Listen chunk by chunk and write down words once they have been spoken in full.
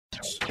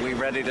We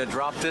ready to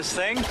drop this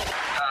thing?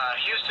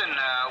 Houston,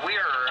 we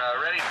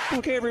are ready.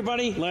 Okay,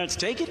 everybody, let's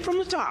take it from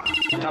the top.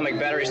 Atomic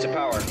batteries to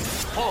power.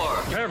 4.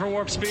 Prepare for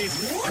warp speed.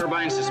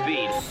 Turbines to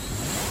speed.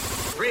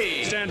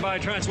 3. Stand by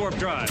transwarp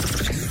drive.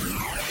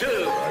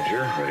 2.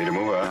 Roger, ready to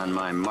move out. On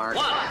my mark.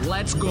 1.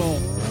 Let's go.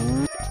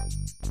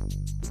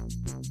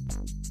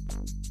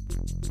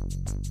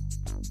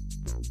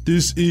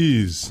 This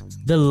is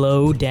The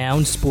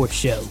Lowdown Sports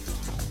Show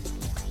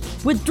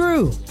with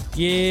Drew.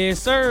 Yes,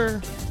 sir.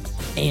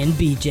 And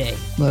BJ.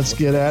 Let's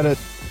get at it.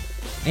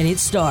 And it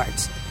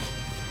starts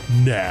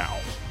now.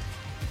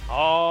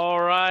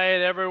 All right,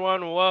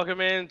 everyone,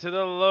 welcome into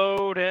the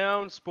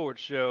Lowdown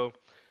Sports Show.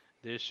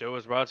 This show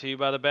is brought to you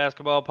by the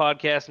Basketball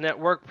Podcast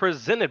Network,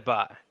 presented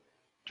by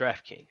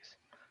DraftKings.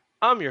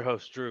 I'm your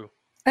host, Drew.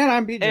 And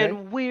I'm BJ.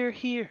 And we're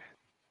here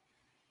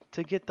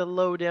to get the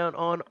lowdown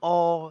on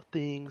all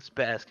things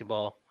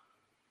basketball.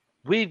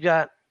 We've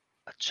got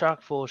a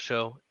chock-full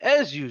show,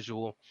 as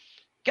usual.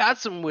 Got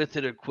some with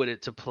it or quit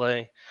it to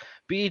play.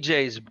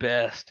 BJ's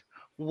best.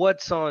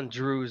 What's on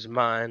Drew's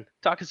mind?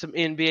 Talking some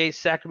NBA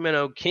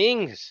Sacramento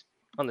Kings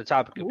on the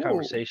topic of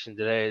conversation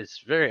today.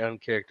 It's very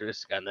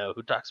uncharacteristic, I know,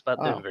 who talks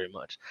about them very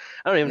much.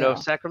 I don't even know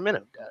if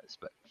Sacramento does,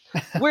 but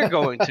we're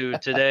going to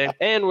today.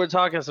 And we're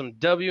talking some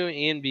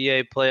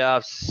WNBA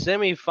playoffs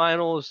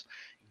semifinals.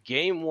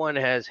 Game 1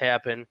 has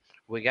happened.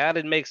 We got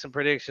to make some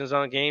predictions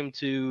on Game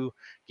 2,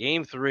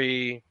 Game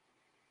 3,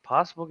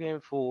 possible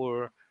Game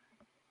 4.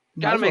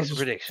 Got to make some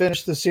predictions.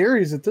 Finish the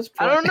series at this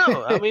point. I don't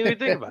know. I mean, we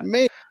think about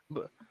it.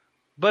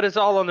 But it's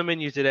all on the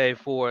menu today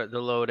for the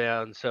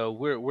lowdown. So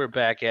we're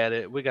back at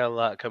it. We got a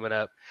lot coming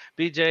up.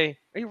 BJ,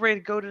 are you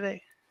ready to go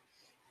today?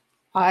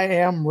 I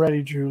am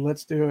ready, Drew.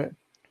 Let's do it.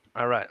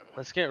 All right,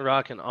 let's get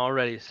rocking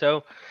already.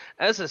 So,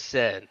 as I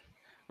said,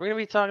 we're going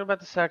to be talking about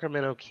the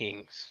Sacramento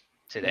Kings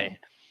today.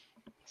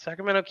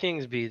 Sacramento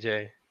Kings,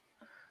 BJ,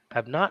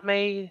 have not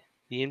made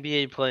the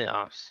NBA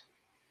playoffs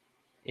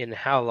in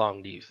how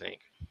long do you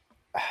think?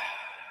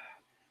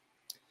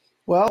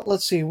 Well,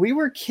 let's see. We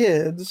were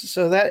kids,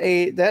 so that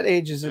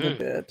ages it a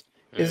bit.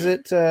 Is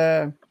it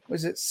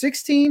was it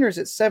 16 or is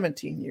it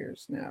 17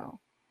 years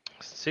now?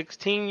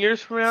 16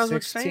 years from now,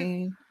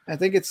 16. I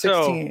think it's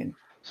 16.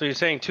 So you're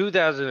saying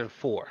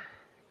 2004?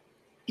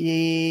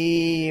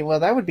 Well,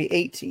 that would be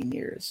 18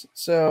 years.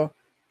 So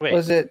wait,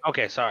 was it?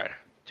 Okay, sorry.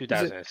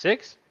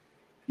 2006?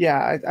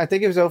 Yeah, I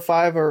think it was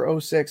 05 or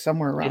 06,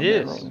 somewhere around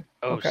there. It is 06.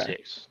 Okay.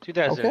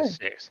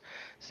 2006.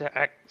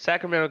 Okay.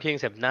 Sacramento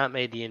Kings have not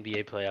made the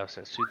NBA playoffs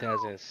since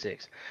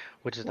 2006,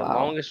 which is the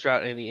longest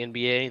drought in the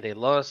NBA. They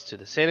lost to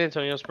the San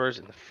Antonio Spurs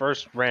in the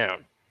first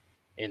round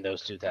in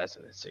those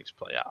 2006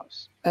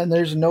 playoffs. And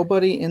there's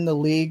nobody in the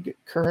league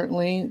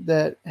currently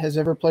that has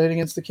ever played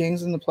against the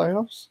Kings in the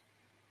playoffs?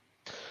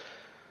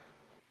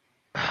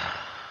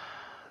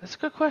 That's a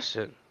good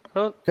question.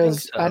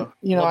 Because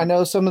I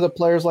know some of the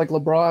players like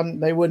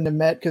LeBron, they wouldn't have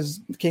met because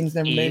the Kings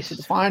never made it to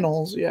the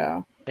finals.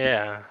 Yeah.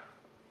 Yeah.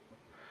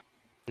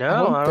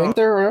 No, I don't think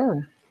there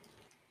are.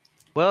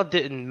 Well,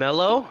 didn't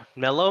Melo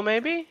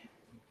maybe?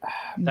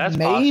 That's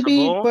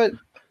maybe, possible.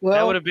 But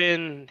that would have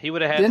been. He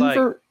would have had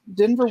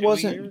Denver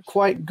wasn't years?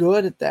 quite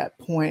good at that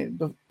point,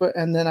 but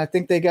and then I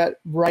think they got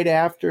right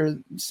after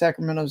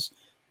Sacramento's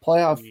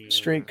playoff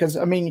streak. Because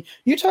I mean,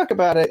 you talk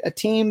about a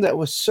team that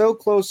was so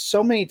close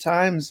so many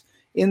times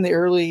in the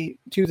early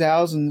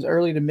 2000s,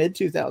 early to mid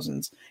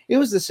 2000s. It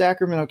was the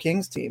Sacramento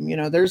Kings team. You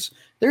know, there's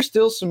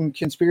still some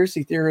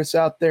conspiracy theorists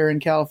out there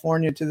in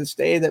California to this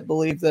day that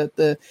believe that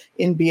the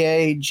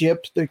NBA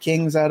gypped the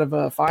Kings out of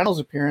a finals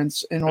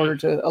appearance in order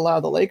to allow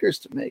the Lakers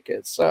to make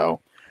it.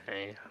 So,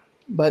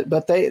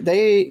 but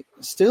they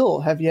still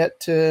have yet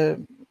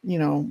to,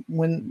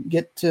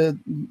 get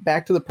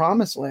back to the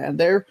promised land.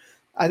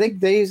 I think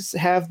they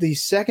have the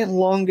second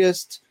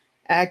longest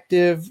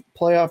active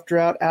playoff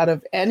drought out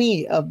of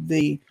any of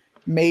the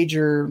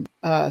major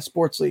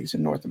sports leagues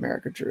in North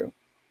America, Drew.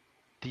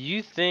 Do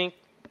you think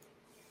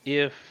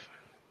if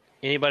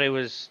the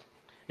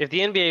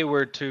NBA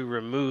were to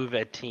remove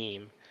a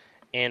team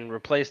and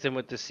replace them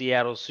with the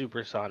Seattle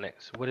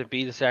Supersonics, would it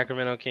be the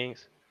Sacramento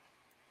Kings?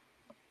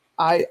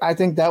 I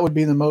think that would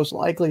be the most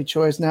likely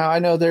choice. Now, I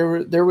know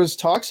there was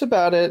talks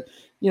about it,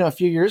 a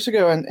few years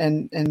ago,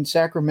 and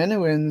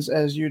Sacramentoans,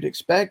 as you'd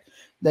expect,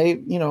 they,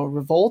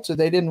 revolted.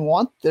 They didn't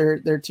want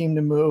their team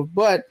to move.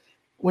 But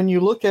when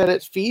you look at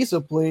it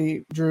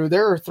feasibly, Drew,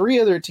 there are 3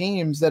 other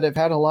teams that have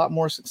had a lot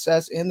more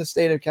success in the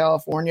state of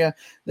California.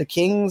 The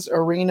Kings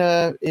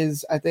Arena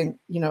is, I think,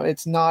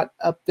 it's not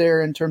up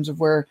there in terms of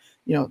where,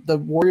 the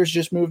Warriors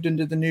just moved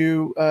into the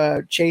new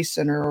Chase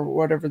Center or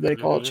whatever they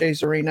call it,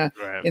 Chase Arena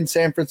in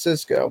San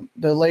Francisco.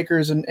 The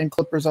Lakers and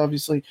Clippers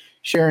obviously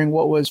sharing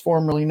what was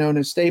formerly known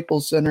as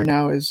Staples Center,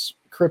 now is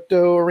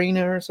Crypto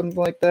Arena or something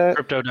like that.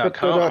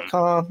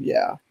 Crypto.com.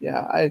 Yeah.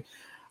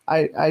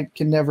 I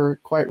can never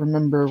quite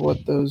remember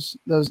what those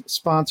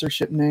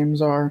sponsorship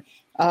names are.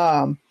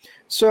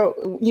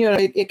 So,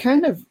 it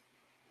kind of,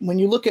 when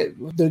you look at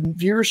the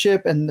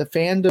viewership and the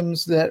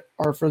fandoms that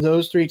are for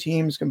those 3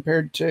 teams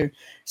compared to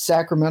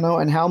Sacramento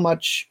and how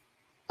much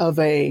of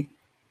a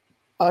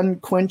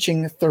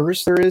unquenching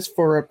thirst there is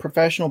for a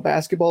professional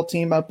basketball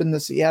team up in the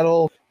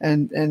Seattle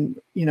and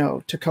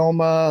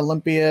Tacoma,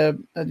 Olympia,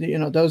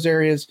 those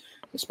areas,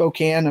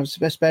 Spokane,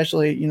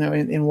 especially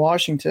in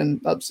Washington,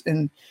 up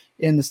in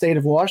the state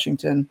of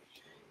Washington.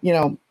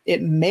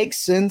 It makes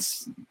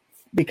sense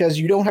because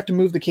you don't have to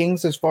move the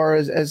Kings as far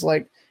as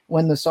like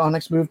when the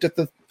Sonics moved to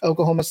the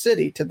Oklahoma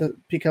City to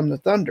become the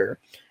Thunder.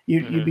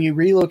 You'd be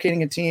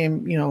relocating a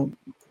team,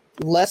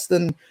 less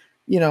than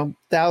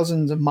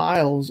thousands of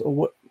miles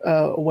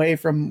away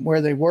from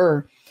where they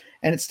were,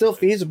 and it's still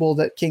feasible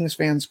that Kings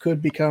fans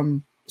could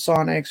become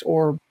Sonics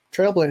or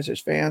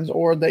Trailblazers fans,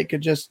 or they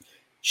could just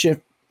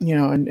shift,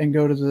 and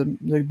go to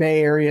the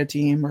Bay Area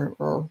team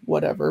or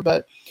whatever.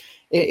 But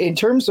in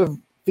terms of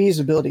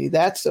feasibility,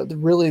 that's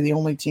really the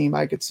only team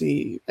I could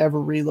see ever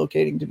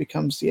relocating to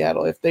become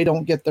Seattle if they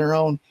don't get their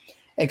own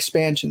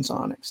expansion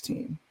Sonics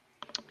team.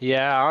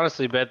 Yeah, I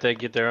honestly bet they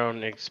get their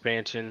own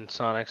expansion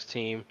Sonics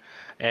team,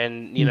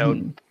 and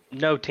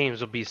no teams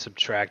will be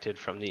subtracted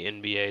from the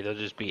NBA; they'll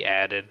just be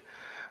added.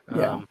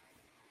 Yeah.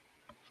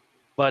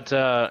 But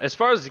as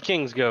far as the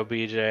Kings go,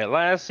 BJ,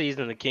 last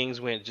season the Kings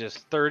went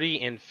just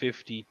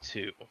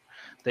 30-52.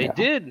 They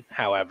did,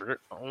 however,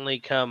 only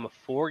come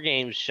 4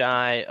 games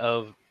shy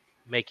of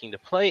making the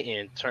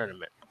play-in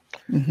tournament.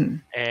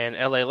 And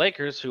LA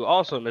Lakers, who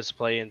also missed the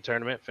play-in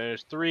tournament,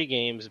 finished 3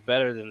 games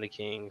better than the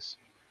Kings.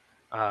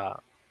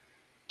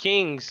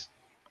 Kings,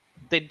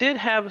 they did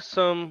have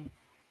some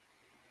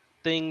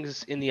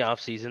things in the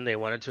offseason they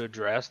wanted to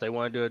address. They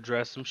wanted to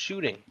address some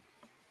shooting.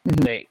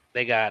 They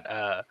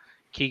got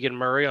Keegan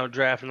Murray on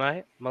draft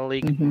night,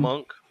 Malik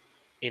Monk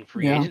in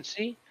free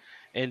agency,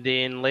 and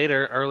then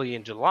later, early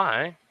in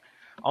July,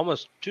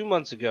 almost 2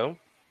 months ago,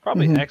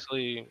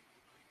 actually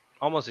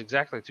almost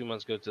exactly 2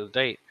 months ago to the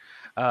date,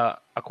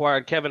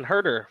 acquired Kevin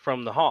Huerter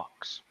from the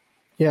Hawks.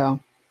 Yeah.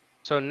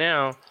 So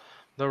now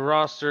the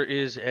roster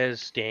is as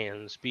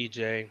stands,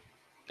 BJ.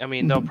 I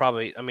mean, they're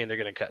going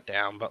to cut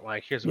down, but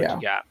here's what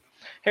you got.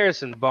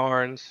 Harrison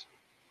Barnes,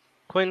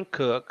 Quinn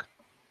Cook,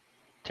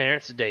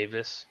 Terrence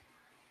Davis,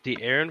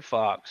 De'Aaron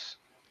Fox,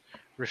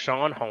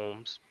 Rashawn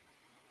Holmes,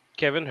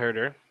 Kevin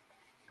Huerter,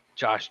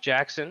 Josh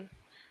Jackson,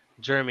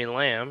 Jeremy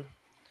Lamb,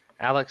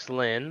 Alex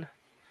Lynn,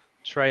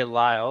 Trey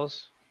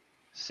Lyles,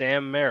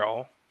 Sam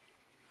Merrill,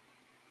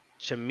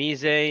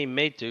 Chimize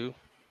Metu,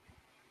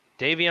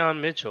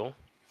 Davion Mitchell,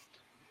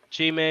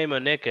 Chime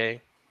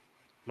Moneke,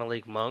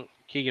 Malik Monk,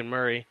 Keegan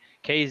Murray,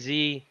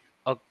 KZ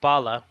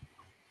Okpala,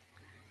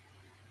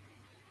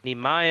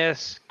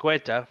 Nehemias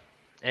Queta,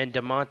 and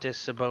DeMontis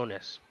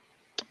Sabonis.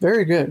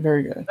 Very good,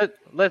 very good.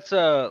 Let's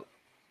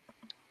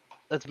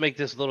make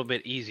this a little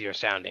bit easier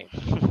sounding.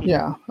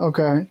 Yeah,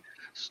 okay.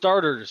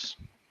 Starters.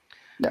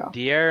 Yeah.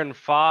 De'Aaron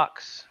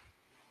Fox,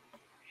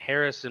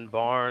 Harrison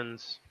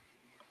Barnes,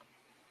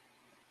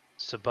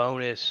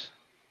 Sabonis.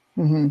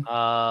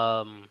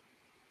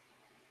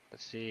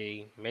 Let's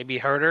see, maybe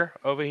Huerter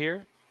over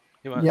here.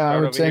 I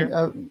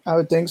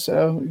would think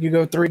so. You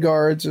go 3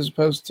 guards as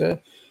opposed to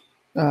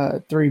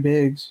 3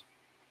 bigs.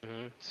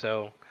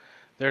 So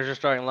there's your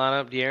starting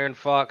lineup: De'Aaron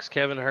Fox,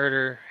 Kevin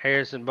Huerter,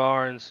 Harrison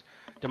Barnes,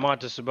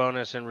 DeMontis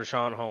Sabonis, and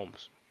Rashawn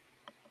Holmes.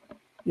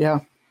 Yeah.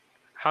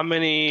 How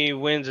many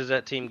wins does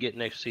that team get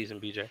next season,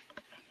 BJ?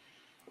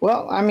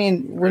 Well, I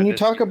mean, when you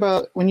talk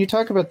about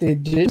the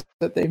additions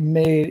that they've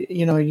made,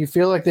 you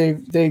feel like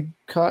they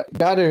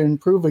got to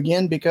improve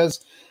again,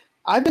 because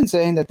I've been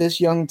saying that this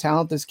young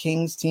talent this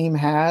Kings team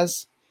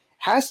has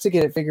to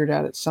get it figured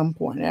out at some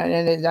point.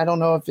 And I don't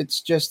know if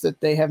it's just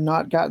that they have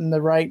not gotten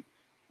the right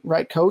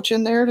coach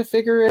in there to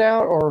figure it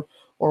out, or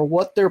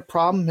what their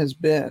problem has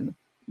been.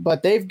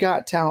 But they've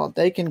got talent.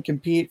 They can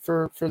compete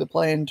for the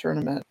play-in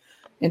tournament.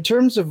 In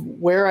terms of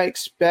where I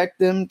expect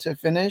them to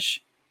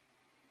finish,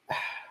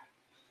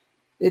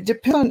 it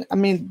depends. I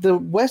mean, the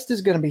West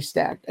is going to be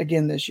stacked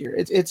again this year.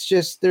 It's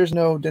just, there's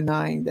no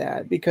denying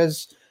that,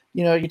 because,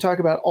 you talk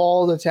about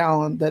all the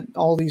talent that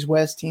all these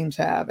West teams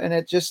have, and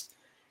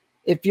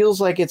it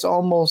feels like it's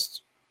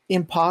almost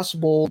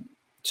impossible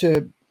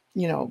to,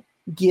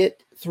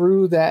 get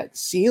through that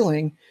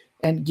ceiling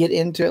and get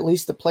into at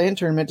least the play-in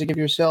tournament to give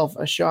yourself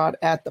a shot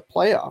at the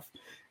playoff.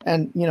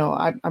 And,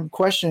 I'm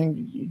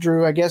questioning,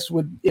 Drew, I guess,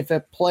 if a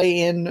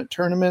play-in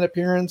tournament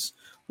appearance,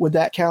 would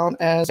that count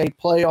as a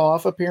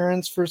playoff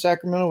appearance for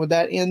Sacramento? Would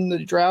that end the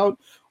drought,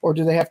 or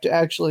do they have to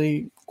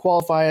actually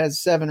qualify as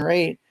 7 or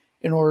 8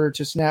 in order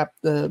to snap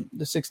the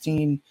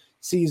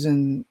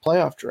 16-season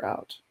playoff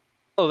drought?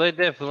 Oh, they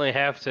definitely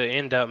have to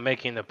end up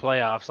making the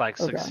playoffs,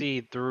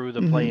 succeed through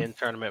the play-in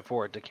tournament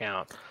for it to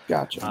count.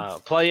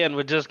 Gotcha. Play-in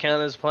would just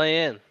count as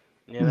play-in,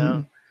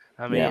 know?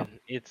 I mean,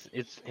 it's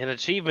an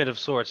achievement of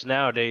sorts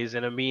nowadays,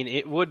 and I mean,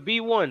 it would be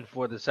one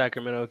for the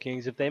Sacramento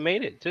Kings if they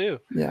made it too.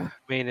 Yeah.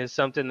 I mean, it's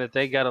something that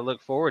they got to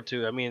look forward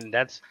to. I mean,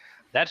 that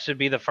should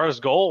be the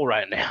first goal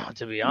right now,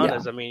 to be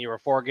honest. I mean, you were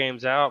 4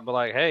 games out,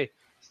 but hey,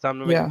 it's time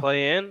to make a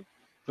play-in.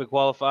 If we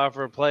qualify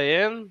for a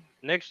play-in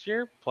next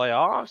year,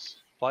 playoffs,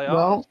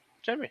 well,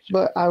 championship.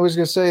 But I was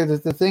going to say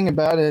that the thing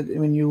about it,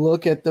 when you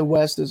look at the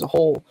West as a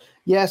whole,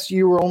 yes,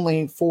 you were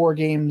only 4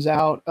 games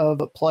out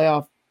of a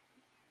playoff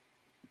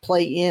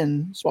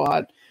play-in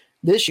spot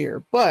this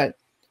year. But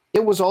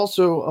it was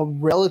also a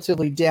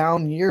relatively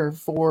down year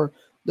for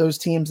those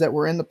teams that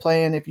were in the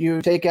play-in. If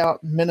you take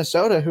out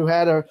Minnesota, who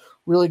had a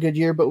really good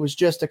year but was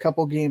just a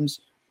couple games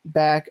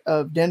back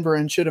of Denver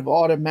and should have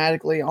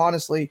automatically,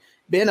 honestly,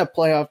 been a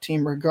playoff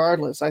team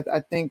regardless. I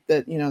think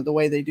that, the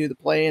way they do the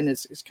play-in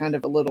is kind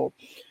of a little,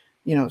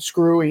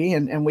 screwy,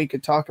 and we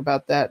could talk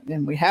about that,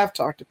 and we have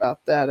talked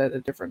about that at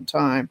a different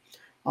time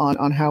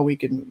on how we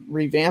can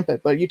revamp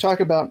it. But you talk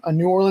about a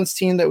New Orleans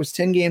team that was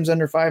 10 games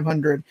under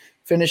 500,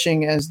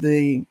 finishing as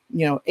the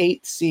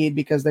 8th seed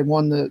because they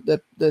won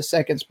the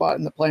second spot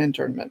in the play-in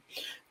tournament.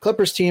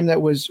 Clippers team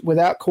that was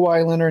without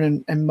Kawhi Leonard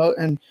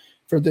and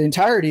for the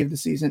entirety of the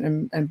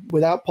season and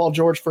without Paul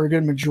George for a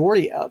good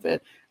majority of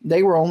it,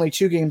 they were only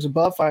 2 games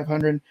above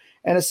 500.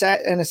 And a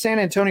San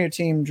Antonio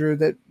team, Drew,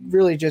 that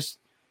really just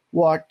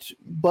walked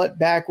butt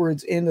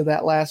backwards into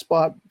that last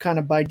spot kind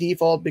of by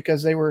default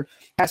because they were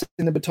passing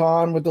the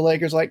baton with the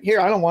Lakers like, here,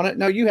 I don't want it.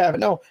 No, you have it.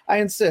 No, I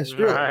insist.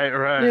 Really.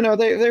 Right.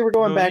 They were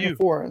going back and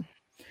forth.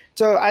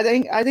 So I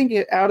think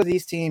out of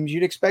these teams,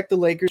 you'd expect the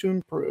Lakers to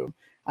improve.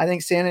 I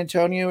think San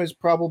Antonio is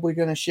probably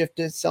going to shift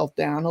itself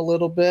down a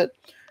little bit.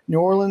 New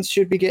Orleans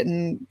should be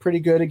getting pretty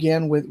good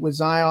again with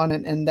Zion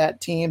and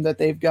that team that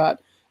they've got,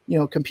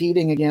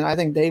 competing again. I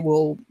think they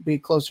will be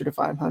closer to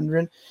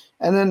 500.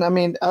 And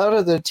then, out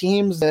of the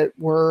teams that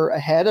were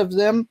ahead of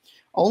them,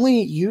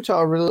 only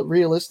Utah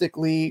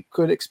realistically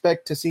could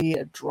expect to see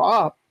a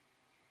drop.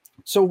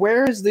 So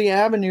where is the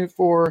avenue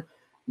for,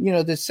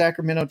 this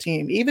Sacramento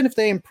team? Even if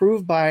they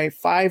improve by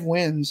 5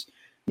 wins,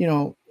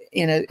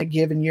 in a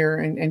given year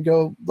and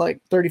go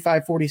like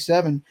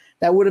 35-47,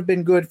 that would have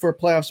been good for a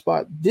playoff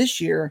spot this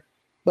year.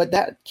 But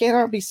that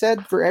cannot be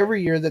said for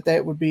every year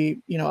that would be,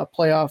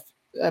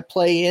 a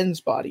play-in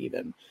spot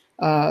even.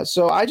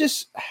 So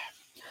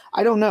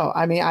I don't know.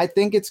 I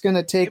think it's going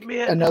to take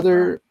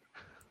another.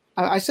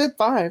 I said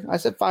 5. I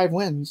said 5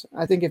 wins.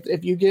 I think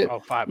if you get,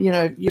 5. You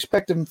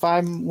expect a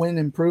 5-win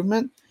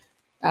improvement,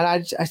 and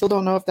I still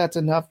don't know if that's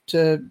enough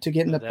to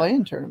get in the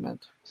play-in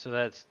tournament. So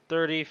that's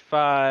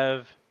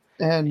 35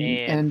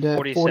 and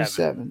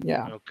 47.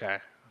 Yeah. Okay.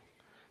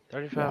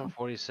 35 and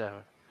 47.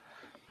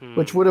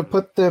 Which would have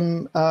put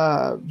them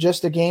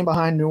just a game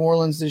behind New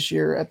Orleans this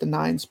year at the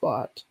 9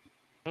 spot.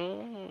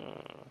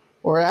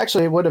 Or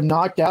actually, it would have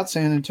knocked out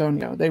San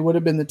Antonio. They would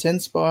have been the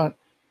 10th spot,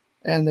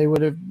 and they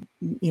would have,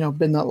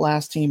 been the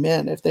last team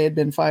in if they had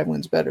been 5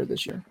 wins better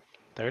this year.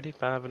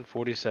 35 and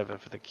 47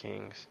 for the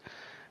Kings.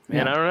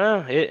 Man, I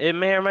don't know. It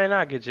may or may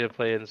not get you a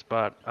play-in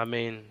spot. I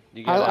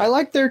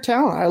like their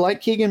talent. I like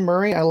Keegan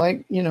Murray. I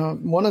like,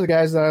 one of the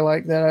guys that I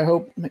like that I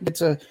hope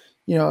gets a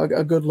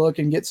good look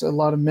and gets a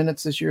lot of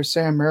minutes this year,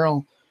 Sam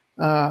Merrill,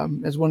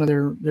 as one of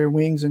their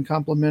wings and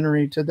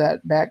complementary to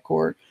that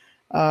backcourt.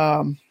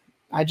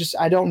 I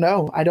don't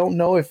know. I don't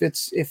know if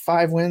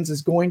 5 wins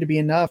is going to be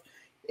enough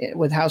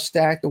with how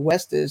stacked the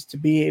West is to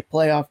be a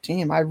playoff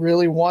team. I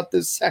really want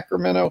this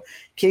Sacramento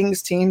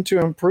Kings team to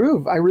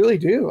improve. I really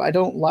do. I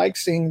don't like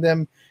seeing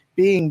them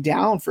being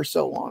down for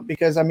so long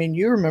because,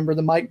 you remember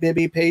the Mike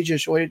Bibby, Peja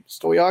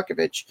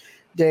Stojakovic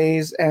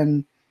days,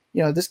 and,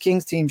 this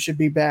Kings team should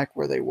be back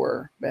where they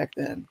were back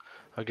then.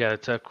 I got a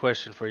tough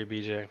question for you,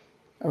 BJ.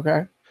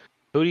 Okay.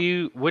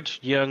 Which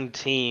young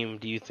team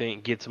do you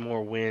think gets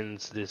more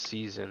wins this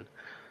season?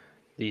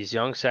 These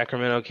young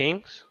Sacramento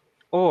Kings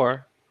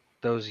or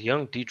those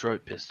young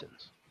Detroit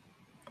Pistons?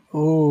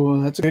 Oh,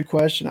 that's a good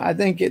question. I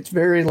think it's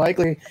very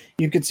likely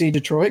you could see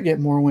Detroit get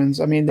more wins.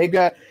 They've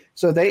got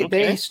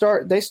they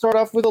start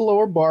off with a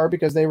lower bar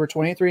because they were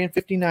 23 and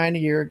 59 a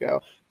year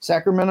ago.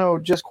 Sacramento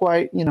just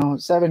quite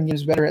 7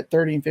 games better at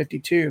 30 and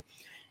 52.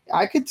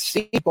 I could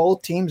see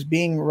both teams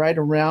being right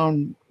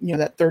around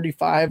that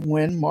 35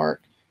 win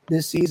mark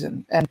this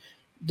season, and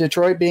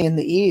Detroit being in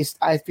the East,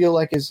 I feel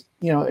like is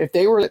if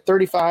they were at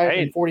 35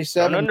 and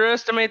 47. Don't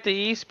underestimate the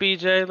East,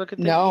 BJ. Look at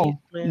the East,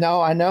 man.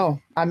 No, I know.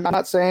 I'm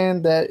not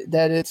saying that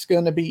it's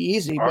going to be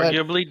easy,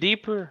 arguably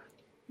deeper.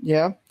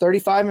 Yeah,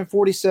 35 and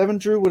 47,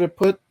 Drew, would have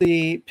put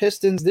the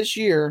Pistons this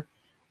year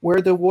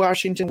where the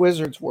Washington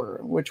Wizards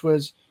were, which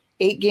was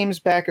 8 games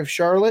back of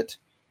Charlotte,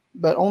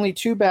 but only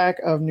 2 back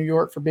of New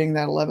York for being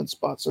that 11th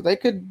spot. So they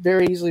could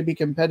very easily be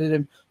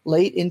competitive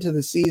late into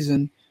the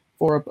season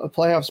for a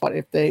playoff spot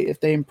if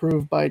they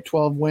improve by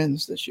 12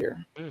 wins this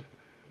year.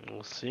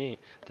 We'll see.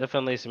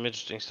 Definitely some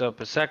interesting stuff.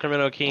 But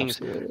Sacramento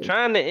Kings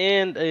trying to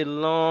end a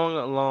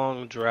long,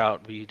 long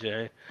drought,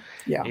 BJ.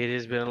 Yeah. It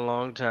has been a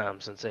long time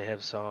since they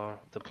have saw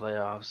the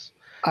playoffs.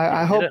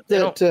 I hope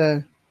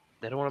that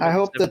they don't want to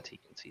make 17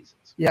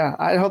 seasons. Yeah,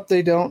 I hope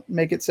they don't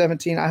make it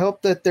 17. I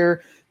hope that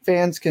their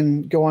fans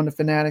can go on to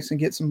Fanatics and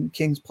get some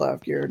Kings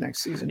playoff gear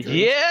next season. Drew.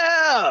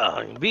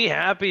 Yeah, be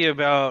happy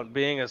about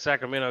being a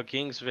Sacramento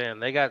Kings fan.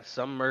 They got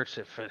some merch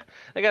at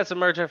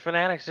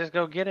Fanatics. Just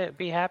go get it.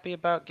 Be happy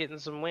about getting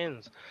some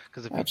wins.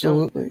 Because if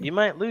you don't, you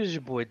might lose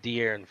your boy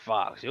De'Aaron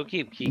Fox. You'll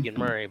keep Keegan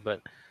Murray,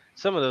 but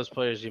some of those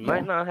players you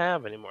might not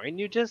have anymore. And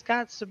you just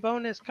got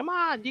Sabonis. Come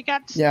on, you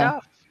got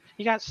stuff.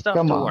 You got stuff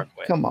to work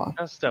with. Come on,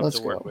 Got stuff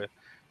to work with.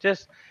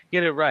 Just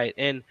get it right.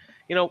 And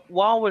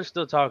while we're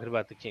still talking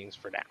about the Kings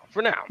for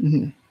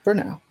now, For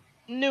now.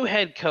 new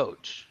head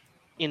coach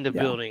in the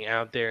Yeah. building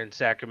out there in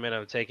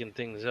Sacramento taking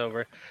things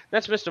over.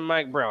 That's Mr.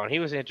 Mike Brown. He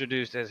was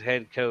introduced as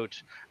head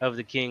coach of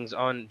the Kings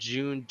on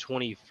June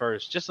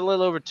 21st, just a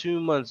little over 2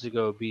 months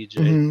ago,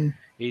 BJ. Mhm.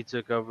 He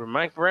took over.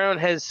 Mike Brown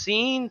has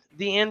seen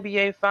the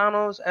NBA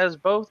Finals as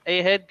both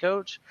a head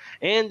coach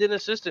and an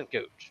assistant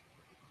coach.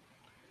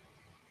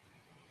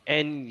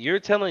 And you're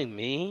telling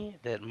me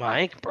that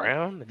Mike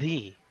Brown,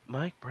 Mr.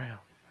 Mike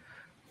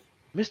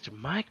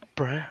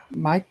Brown,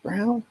 Mike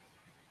Brown?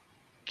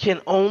 can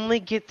only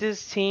get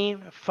this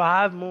team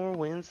 5 more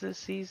wins this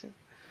season?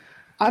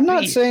 I'm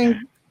not Please.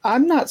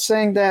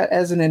 saying that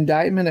as an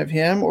indictment of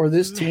him or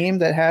this team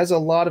that has a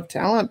lot of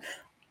talent.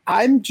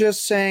 I'm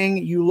just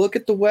saying you look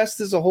at the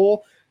West as a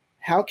whole.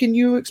 How can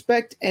you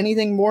expect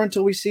anything more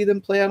until we see them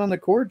play out on the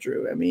court,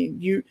 Drew? I mean,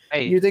 you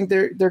think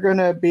they're going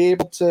to be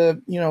able to,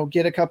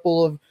 get a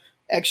couple of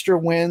extra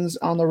wins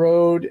on the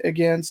road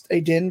against a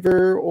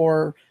Denver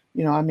or,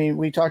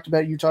 we talked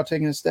about Utah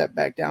taking a step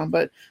back down,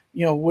 but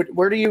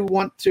where do you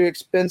want to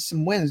expend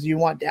some wins? Do you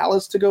want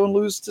Dallas to go and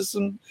lose to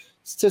some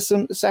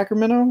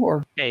Sacramento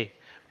or? Hey,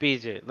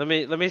 BJ,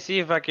 let me see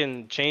if I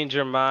can change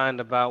your mind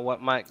about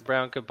what Mike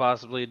Brown could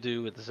possibly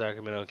do with the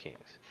Sacramento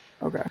Kings.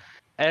 Okay.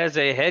 As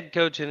a head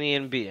coach in the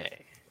NBA,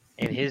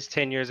 and his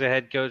tenure as a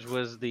head coach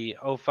was the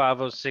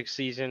 05-06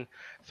 season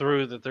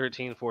through the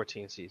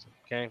 13-14 season,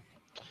 okay?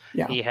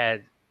 Yeah. He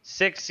had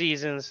 6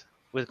 seasons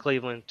with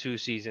Cleveland, 2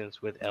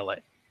 seasons with LA.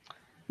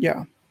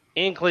 Yeah.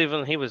 In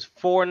Cleveland, he was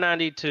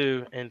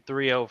 492 and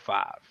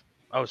 305.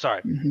 Oh,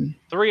 sorry. Mm-hmm.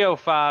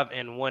 305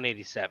 and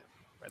 187.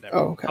 Right there.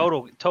 Oh, okay.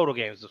 Total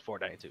games was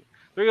 492.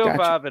 305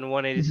 Gotcha. and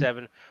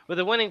 187 with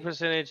a winning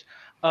percentage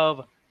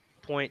of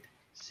 .62.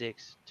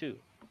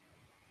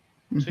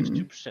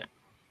 62%.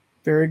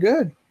 Very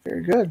good.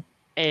 Very good.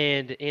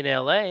 And in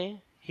LA,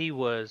 he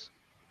was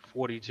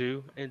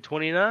 42 and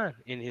 29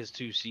 in his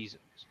 2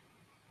 seasons.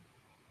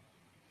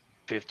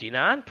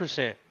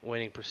 59%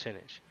 winning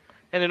percentage.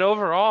 And an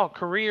overall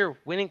career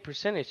winning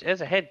percentage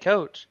as a head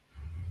coach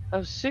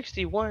of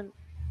 61,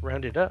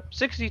 rounded up,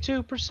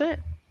 62%.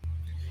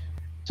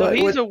 So But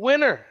he's a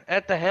winner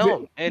at the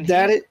helm. And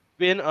that he's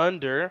been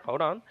under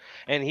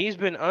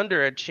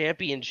a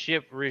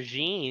championship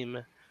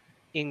regime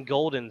in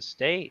Golden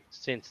State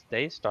since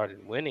they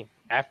started winning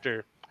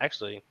after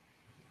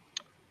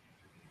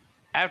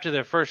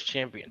their first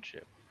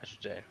championship, I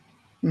should say.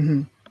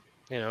 Mm-hmm.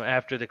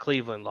 After the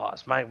Cleveland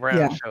loss, Mike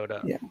Brown showed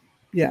up.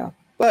 Yeah.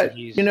 But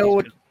He's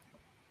what good.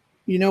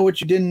 You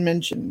didn't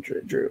mention,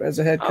 Drew, as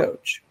a head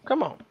coach.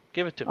 Come on,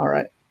 give it to me. All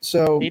right.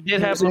 So He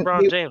did have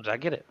LeBron James. I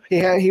get it. He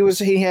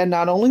had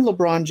not only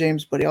LeBron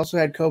James, but he also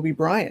had Kobe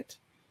Bryant.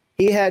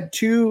 He had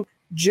 2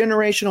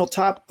 generational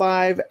top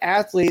 5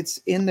 athletes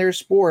in their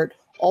sport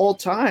all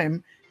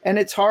time. And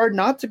it's hard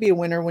not to be a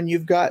winner when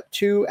you've got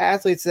 2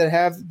 athletes that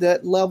have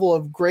that level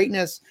of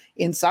greatness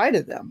inside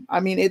of them.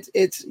 I mean,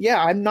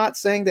 I'm not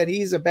saying that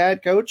he's a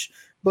bad coach,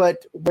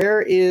 but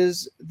where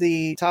is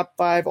the top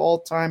 5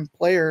 all-time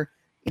player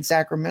in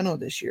Sacramento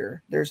this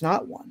year? There's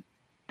not one.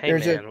 Hey,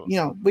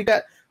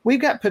 We've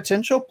got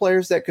potential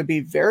players that could be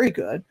very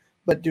good,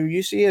 but do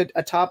you see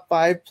a top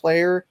 5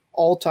 player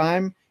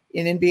all-time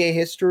in NBA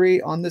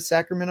history on the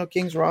Sacramento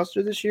Kings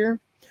roster this year?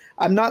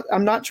 I'm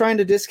not trying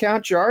to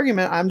discount your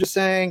argument. I'm just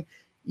saying,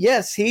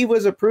 yes, he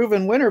was a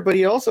proven winner, but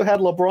he also had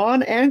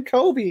LeBron and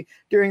Kobe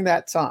during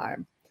that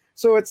time.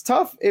 So it's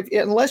tough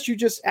unless you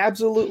just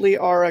absolutely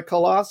are a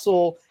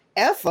colossal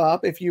F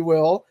up, if you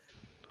will,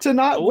 to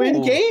not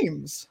win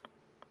games.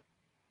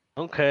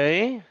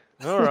 Okay.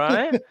 All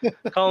right.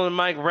 Calling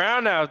Mike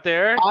Brown out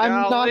there. I'm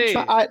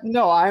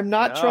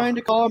not trying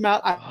to call him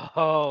out.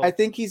 I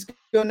think he's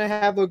going to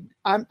have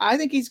I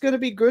think he's going to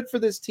be good for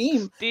this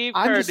team. Steve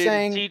I'm Kerr just didn't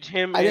saying, teach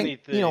him I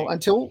think, anything.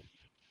 until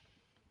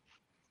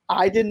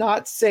I did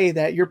not say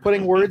that. You're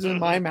putting words in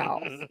my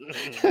mouth.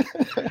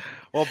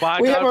 Well,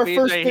 we have our BJ,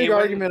 first big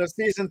argument of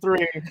season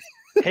 3.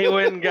 He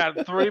went and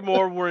got 3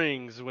 more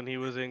rings when he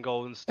was in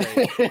Golden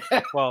State.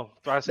 Well,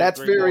 I said That's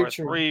 3 very more,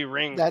 true. 3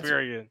 rings,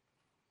 period.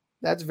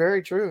 That's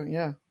very true.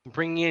 Yeah.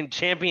 Bring in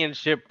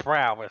championship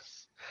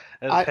prowess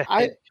as I- a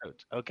head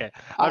coach. Okay,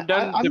 I'm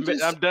done. I'm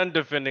done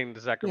defending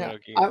the Sacramento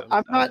Kings.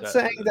 I'm not done.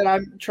 saying that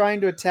I'm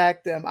trying to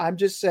attack them. I'm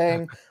just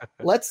saying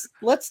let's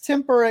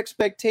temper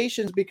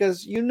expectations,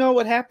 because you know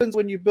what happens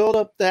when you build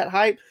up that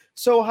hype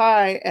so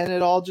high and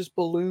it all just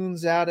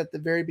balloons out at the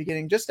very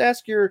beginning. Just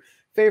ask your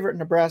favorite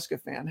Nebraska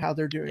fan how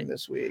they're doing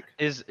this week.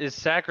 Is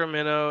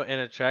Sacramento an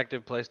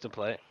attractive place to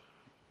play?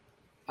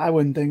 I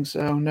wouldn't think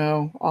so.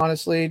 No,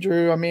 honestly,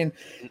 Drew. I mean,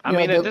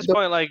 at this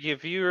point, like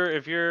if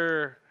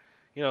you're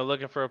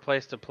looking for a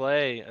place to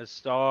play, a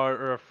star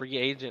or a free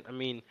agent, I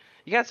mean,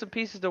 you got some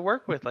pieces to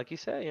work with, like you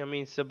say. I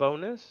mean,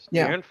 Sabonis,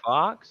 De'Aaron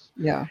Fox,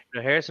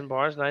 Harrison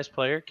Barnes, nice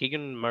player,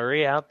 Keegan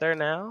Murray out there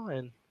now,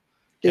 and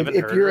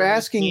if you're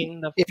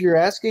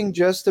asking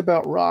just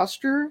about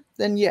roster,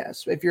 then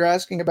yes. If you're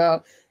asking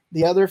about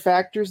the other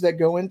factors that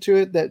go into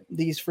it that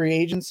these free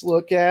agents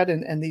look at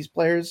and these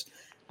players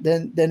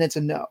then it's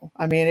a no.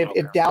 I mean, if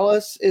Okay.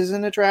 Dallas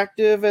isn't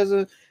attractive as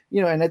a,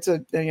 and it's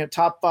a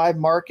top 5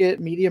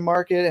 media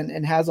market,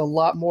 and has a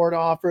lot more to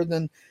offer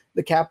than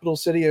the capital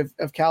city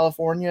of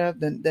California,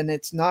 then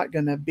it's not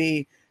going to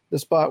be the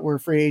spot where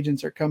free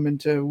agents are coming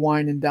to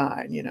wine and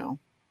dine.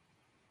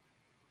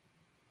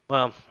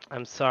 Well,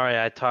 I'm sorry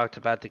I talked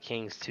about the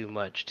Kings too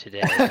much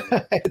today.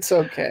 It's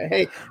okay.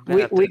 Hey,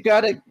 gonna have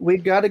we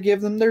gotta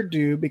give them their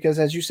due, because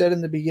as you said in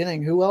the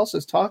beginning, who else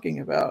is talking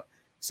about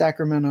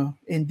Sacramento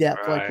in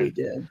depth like we Right.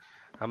 did?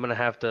 I'm gonna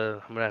have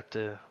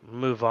to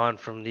move on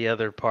from the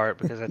other part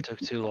because that took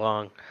too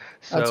long.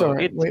 So That's all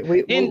right.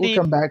 We'll indeed,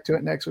 come back to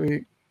it next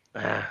week.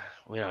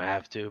 we don't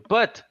have to,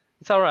 but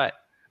it's all right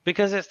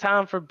because it's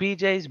time for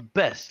BJ's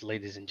best,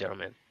 ladies and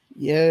gentlemen.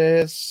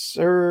 Yes,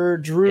 sir,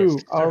 Drew.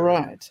 Yes, All sir.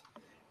 right.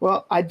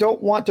 Well, I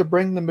don't want to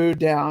bring the mood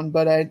down,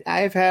 but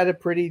I've had a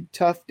pretty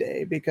tough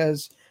day,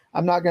 because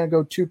I'm not going to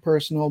go too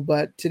personal,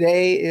 but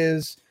today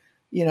is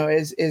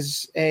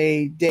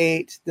a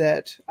date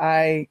that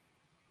I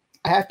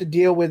have to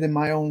deal with in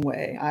my own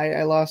way.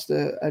 I lost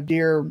a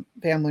dear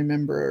family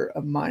member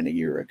of mine a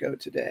year ago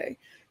today.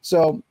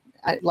 So,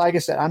 like I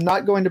said, I'm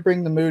not going to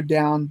bring the mood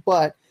down,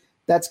 but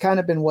that's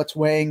kind of been what's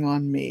weighing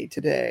on me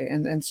today.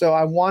 And so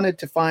I wanted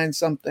to find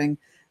something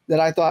that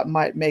I thought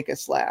might make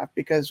us laugh,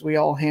 because we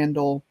all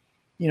handle,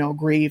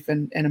 grief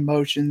and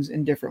emotions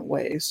in different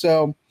ways.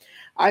 So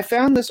I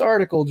found this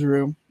article,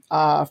 Drew,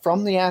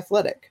 from The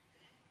Athletic.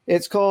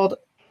 It's called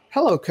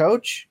Hello,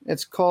 Coach.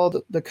 It's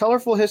called The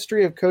Colorful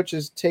History of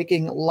Coaches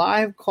Taking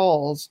Live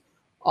Calls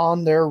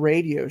on Their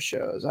Radio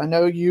Shows. I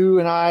know you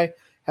and I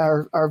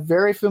are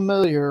very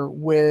familiar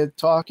with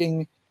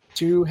talking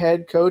to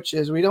head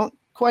coaches. We don't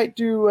quite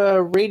do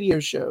radio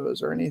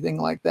shows or anything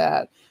like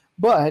that,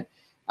 but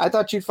I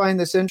thought you'd find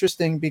this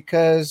interesting,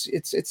 because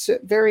it's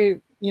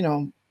very,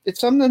 it's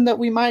something that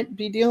we might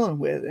be dealing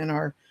with in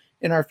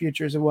our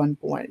futures at one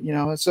point,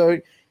 So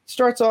it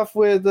starts off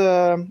with,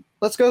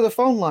 let's go to the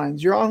phone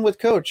lines. You're on with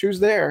Coach.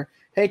 Who's there?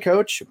 Hey,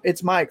 Coach,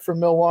 it's Mike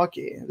from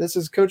Milwaukee. This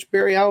is Coach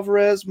Barry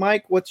Alvarez.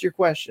 Mike, what's your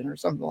question? Or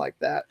something like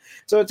that.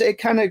 So it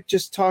kind of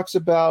just talks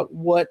about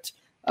what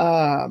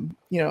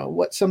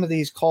some of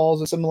these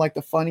calls are, some of like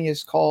the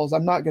funniest calls.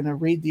 I'm not going to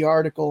read the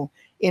article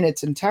in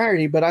its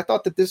entirety, but I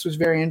thought that this was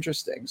very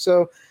interesting.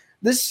 So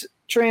this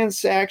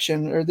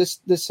transaction, or this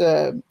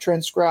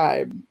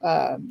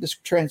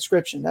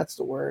transcription, that's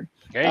the word.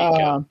 There you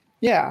go.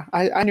 Yeah,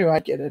 I knew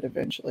I'd get it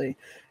eventually.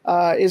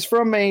 Is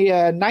from a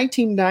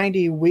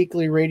 1990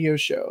 weekly radio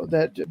show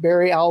that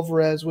Barry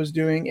Alvarez was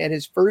doing at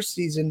his first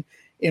season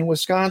in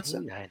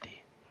Wisconsin.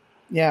 90.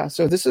 Yeah,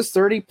 so this is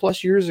 30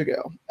 plus years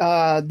ago.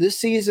 This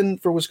season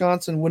for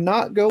Wisconsin would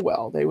not go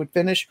well. They would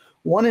finish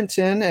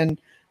 1-10,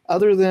 and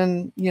other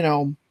than,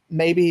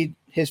 maybe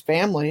his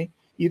family,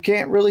 you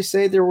can't really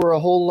say there were a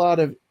whole lot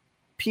of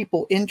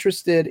people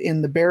interested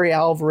in the Barry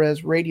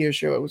Alvarez radio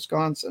show at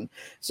Wisconsin.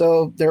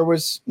 So there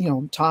was,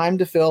 time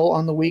to fill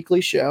on the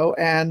weekly show,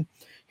 and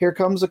here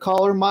comes a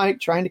caller, Mike,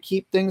 trying to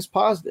keep things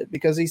positive,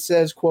 because he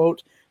says,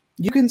 quote,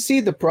 "You can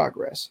see the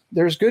progress.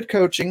 There's good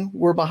coaching.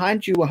 We're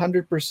behind you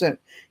 100%.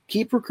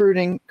 Keep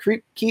recruiting,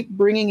 keep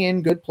bringing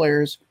in good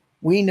players.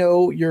 We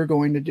know you're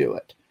going to do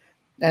it."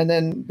 And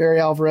then Barry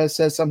Alvarez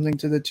says something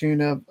to the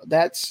tune of,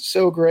 "That's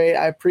so great.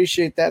 I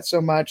appreciate that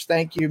so much.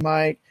 Thank you,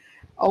 Mike."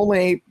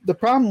 Only the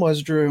problem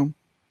was, Drew,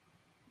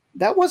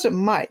 that wasn't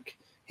Mike.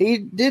 He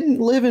didn't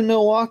live in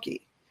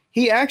Milwaukee.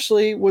 He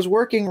actually was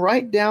working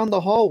right down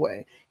the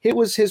hallway. It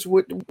was his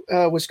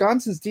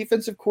Wisconsin's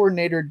defensive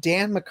coordinator,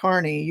 Dan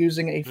McCarney,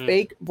 using a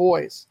fake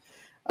voice.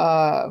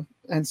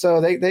 And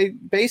so they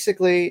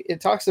basically,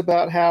 it talks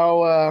about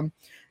how,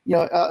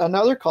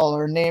 another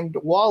caller named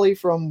Wally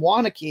from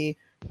Wanakee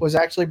was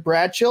actually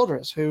Brad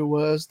Childress, who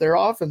was their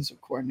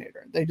offensive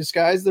coordinator. They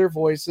disguised their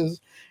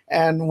voices,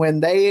 and when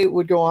they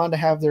would go on to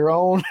have their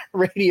own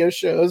radio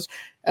shows,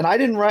 and I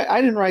didn't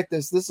write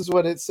this. This is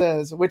what it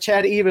says, which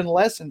had even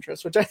less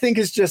interest, which I think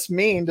is just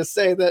mean to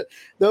say that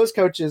those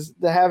coaches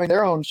that having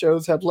their own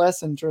shows had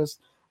less interest.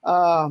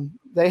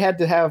 They had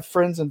to have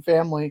friends and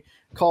family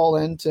call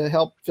in to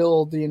help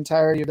fill the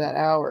entirety of that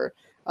hour.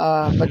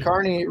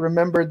 McCarney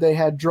remembered they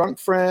had drunk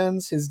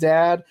friends, his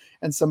dad,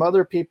 and some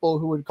other people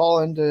who would call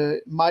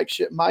into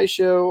my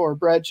show or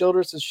Brad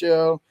Childress's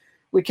show.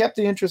 We kept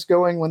the interest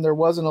going when there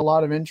wasn't a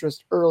lot of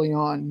interest early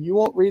on. You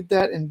won't read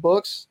that in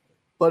books,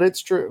 but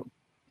it's true.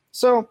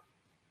 So,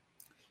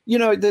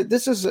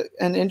 this is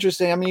an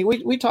interesting,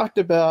 we talked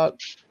about,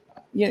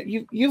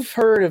 you've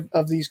heard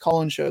of these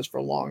call-in shows for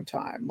a long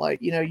time. Like,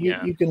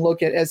 you can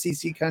look at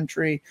SEC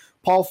Country.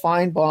 Paul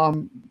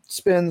Feinbaum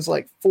spends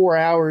like 4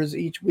 hours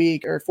each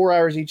week or 4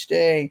 hours each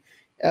day,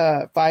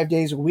 5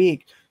 days a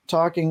week,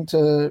 talking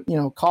to,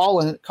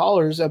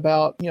 callers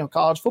about,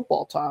 college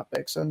football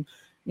topics. And,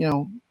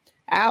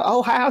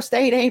 Ohio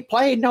State ain't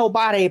played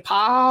nobody,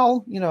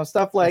 Paul,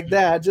 stuff like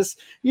that. Just,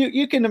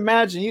 you can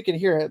imagine, you can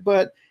hear it.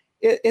 But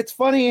it's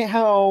funny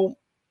how,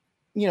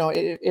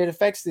 it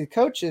affects the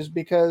coaches,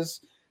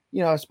 because,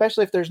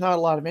 especially if there's not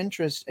a lot of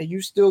interest,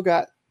 you still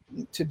got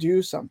to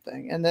do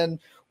something. And then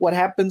what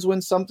happens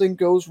when something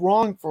goes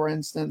wrong, for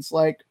instance,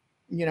 like,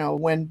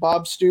 when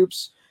Bob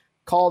Stoops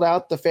called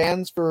out the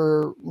fans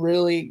for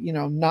really,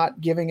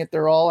 not giving it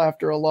their all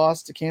after a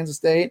loss to Kansas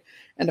State.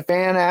 And the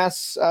fan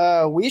asks,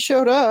 we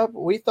showed up.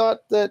 We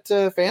thought that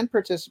fan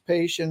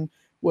participation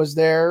was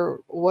there.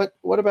 What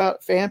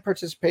about fan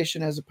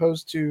participation as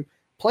opposed to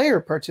player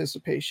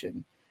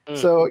participation?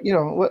 So,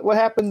 what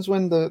happens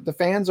when the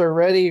fans are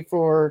ready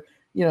for,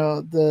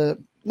 the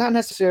not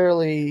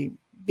necessarily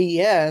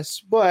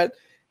BS, but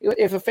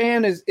if a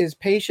fan is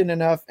patient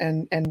enough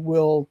and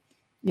will,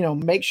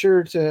 make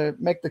sure to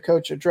make the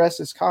coach address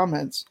his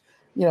comments,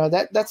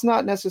 that's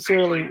not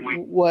necessarily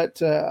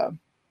what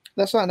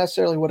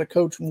a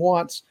coach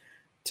wants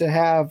to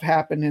have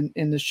happen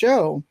in the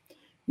show.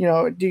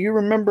 Do you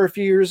remember a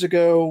few years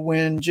ago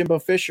when Jimbo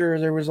Fisher,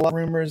 there was a lot of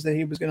rumors that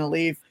he was going to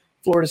leave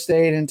Florida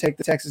State and take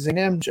the Texas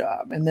A&M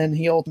job, and then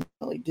he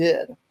ultimately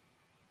did.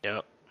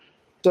 Yep.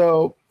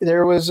 So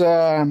there was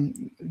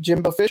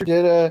Jimbo Fisher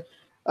did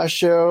a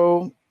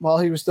show while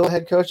he was still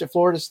head coach at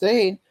Florida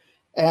State,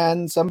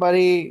 and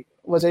somebody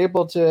was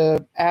able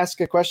to ask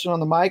a question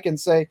on the mic and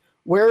say,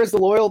 where is the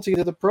loyalty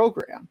to the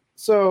program?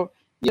 So,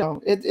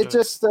 it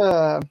just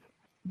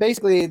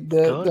basically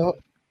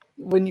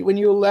when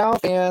you allow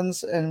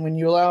fans and when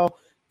you allow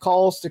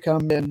calls to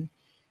come in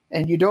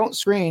and you don't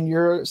screen,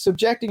 you're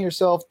subjecting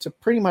yourself to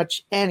pretty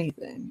much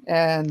anything.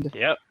 And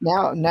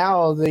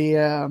now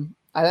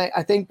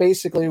I think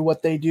basically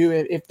what they do,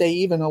 if they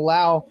even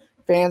allow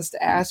fans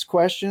to ask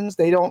questions,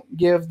 they don't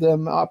give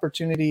them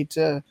opportunity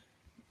to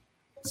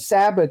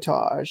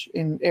sabotage,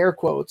 in air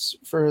quotes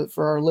for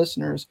our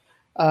listeners.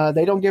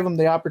 They don't give them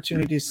the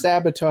opportunity to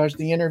sabotage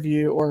the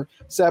interview or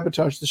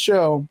sabotage the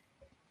show.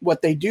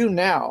 What they do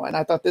now, and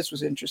I thought this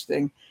was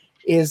interesting,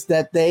 is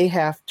that they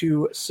have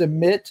to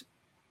submit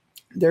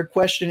their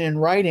question in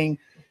writing,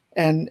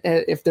 and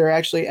if they're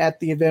actually at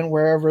the event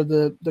wherever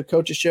the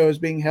coach's show is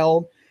being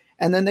held,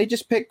 and then they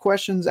just pick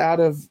questions out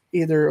of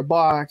either a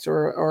box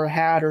or a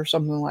hat or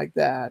something like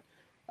that,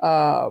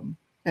 and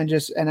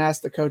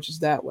ask the coaches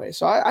that way.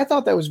 So I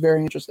thought that was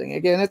very interesting.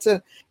 Again,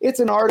 it's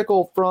an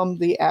article from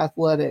The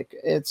Athletic.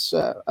 It's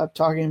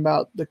talking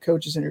about the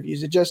coaches'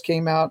 interviews. It just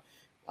came out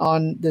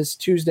on this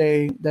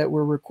Tuesday that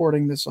we're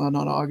recording this on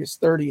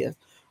August 30th.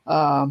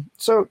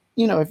 So,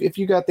 if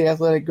you got The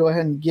Athletic, go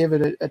ahead and give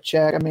it a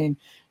check. I mean,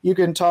 you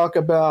can talk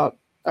about,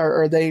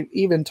 or they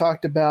even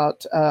talked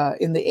about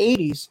in the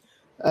 80s,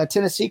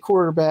 Tennessee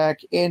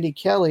quarterback Andy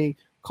Kelly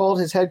called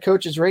his head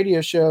coach's radio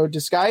show,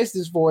 disguised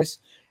his voice,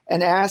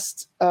 and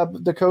asked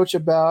the coach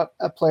about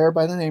a player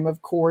by the name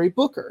of Corey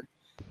Booker.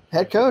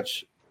 Head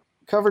coach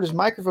covered his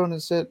microphone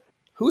and said,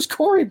 "Who's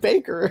Corey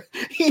Baker?"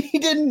 He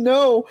didn't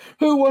know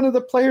who one of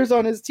the players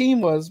on his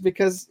team was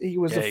because he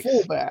was a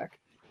fullback.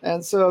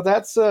 And so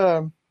that's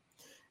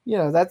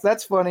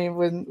that's funny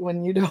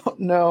when you don't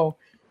know,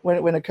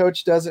 when a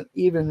coach doesn't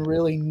even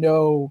really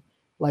know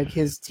like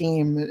his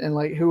team and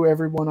like who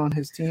everyone on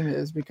his team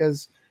is,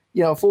 because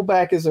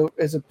fullback is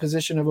a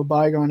position of a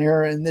bygone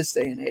era in this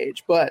day and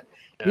age, but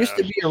used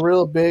to be a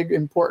real big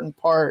important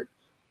part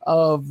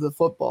of the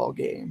football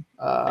game.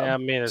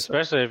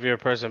 Especially if you're a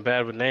person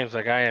bad with names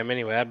like I am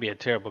anyway, I'd be a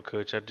terrible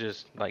coach. I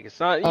just it's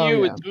not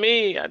you, it's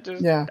me. I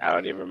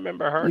don't even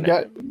remember her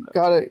name.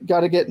 Got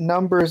to get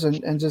numbers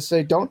and just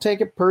say, don't take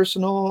it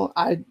personal.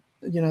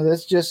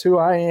 That's just who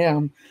I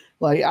am.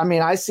 Like, I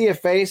mean, I see a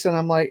face and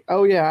I'm like,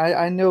 oh yeah,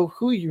 I know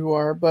who you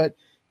are, but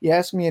you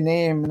ask me a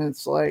name and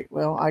it's like,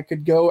 well, I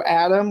could go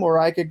Adam or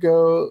I could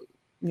go,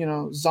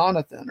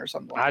 Zonathan or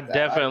something like that. I'd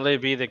definitely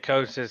be the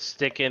coach that's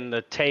sticking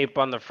the tape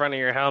on the front of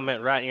your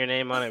helmet, writing your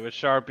name on it with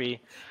Sharpie.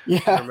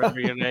 Yeah. Remember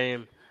your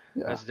name.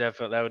 Yeah.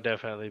 That would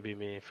definitely be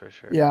me for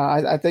sure. Yeah,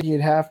 I think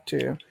you'd have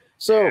to.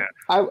 So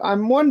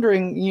I'm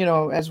wondering,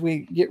 as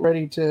we get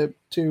ready to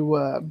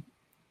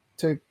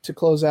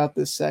close out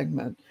this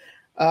segment,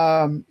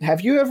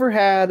 have you ever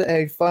had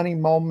a funny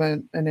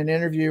moment in an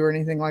interview or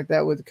anything like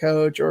that with a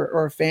coach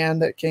or a fan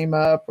that came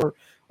up or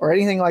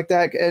anything like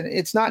that? And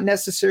it's not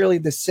necessarily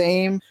the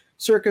same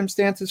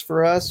circumstances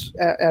for us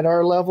at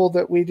our level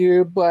that we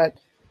do, but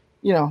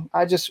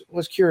I just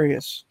was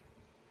curious.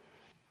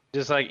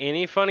 Just like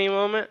any funny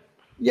moment?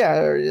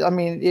 Yeah, I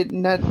mean, it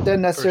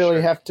doesn't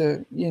necessarily have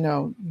to,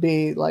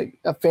 be like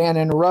a fan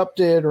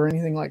interrupted or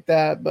anything like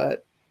that,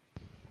 but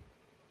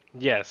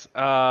yes.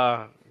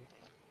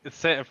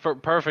 It's for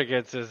perfect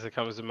instance that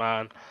comes to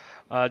mind.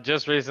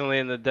 Just recently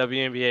in the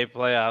WNBA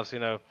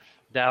playoffs,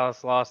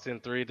 Dallas lost in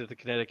 3 to the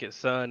Connecticut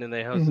Sun, and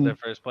they hosted their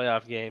first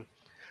playoff game.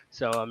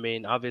 So, I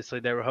mean, obviously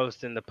they were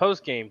hosting the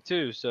post game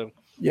too. So,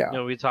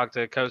 we talked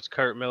to Coach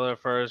Kurt Miller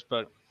first,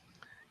 but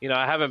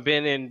I haven't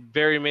been in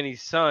very many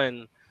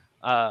Sun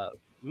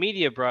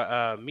media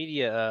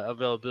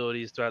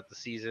availabilities throughout the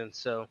season,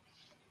 so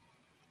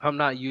I'm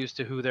not used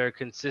to who their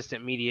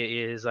consistent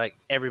media is, like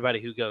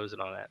everybody who goes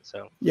and all that.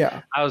 So,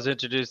 I was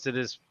introduced to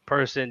this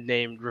person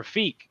named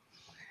Rafiq.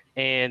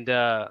 And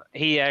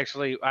he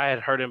actually, I had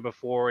heard him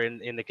before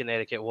in the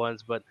Connecticut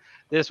ones, but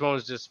this one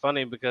was just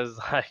funny because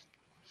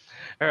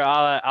Or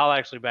I'll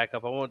actually back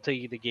up. I won't take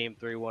you to game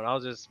 3-1. I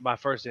was just my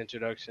first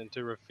introduction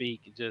to Rafiq.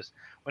 Just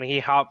when he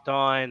hopped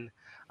on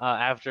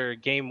after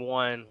game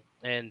 1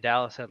 and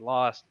Dallas had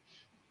lost,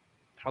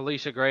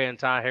 Alicia Gray and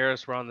Ty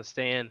Harris were on the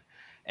stand,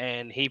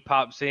 and he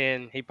pops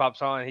on.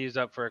 He's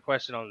up for a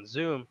question on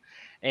Zoom,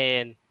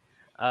 and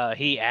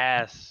he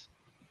asks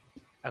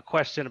a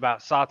question about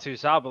Satu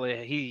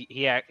Sabali.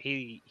 He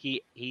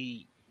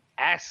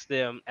asks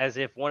them as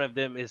if one of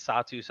them is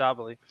Satu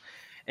Sabali.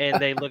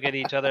 And they look at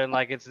each other and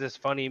like it's this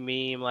funny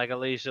meme, like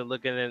Alicia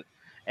looking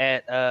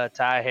at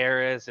Ty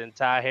Harris and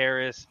Ty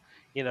Harris,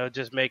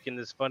 just making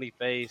this funny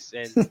face,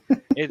 and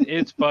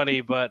it's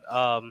funny. But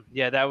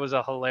that was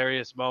a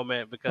hilarious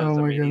moment because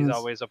he's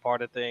always a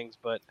part of things,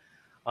 but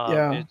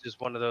it's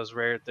just one of those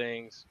rare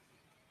things.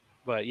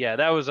 But yeah,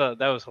 that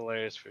was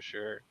hilarious for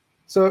sure.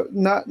 So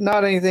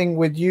not anything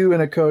with you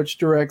and a coach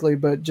directly,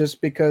 but just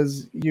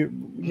because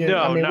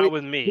not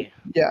with me.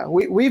 Yeah,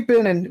 we've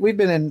been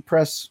in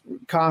press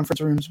conference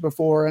rooms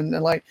before, and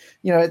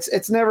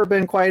it's never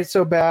been quite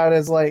so bad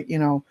as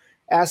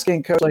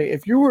asking coach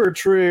if you were a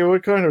tree,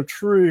 what kind of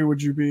tree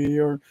would you be,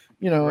 or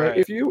right.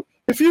 if you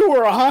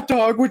were a hot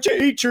dog, would you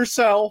eat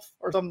yourself,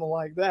 or something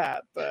like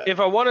that. But if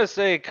I want to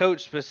say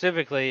coach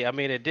specifically,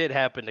 it did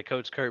happen to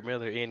Coach Kurt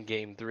Miller in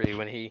Game 3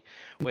 when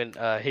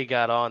he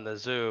got on the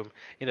Zoom.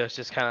 It's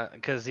just kind of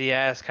because he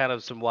asked kind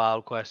of some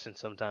wild questions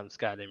sometimes,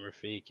 Scott and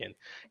Rafiq, and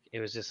it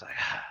was just like,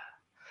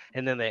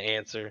 and then they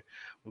answer.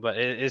 But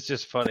it's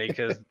just funny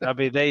because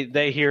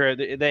they hear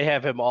it, they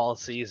have him all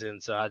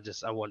season, so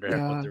I wonder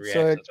what the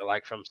reactions are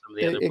like from some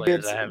of the other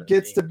players I haven't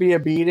gets seen. to be a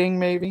beating,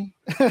 maybe.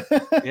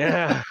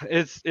 Yeah,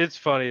 it's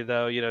funny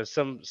though.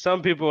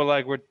 Some people are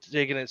like, we're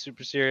taking it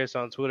super serious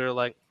on Twitter,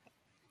 like,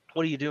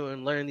 what are you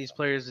doing? Learn these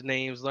players'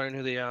 names, learn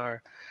who they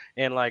are.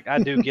 And I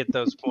do get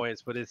those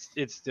points, but it's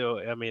still,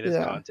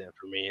 it's content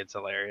for me. It's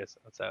hilarious.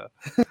 So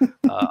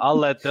I'll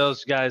let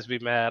those guys be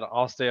mad.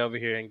 I'll stay over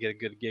here and get a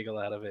good giggle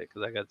out of it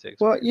because I got to take.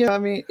 Well, yeah,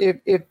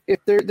 if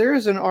there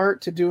is an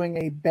art to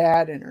doing a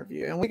bad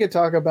interview, and we could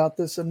talk about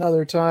this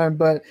another time,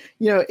 but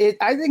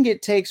I think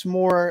it takes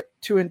more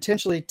to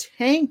intentionally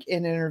tank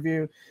an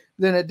interview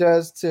than it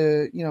does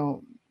to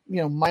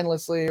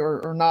mindlessly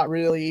or not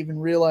really even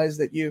realize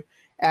that you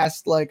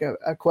asked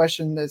a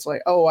question that's like,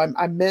 oh,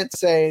 I meant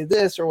say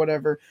this or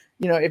whatever.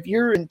 If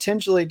you're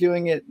intentionally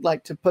doing it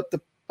to put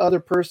the other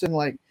person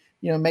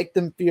make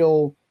them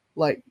feel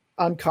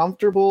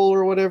uncomfortable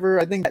or whatever,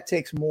 I think that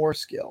takes more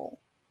skill.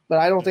 But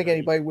I don't think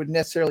anybody would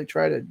necessarily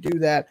try to do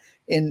that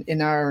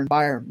in our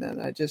environment.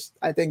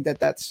 I think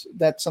that's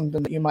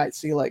something that you might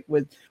see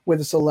with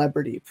a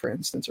celebrity, for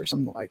instance, or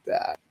something like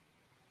that.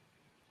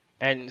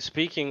 And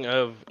speaking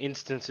of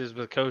instances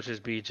with coaches,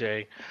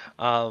 BJ,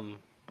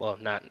 well,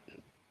 not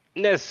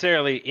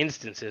necessarily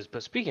instances,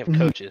 but speaking of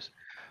coaches,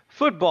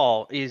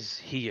 football is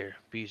here,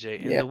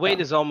 BJ, and the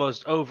wait is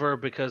almost over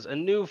because a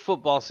new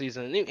football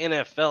season, a new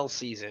NFL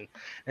season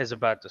is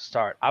about to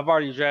start. I've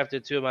already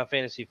drafted 2 of my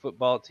fantasy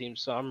football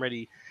teams, so I'm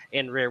ready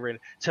and raring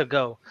to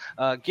go.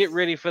 Get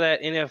ready for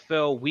that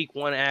NFL Week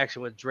 1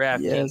 action with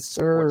DraftKings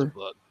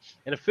Sportsbook,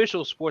 an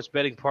official sports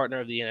betting partner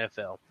of the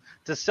NFL.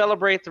 To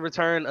celebrate the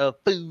return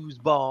of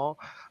foosball,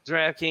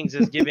 DraftKings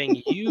is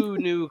giving you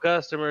new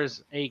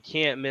customers a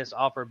can't-miss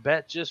offer.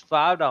 Bet just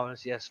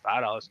 $5, yes,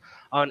 $5,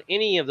 on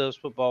any of those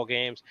football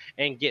games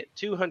and get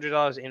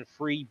 $200 in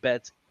free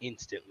bets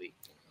instantly.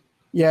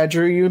 Yeah,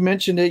 Drew, you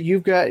mentioned it.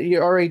 You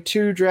already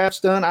 2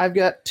 drafts done. I've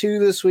got 2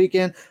 this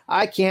weekend.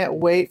 I can't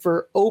wait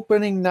for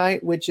opening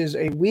night, which is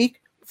a week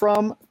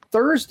from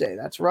Thursday.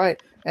 That's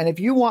right. And if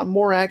you want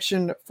more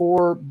action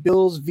for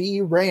Bills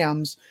v.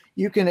 Rams,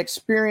 you can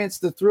experience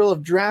the thrill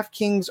of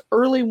DraftKings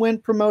early win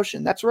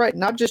promotion. That's right.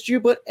 Not just you,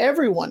 but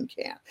everyone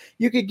can.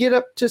 You could get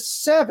up to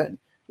 7.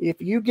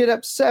 If you get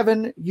up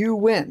 7, you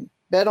win.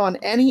 Bet on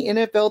any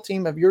NFL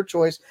team of your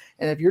choice,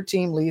 and if your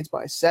team leads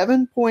by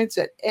 7 points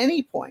at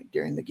any point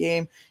during the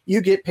game,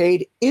 you get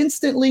paid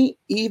instantly,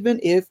 even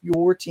if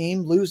your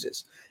team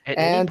loses.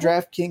 And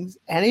DraftKings,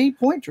 at any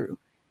point, Drew.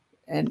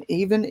 And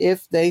even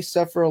if they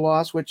suffer a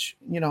loss, which,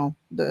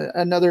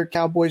 another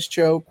Cowboys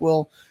choke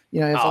will,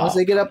 as long as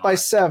they get up by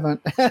 7,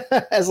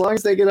 as long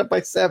as they get up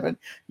by 7,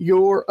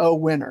 you're a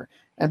winner.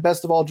 And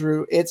best of all,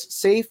 Drew, it's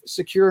safe,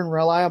 secure, and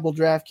reliable.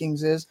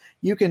 DraftKings is.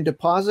 You can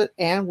deposit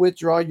and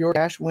withdraw your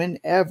cash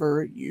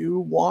whenever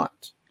you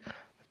want.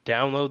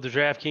 Download the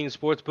DraftKings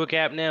Sportsbook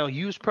app now.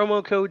 Use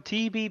promo code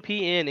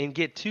TBPN and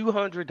get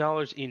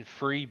 $200 in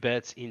free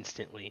bets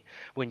instantly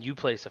when you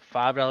place a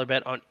 $5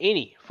 bet on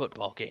any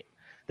football game.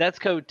 That's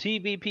code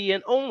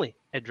TBPN only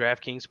at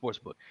DraftKings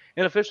Sportsbook,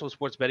 an official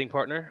sports betting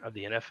partner of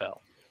the NFL.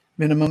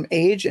 Minimum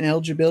age and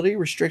eligibility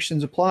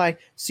restrictions apply.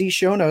 See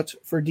show notes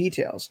for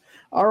details.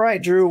 All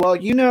right, Drew. Well,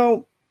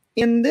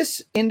 in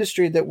this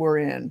industry that we're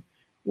in,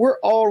 we're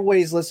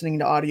always listening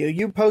to audio.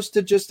 You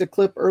posted just a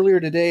clip earlier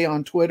today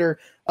on Twitter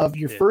of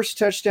your first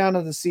touchdown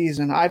of the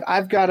season.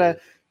 I've got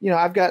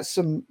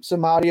some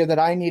audio that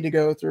I need to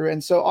go through.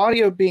 And so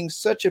audio being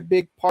such a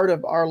big part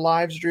of our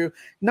lives, Drew,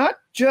 not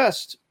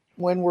just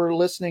when we're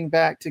listening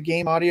back to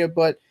game audio,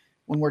 but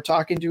when we're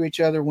talking to each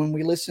other, when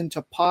we listen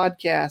to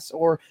podcasts,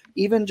 or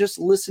even just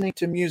listening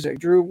to music.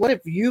 Drew, what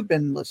have you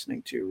been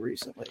listening to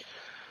recently?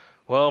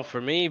 Well,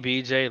 for me,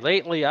 BJ,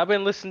 lately I've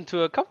been listening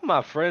to a couple of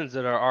my friends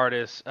that are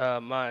artists.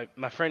 My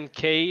friend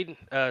Cade,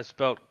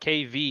 spelled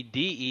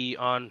KVDE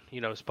on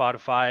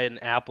Spotify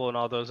and Apple and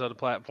all those other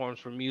platforms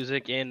for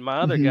music, and my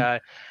other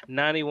guy,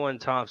 91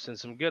 Thompson.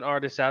 Some good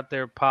artists out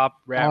there, pop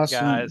rap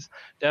Awesome. guys.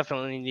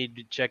 Definitely need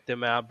to check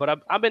them out.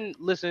 But I've been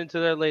listening to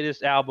their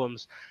latest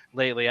albums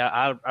lately.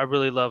 I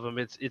really love them.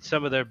 It's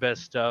some of their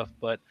best stuff.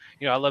 But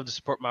I love to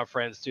support my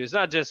friends too. It's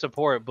not just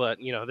support, but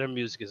their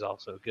music is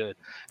also good,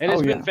 and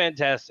it's been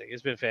fantastic.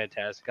 It's been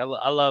fantastic.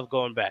 I love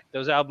going back.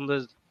 Those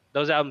albums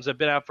have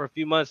been out for a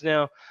few months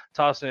now.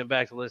 Tossing it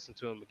back to listen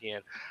to them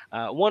again.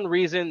 One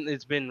reason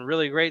it's been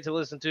really great to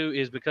listen to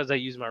is because I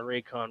use my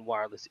Raycon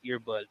wireless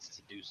earbuds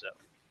to do so.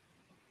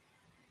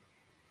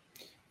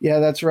 Yeah,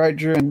 that's right,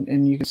 Drew.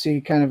 And you can see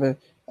kind of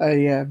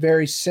a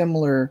very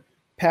similar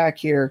pack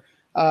here.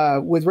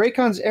 With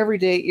Raycon's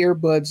everyday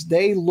earbuds,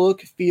 they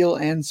look, feel,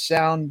 and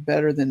sound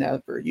better than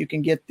ever. You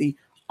can get the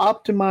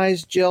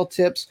optimized gel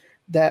tips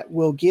that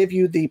will give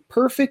you the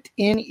perfect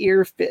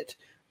in-ear fit.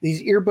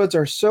 These earbuds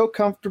are so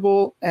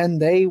comfortable and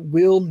they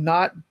will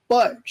not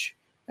budge.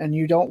 And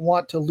you don't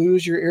want to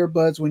lose your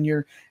earbuds when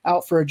you're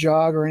out for a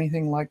jog or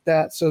anything like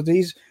that. So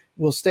these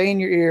will stay in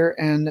your ear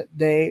and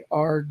they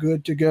are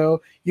good to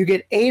go. You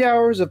get 8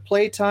 hours of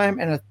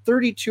playtime and a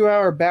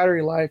 32-hour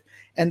battery life,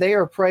 and they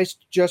are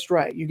priced just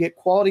right. You get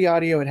quality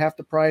audio at half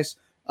the price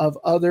of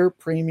other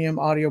premium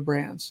audio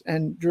brands.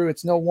 And Drew,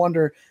 it's no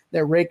wonder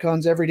that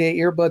Raycon's everyday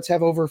earbuds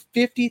have over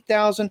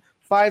 50,000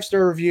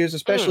 5-star reviews,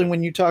 especially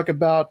when you talk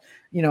about,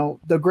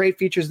 the great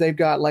features they've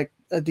got, like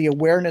the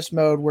awareness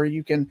mode where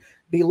you can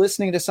be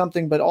listening to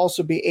something, but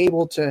also be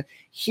able to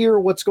hear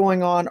what's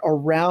going on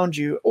around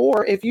you.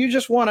 Or if you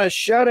just want to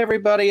shut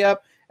everybody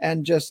up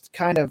and just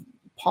kind of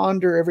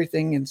ponder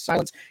everything in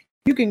silence,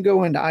 you can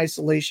go into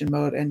isolation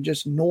mode and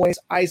just noise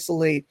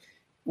isolate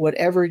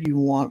whatever you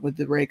want with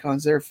the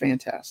Raycons. They're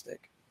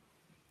fantastic.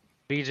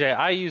 BJ,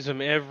 I use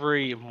them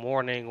every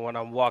morning when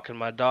I'm walking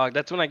my dog.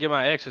 That's when I get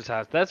my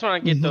exercise. That's when I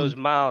get those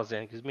miles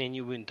in, because me and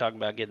you have been talking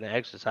about getting the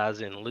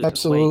exercise in and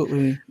losing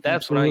weight.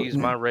 That's when I use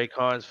my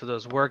Raycons for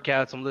those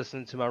workouts. I'm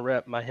listening to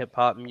my hip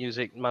hop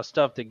music, my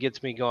stuff that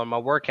gets me going. My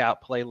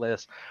workout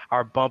playlists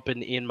are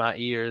bumping in my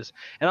ears,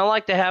 and I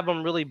like to have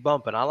them really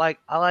bumping. I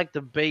like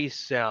the bass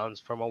sounds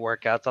for my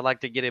workouts. I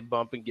like to get it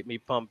bumping, get me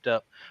pumped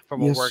up for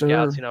my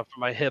workouts. For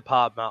my hip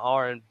hop, my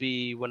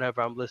R&B,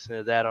 whenever I'm listening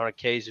to that on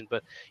occasion.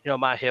 But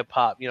my hip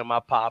hop. My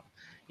pop,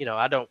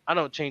 I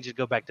don't change it,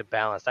 go back to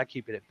balance. I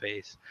keep it at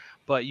bass,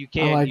 but you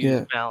can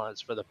use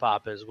balance for the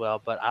pop as well.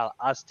 But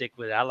I stick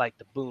with it. I like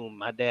the boom.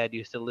 My dad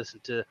used to listen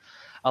to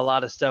a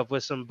lot of stuff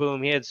with some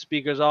boom. He had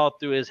speakers all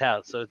through his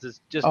house, so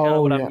it's just kind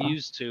of what I'm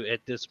used to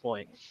at this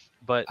point.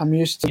 But I'm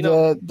used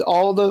to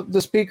all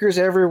the speakers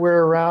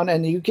everywhere around,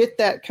 and you get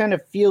that kind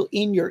of feel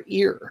in your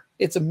ear.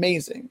 It's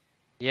amazing.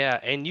 Yeah,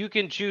 and you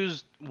can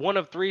choose one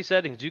of 3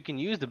 settings. You can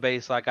use the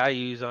bass like I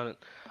use on it.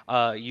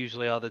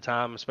 Usually all the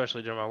time,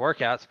 especially during my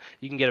workouts.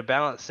 You can get a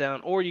balanced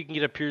sound, or you can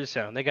get a pure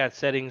sound. They got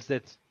settings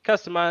that's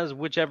customized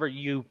whichever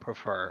you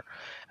prefer,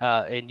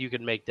 and you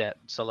can make that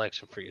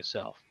selection for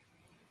yourself.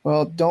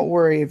 Well, don't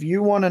worry. If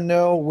you want to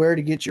know where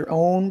to get your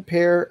own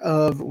pair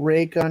of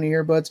Raycon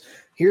earbuds,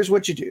 here's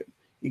what you do.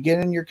 You get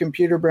in your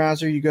computer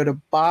browser, you go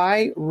to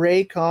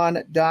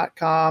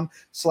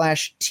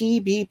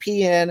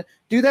buyraycon.com/TBPN.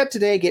 Do that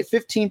today. Get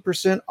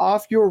 15%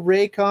 off your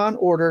Raycon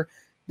order.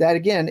 That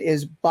again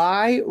is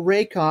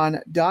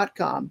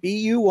buyraycon.com,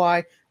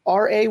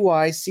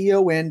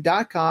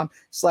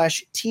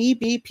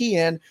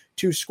 buyraycon.com/TBPN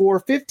to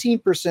score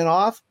 15%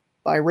 off.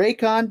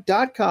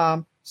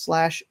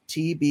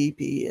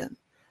 Buyraycon.com/TBPN.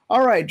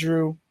 All right,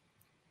 Drew.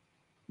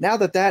 Now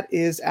that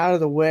is out of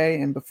the way,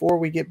 and before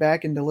we get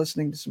back into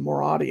listening to some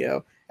more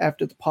audio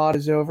after the pod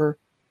is over,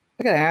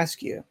 I got to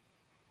ask you,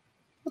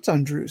 what's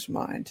on Drew's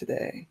mind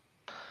today?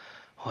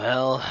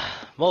 Well,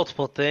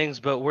 multiple things,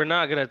 but we're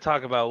not going to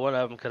talk about one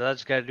of them because I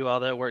just got to do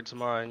all that work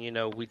tomorrow.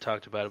 And, we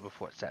talked about it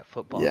before. It's that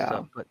football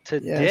stuff. But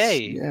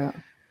today,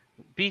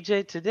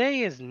 BJ,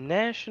 today is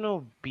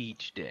National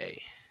Beach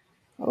Day.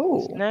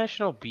 Oh. It's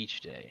National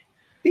Beach Day.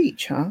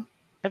 Beach, huh?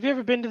 Have you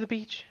ever been to the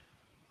beach?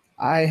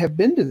 I have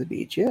been to the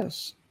beach,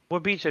 yes.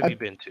 What beach have you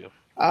been to?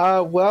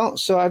 Well,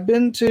 so I've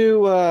been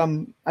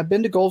to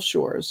Gulf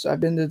Shores. I've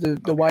been to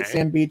the white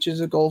sand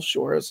beaches of Gulf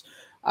Shores.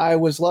 I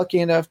was lucky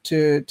enough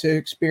to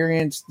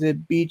experience the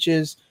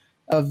beaches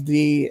at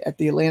the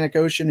Atlantic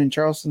Ocean in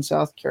Charleston,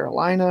 South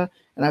Carolina,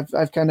 and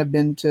I've kind of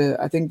been to.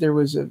 I think there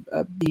was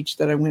a beach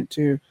that I went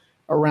to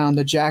around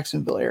the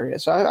Jacksonville area.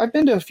 So I've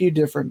been to a few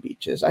different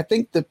beaches. I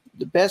think the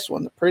best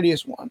one, the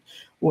prettiest one,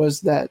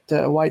 was that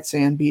white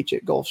sand beach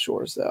at Gulf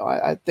Shores. Though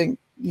I think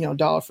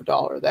dollar for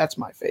dollar, that's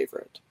my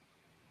favorite.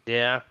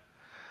 Yeah.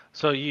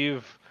 So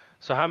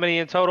how many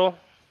in total?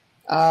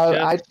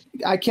 I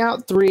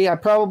count 3. I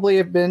probably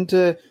have been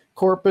to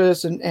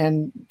Corpus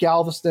and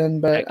Galveston,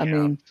 but I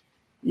mean,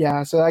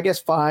 yeah. So I guess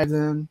 5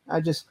 then.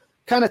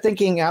 kind of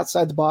thinking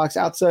outside the box,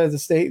 outside of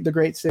the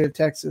great state of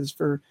Texas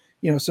for,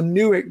 some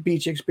new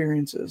beach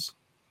experiences.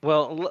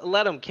 Well,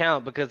 let them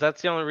count because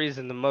that's the only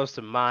reason the most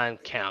of mine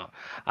count.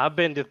 I've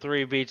been to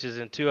 3 beaches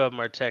and 2 of them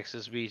are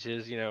Texas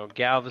beaches.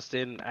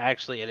 Galveston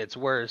actually at its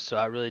worst, so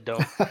I really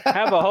don't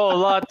have a whole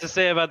lot to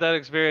say about that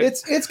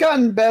experience. It's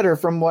gotten better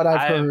from what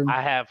I've heard.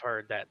 I have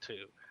heard that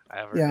too.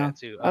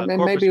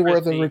 Maybe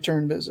worth a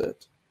return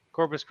visit.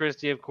 Corpus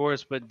Christi, of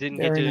course, but didn't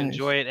get to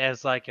enjoy it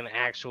as like an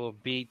actual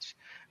beach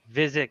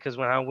visit because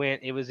when I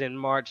went, it was in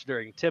March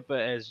during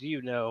TIPA, as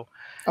you know.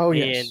 Oh,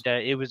 yes.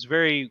 And it was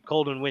very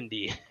cold and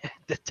windy at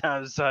the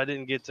time, so I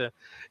didn't get to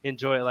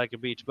enjoy it like a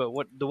beach. But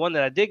the one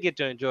that I did get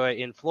to enjoy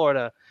in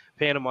Florida,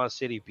 Panama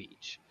City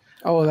Beach.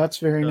 Oh, that's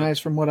very nice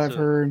from what I've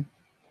heard.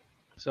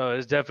 So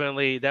it's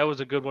definitely, that was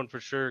a good one for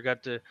sure.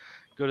 Got to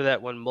go to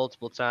that one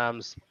multiple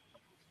times.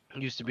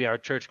 It used to be our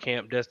church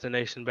camp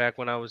destination back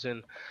when I was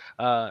in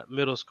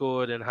middle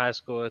school and in high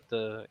school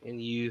in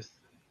youth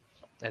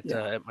at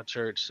my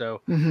church.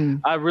 So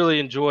I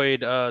really enjoyed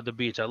the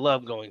beach. I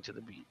love going to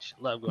the beach.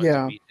 To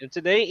the beach. And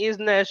today is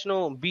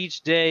National Beach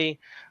Day.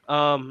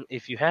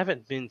 If you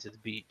haven't been to the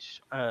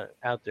beach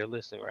out there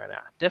listening right now,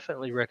 I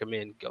definitely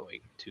recommend going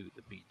to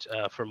the beach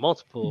for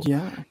multiple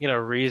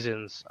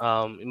reasons.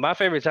 My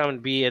favorite time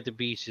to be at the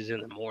beach is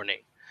in the morning.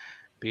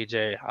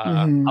 BJ,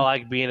 I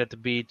like being at the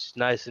beach,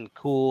 nice and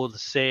cool. The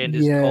sand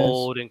is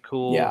cold and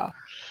cool. Yeah.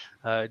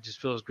 It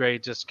just feels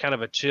great. Just kind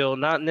of a chill,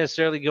 not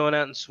necessarily going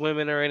out and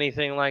swimming or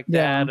anything like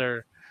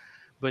that,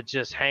 but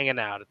just hanging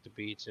out at the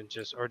beach and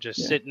just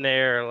sitting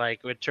there.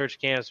 Like with church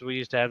camps, we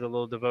used to have the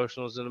little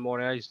devotionals in the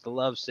morning. I used to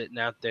love sitting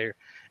out there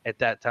at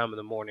that time of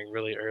the morning,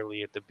 really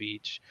early at the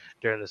beach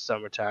during the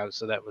summertime.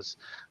 So that was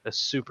a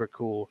super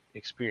cool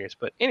experience.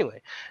 But anyway,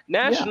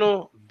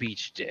 National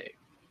Beach Day.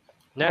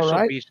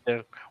 National Beach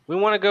Day. We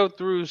want to go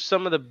through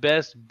some of the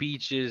best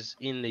beaches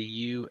in the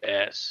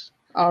U.S.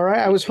 All right.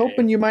 I was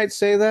hoping you might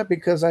say that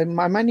because I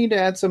might need to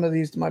add some of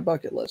these to my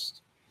bucket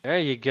list. There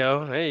you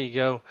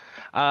go.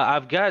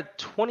 I've got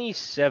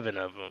 27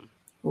 of them.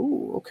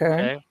 Ooh,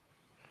 okay.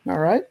 All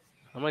right.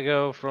 I'm going to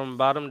go from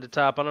bottom to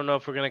top. I don't know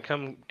if we're going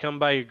to come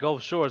by your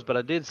Gulf Shores, but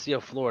I did see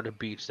a Florida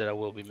beach that I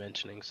will be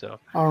mentioning. So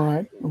all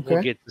right. Okay.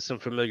 We'll get to some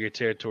familiar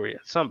territory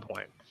at some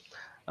point.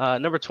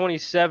 Number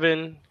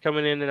 27,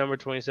 coming in at number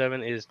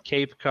 27 is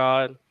Cape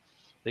Cod.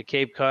 The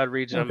Cape Cod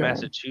region of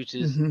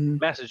Massachusetts.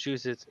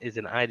 Massachusetts is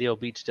an ideal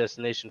beach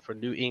destination for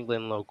New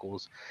England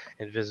locals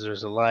and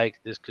visitors alike.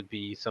 This could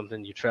be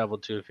something you travel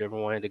to if you ever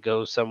wanted to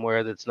go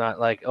somewhere that's not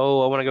like,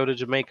 oh, I want to go to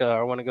Jamaica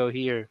or I want to go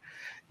here.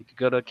 You could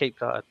go to Cape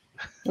Cod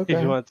if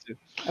you want to.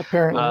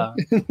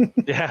 Apparently.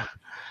 Yeah.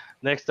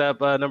 Next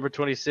up, number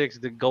 26,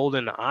 the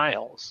Golden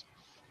Isles.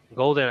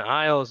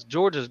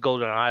 Georgia's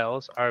Golden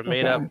Isles are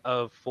made up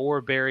of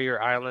 4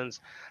 barrier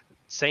islands: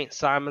 St.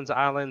 Simon's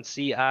Island,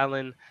 Sea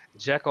Island,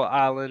 Jekyll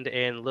Island,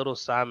 and Little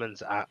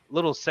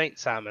St.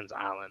 Simon's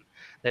Island,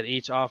 that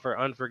each offer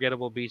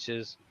unforgettable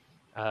beaches.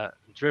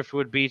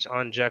 Driftwood Beach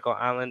on Jekyll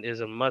Island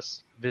is a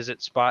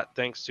must-visit spot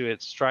thanks to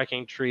its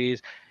striking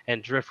trees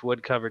and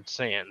driftwood-covered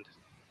sand.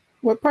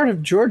 What part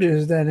of Georgia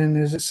is that in?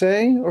 Does it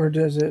say, or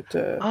does it?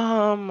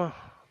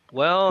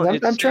 Well,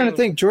 I'm trying to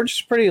think.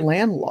 Georgia's pretty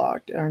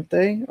landlocked, aren't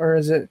they? Or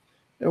is it?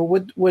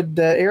 Would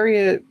the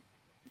area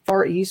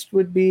far east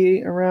would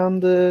be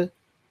around the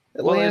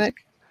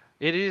Atlantic?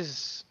 Well, it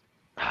is.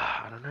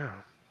 I don't know.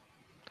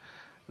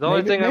 The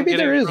only thing I'm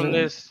getting from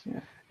this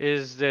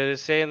is that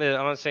it's saying that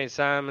on St.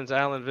 Simon's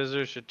Island,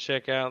 visitors should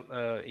check out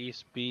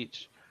East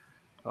Beach,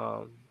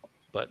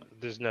 but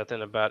there's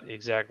nothing about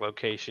exact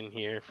location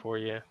here for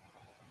you.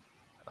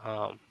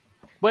 But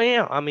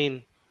yeah, I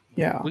mean,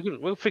 we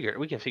can figure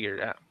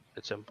it out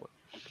at some point.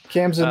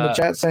 Cam's in the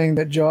chat saying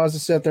that Jaws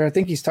is set there. I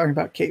think he's talking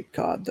about Cape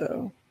Cod,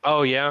 though.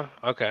 Oh yeah,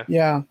 okay.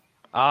 Yeah.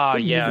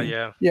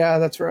 Yeah. Yeah,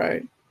 that's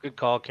right. Good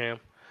call, Cam.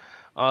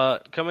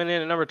 Coming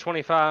in at number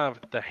 25,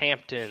 the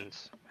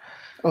Hamptons.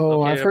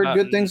 Oh, I've heard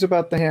good things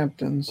about the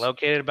Hamptons.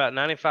 Located about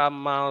 95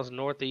 miles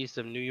northeast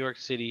of New York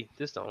City.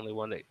 This is the only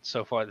one that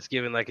so far that's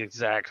given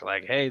exact,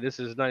 hey, this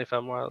is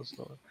 95 miles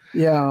north.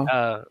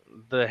 Yeah.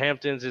 The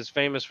Hamptons is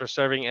famous for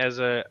serving as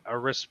a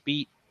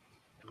respite.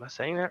 Am I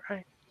saying that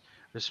right?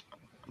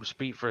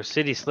 Respite for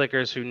city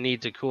slickers who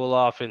need to cool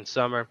off in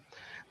summer.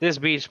 This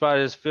beach spot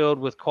is filled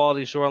with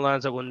quality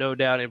shorelines that will no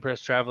doubt impress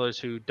travelers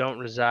who don't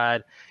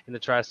reside in the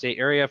tri-state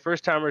area.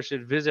 First-timers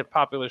should visit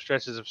popular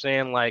stretches of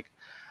sand like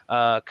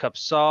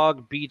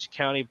Cupsog Beach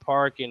County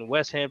Park in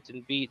West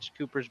Hampton Beach,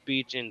 Cooper's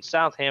Beach in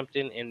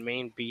Southampton, and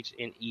Main Beach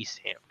in East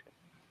Hampton.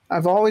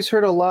 I've always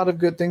heard a lot of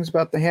good things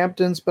about the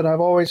Hamptons, but I've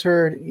always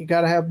heard you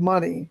got to have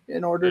money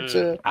in order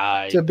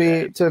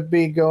to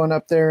be going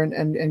up there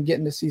and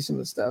getting to see some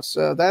of the stuff.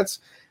 So that's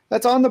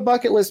on the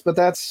bucket list, but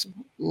that's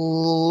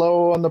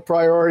low on the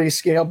priority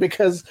scale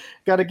because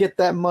got to get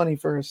that money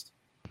first.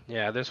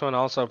 Yeah, this one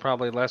also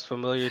probably less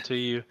familiar to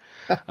you.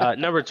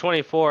 Number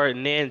 24,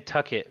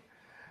 Nantucket.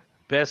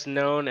 Best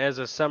known as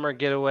a summer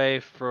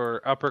getaway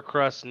for upper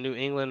crust New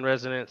England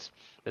residents,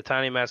 the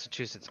tiny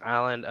Massachusetts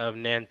island of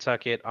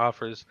Nantucket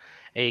offers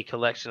a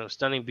collection of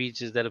stunning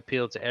beaches that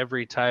appeal to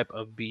every type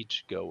of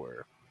beach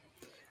goer.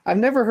 I've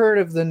never heard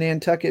of the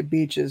Nantucket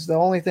beaches. The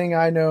only thing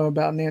I know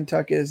about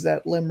Nantucket is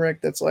that limerick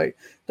that's like,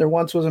 there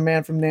once was a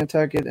man from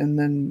Nantucket, and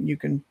then you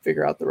can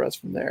figure out the rest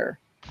from there.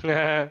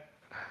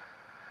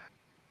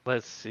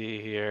 Let's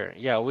see here.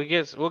 Yeah,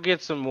 we'll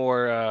get some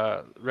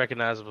more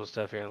recognizable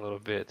stuff here in a little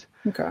bit.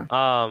 Okay.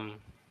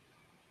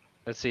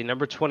 Let's see.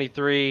 Number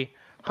 23,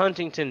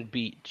 Huntington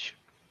Beach.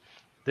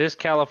 This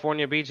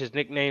California beach is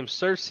nicknamed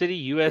Surf City,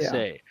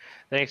 USA.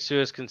 Thanks to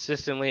its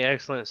consistently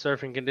excellent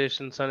surfing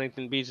conditions,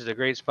 Huntington Beach is a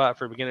great spot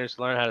for beginners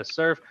to learn how to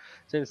surf.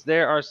 Since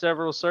there are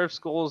several surf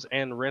schools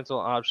and rental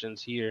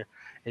options here,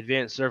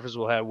 advanced surfers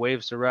will have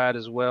waves to ride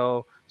as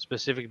well.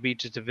 Specific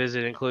beaches to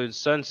visit include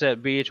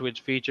Sunset Beach,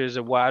 which features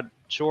a wide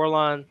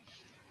shoreline,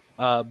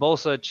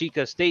 Bolsa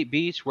Chica State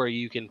Beach, where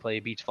you can play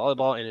beach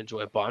volleyball and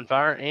enjoy a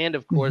bonfire, and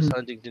of course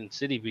Huntington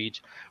City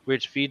Beach,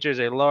 which features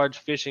a large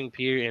fishing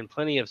pier and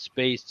plenty of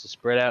space to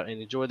spread out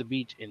and enjoy the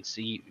beach and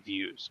sea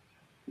views.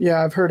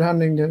 Yeah, I've heard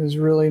Huntington is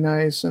really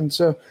nice, and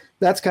so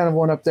that's kind of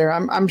one up there.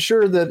 I'm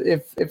sure that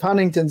if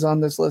Huntington's on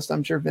this list,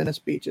 I'm sure Venice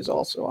Beach is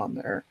also on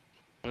there.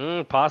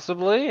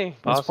 Possibly.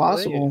 It's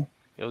possible.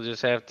 You'll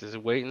just have to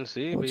wait and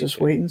see. We'll just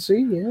wait and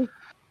see, yeah.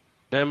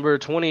 Number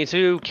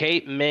 22,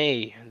 Cape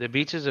May. The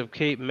beaches of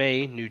Cape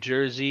May, New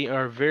Jersey,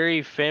 are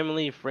very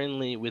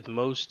family-friendly, with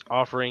most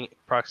offering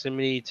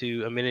proximity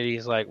to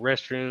amenities like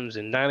restrooms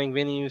and dining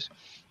venues.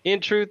 In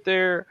truth,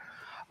 there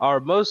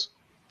are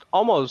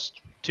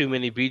almost too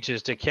many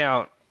beaches to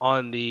count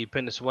on the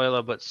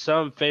peninsula, but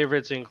some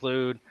favorites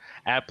include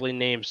aptly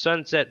named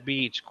Sunset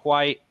Beach,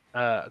 Quiet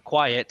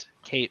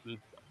Cape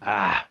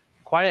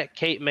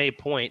May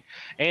Point,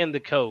 and the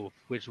Cove,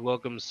 which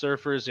welcomes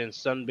surfers and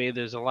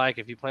sunbathers alike.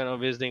 If you plan on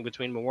visiting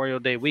between Memorial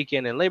Day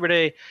weekend and Labor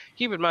Day,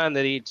 keep in mind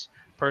that each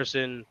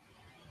person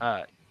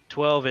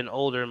 12 and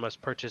older must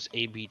purchase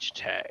a beach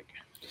tag.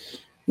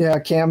 Yeah,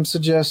 Cam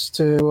suggests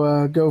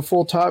to go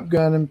full Top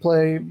Gun and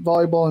play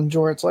volleyball in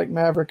jorts like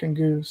Maverick and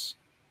Goose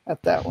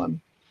at that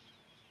one.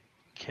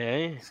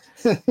 Okay.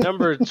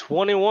 Number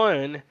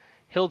 21,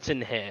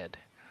 Hilton Head.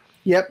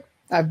 Yep,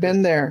 I've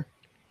been there.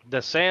 The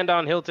sand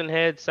on Hilton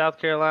Head, South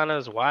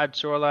Carolina's wide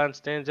shoreline,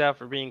 stands out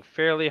for being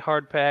fairly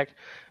hard-packed,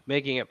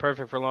 making it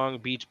perfect for long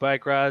beach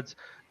bike rides.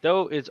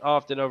 Though it's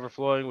often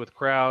overflowing with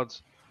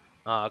crowds,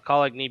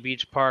 Coligny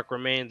Beach Park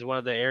remains one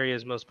of the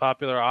area's most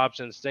popular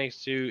options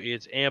thanks to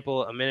its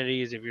ample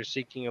amenities. If you're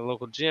seeking a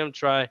local gym,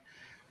 try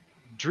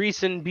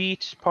Dreesen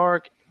Beach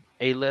Park,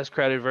 a less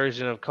crowded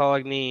version of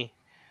Coligny,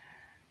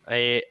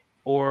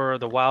 or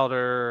the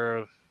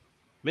wilder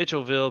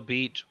Mitchellville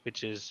Beach,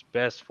 which is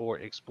best for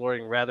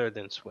exploring rather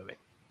than swimming.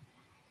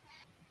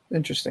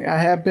 Interesting. I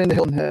have been to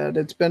Hilton Head.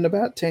 It's been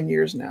about 10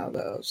 years now,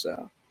 though.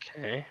 So.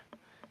 Okay.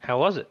 How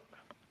was it?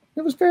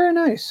 It was very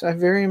nice. I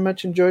very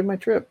much enjoyed my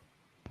trip.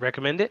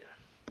 Recommend it?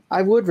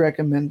 I would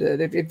recommend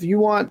it. If you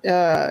want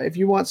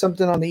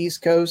something on the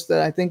East Coast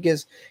that I think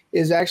is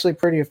actually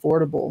pretty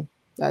affordable,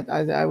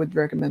 I would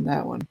recommend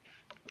that one.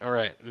 All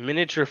right.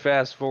 Miniature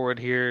fast forward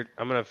here.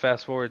 I'm going to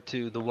fast forward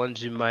to the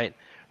ones you might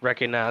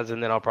recognize,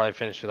 and then I'll probably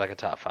finish with like a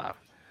top 5.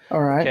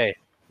 All right. Okay.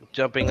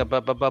 Jumping up.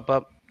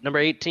 Number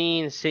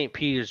 18, St.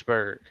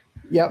 Petersburg.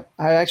 Yep.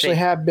 I actually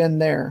have been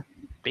there.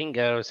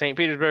 Bingo. St.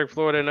 Petersburg,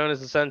 Florida, known as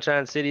the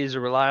Sunshine City, is a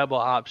reliable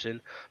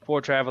option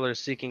for travelers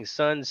seeking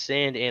sun,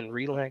 sand, and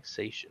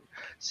relaxation.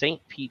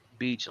 St. Pete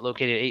Beach,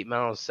 located 8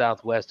 miles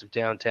southwest of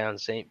downtown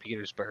St.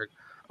 Petersburg,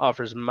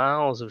 offers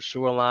miles of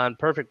shoreline,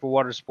 perfect for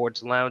water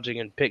sports,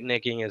 lounging, and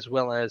picnicking, as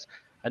well as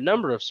a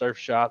number of surf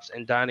shops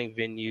and dining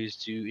venues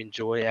to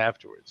enjoy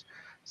afterwards.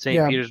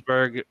 St.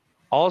 Petersburg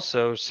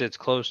also sits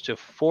close to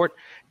Fort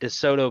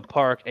DeSoto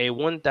Park, a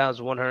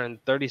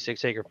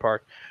 1,136-acre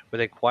park with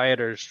a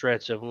quieter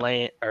stretch of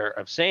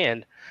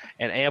sand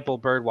and ample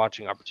bird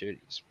watching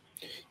opportunities.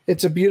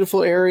 It's a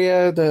beautiful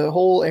area. The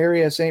whole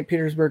area of St.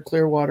 Petersburg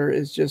Clearwater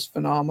is just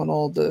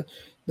phenomenal. The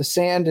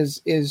sand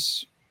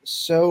is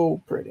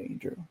so pretty,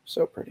 Drew.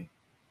 So pretty.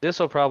 This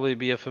will probably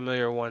be a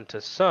familiar one to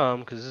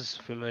some because this is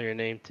a familiar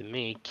name to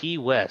me. Key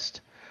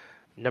West,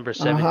 number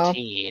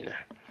 17.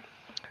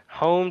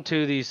 Home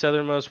to the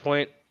southernmost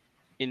point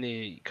in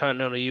the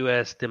continental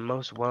U.S., the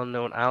most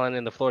well-known island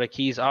in the Florida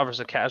Keys, offers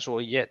a casual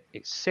yet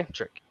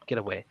eccentric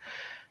getaway.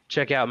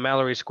 Check out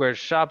Mallory Square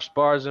shops,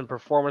 bars, and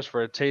performers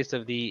for a taste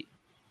of the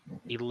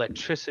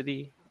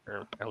electricness.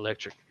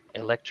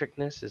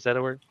 Is that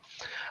a word?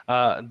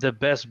 The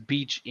best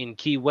beach in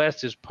Key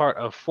West is part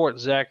of Fort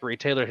Zachary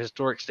Taylor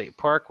Historic State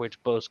Park,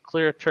 which boasts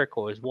clear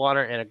turquoise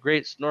water and a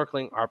great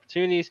snorkeling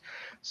opportunities.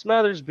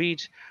 Smothers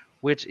Beach,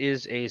 which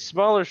is a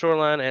smaller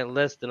shoreline at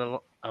less than a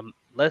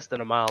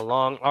mile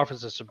long,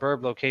 offers a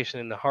superb location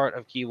in the heart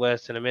of Key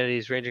West and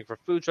amenities ranging from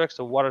food trucks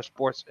to water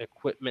sports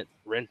equipment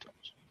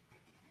rentals.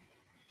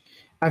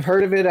 I've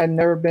heard of it. I've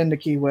never been to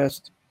Key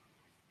West.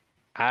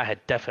 I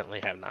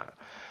definitely have not.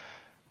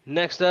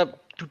 Next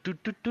up,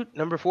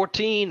 number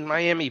 14,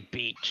 Miami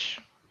Beach.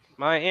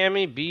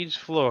 Miami Beach,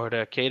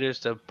 Florida caters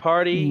to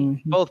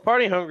both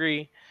party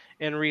hungry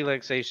and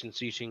relaxation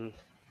seeking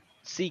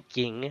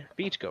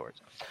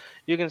beachgoers.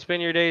 You can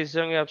spend your days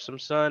soaking up some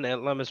sun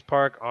at Lummis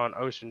Park on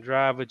Ocean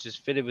Drive, which is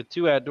fitted with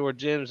 2 outdoor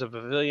gyms, a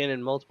pavilion,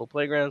 and multiple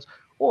playgrounds,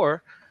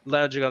 or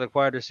lounging on the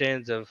quieter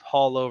sands of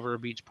Haulover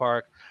Beach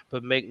Park.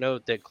 But make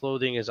note that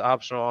clothing is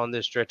optional on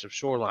this stretch of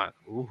shoreline.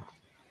 Ooh.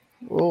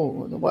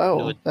 Oh,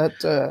 wow.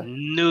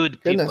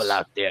 Nude goodness. people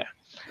out there.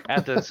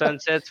 After the sun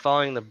sets,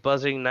 following the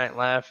buzzing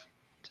nightlife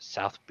to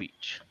South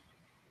Beach.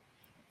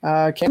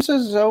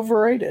 Kansas is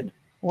overrated.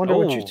 I wonder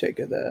what you Oh. take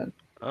of that.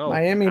 Oh,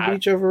 Miami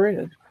Beach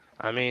overrated.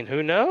 I mean,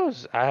 who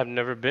knows? I have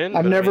never been.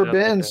 I've but I never mean,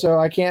 I'll been, take so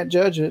I can't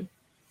judge it.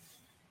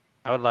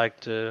 I would like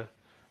to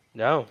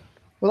know.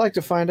 We'd like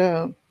to find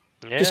out.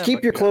 Yeah, Just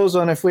keep your clothes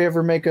on if we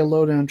ever make a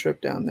lowdown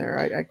trip down there.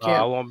 I I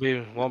can't. won't be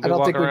I don't walking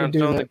think we can around do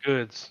showing the that.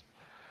 goods.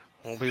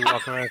 Won't be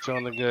walking around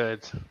showing the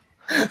goods.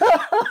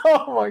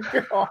 Oh my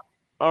god.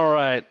 All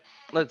right,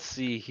 let's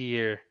see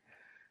here.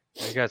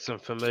 I got some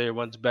familiar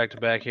ones back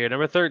to back here.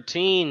 Number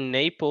 13,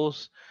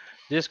 Naples.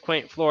 This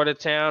quaint Florida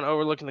town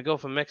overlooking the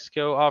Gulf of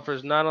Mexico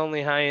offers not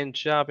only high-end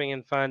shopping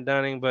and fine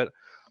dining, but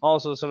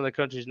also some of the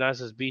country's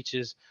nicest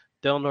beaches.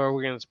 Del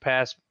Norte's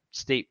Pass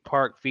State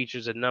Park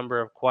features a number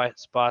of quiet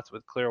spots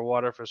with clear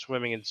water for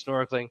swimming and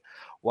snorkeling,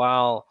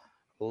 while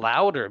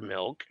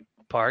Loudermilk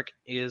Park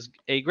is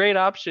a great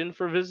option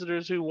for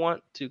visitors who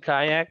want to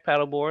kayak,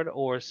 paddleboard,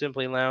 or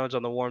simply lounge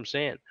on the warm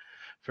sand.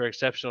 For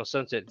exceptional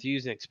sunset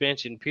views and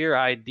expansion pier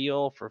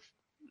ideal for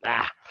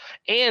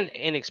and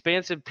an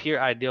expansive pier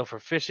ideal for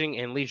fishing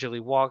and leisurely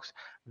walks,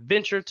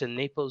 venture to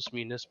Naples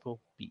Municipal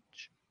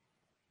Beach.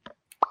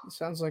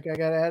 Sounds like I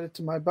got to add it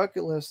to my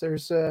bucket list.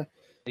 There's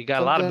You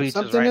got a lot of beaches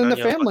something right in on the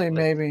your family,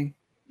 bucket list. maybe.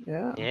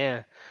 Yeah.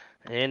 Yeah.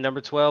 And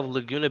number 12,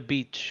 Laguna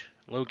Beach.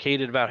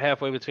 Located about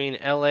halfway between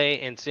LA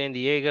and San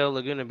Diego,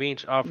 Laguna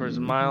Beach offers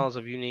miles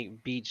of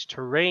unique beach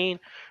terrain,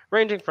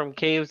 ranging from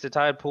caves to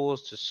tide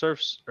pools to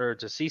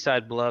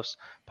seaside bluffs.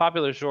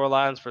 Popular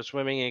shorelines for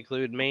swimming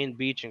include Main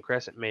Beach and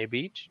Crescent Bay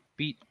Beach.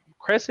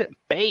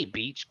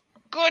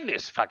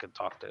 Goodness, if I could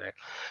talk today.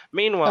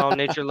 Meanwhile,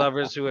 nature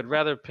lovers who would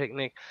rather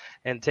picnic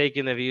and take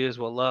in the views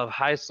will love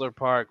Heisler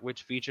Park,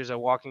 which features a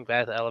walking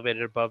path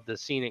elevated above the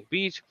scenic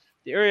beach.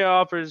 The area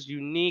offers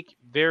unique,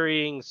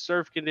 varying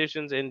surf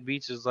conditions, and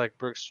beaches like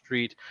Brook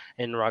Street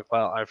and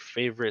Rockpile are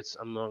favorites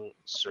among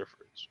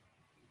surfers.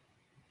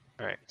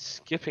 All right,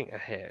 skipping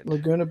ahead.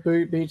 Laguna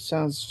Beach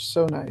sounds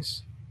so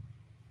nice.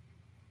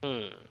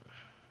 All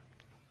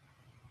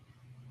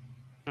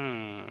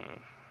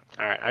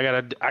right,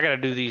 I gotta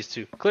do these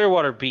two.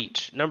 Clearwater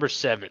Beach, number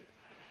 7.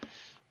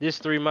 This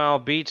 3-mile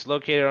beach,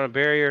 located on a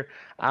barrier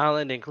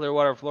island in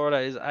Clearwater, Florida,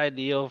 is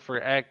ideal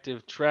for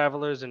active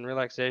travelers and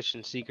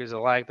relaxation seekers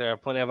alike. There are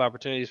plenty of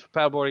opportunities for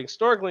paddleboarding,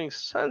 snorkeling,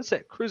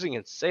 sunset cruising,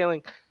 and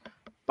sailing.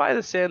 By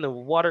the sand, the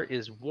water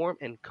is warm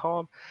and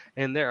calm,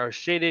 and there are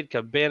shaded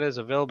cabanas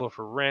available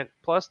for rent.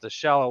 Plus, the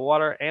shallow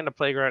water and a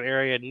playground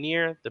area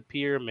near the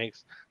pier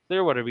makes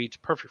Clearwater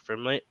Beach perfect for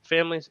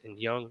families and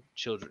young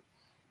children.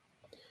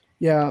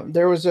 Yeah,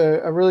 there was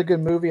a really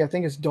good movie. I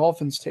think it's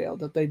Dolphin's Tale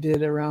that they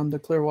did around the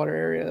Clearwater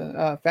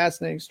area.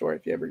 Fascinating story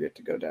if you ever get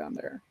to go down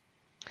there.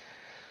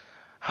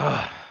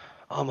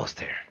 Almost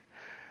there.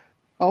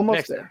 Almost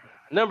Next there.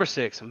 Number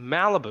 6,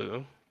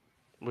 Malibu,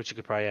 which you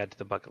could probably add to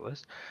the bucket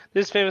list.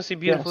 This famously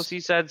beautiful Yes.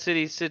 seaside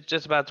city sits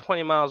just about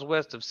 20 miles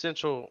west of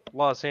central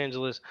Los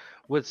Angeles.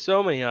 With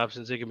so many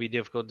options, it can be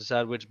difficult to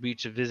decide which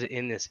beach to visit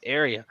in this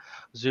area.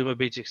 Zuma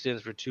Beach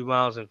extends for 2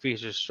 miles and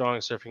features strong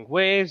surfing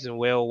waves and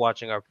whale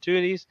watching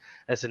opportunities.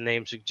 As the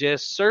name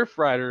suggests,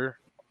 Surfrider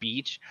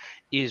Beach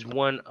is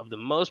one of the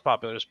most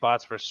popular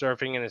spots for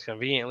surfing and is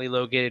conveniently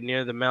located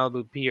near the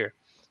Malibu Pier.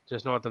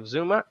 Just north of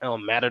Zuma, El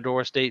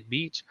Matador State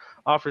Beach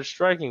offers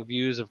striking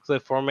views of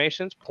cliff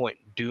formations. Point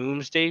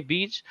Dume State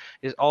Beach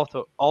is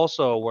also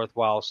a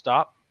worthwhile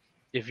stop.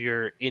 If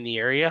you're in the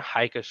area,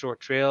 hike a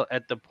short trail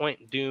at the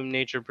Point Dume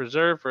Nature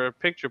Preserve for a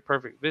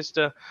picture-perfect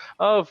vista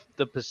of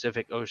the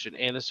Pacific Ocean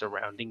and the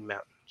surrounding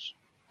mountains.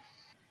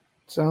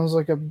 Sounds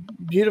like a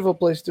beautiful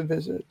place to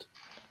visit.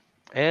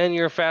 And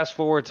your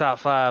fast-forward top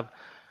 5.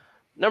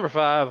 Number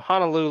 5,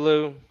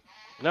 Honolulu.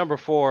 Number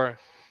 4,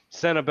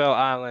 Sanibel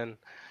Island.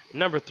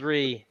 Number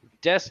 3,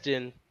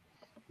 Destin.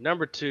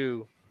 Number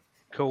 2,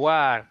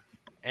 Kauai.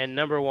 And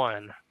number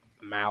 1,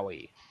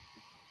 Maui.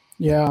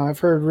 Yeah, I've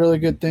heard really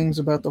good things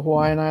about the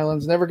Hawaiian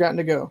Islands. Never gotten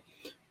to go,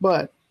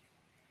 but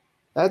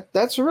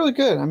that's really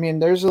good. I mean,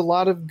 there's a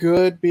lot of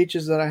good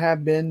beaches that I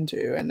have been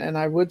to, and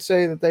I would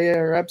say that they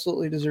are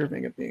absolutely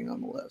deserving of being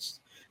on the list.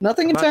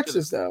 Nothing in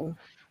Texas, though.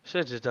 Should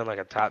have just done like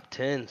a top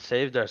 10.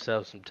 Saved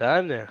ourselves some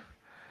time there.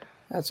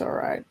 That's all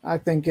right. I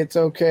think it's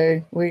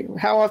okay.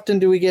 How often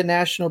do we get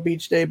National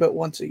Beach Day but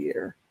once a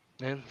year?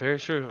 And very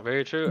true,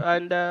 very true.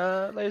 And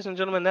ladies and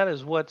gentlemen, that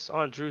is what's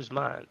on Drew's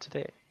mind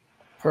today.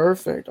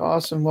 Perfect.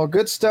 Awesome. Well,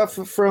 good stuff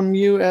from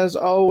you as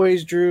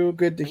always, Drew.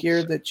 Good to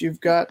hear that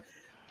you've got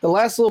the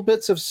last little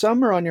bits of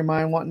summer on your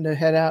mind wanting to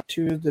head out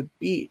to the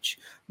beach.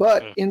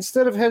 But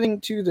instead of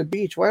heading to the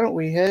beach, why don't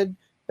we head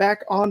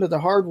back onto the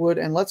hardwood,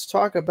 and let's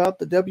talk about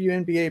the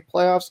WNBA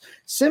playoffs.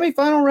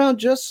 Semifinal round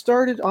just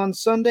started on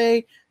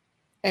Sunday,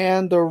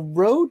 and the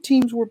road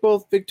teams were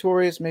both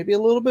victorious. Maybe a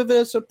little bit of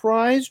a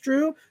surprise,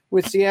 Drew,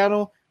 with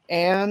Seattle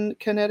and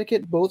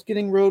Connecticut both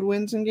getting road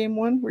wins in game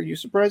one. Were you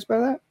surprised by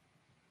that?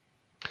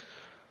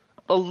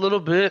 A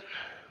little bit,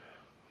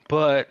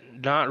 but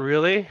not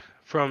really.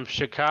 From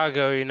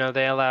Chicago,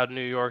 they allowed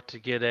New York to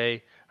get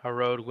a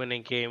road win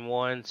in game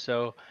one.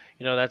 So,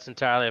 that's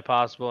entirely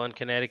possible. In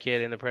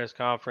Connecticut, in the press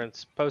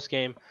conference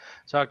post-game,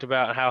 talked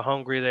about how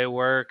hungry they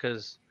were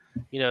because,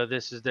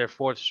 this is their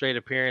fourth straight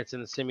appearance in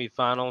the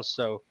semifinals.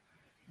 So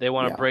they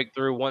want to break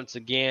through once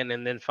again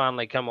and then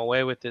finally come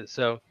away with it.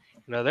 So,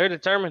 they're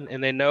determined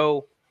and they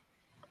know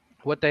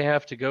what they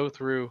have to go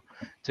through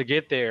to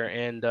get there.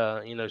 And,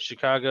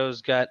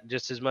 Chicago's got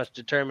just as much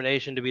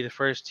determination to be the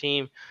first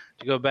team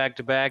to go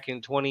back-to-back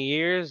in 20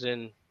 years.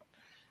 And,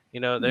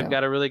 they've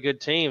got a really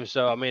good team.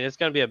 So, it's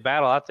going to be a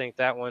battle. I think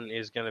that one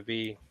is going to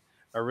be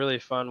a really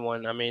fun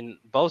one.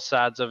 Both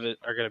sides of it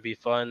are going to be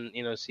fun.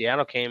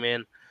 Seattle came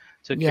in,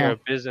 took care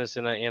of business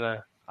in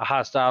a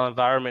hostile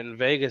environment in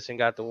Vegas and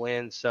got the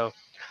win. So,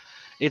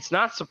 it's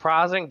not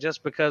surprising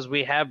just because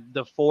we have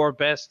the four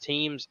best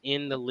teams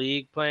in the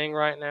league playing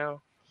right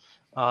now.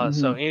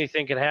 So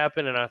anything could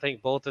happen, and I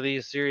think both of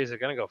these series are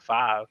going to go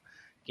 5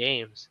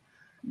 games.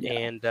 Yeah.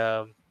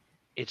 And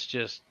it's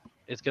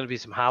going to be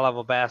some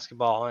high-level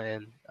basketball.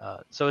 And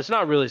so it's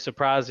not really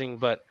surprising,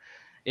 but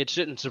it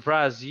shouldn't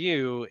surprise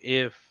you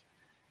if,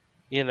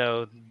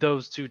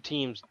 those two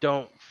teams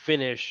don't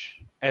finish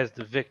as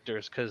the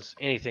victors because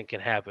anything can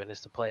happen.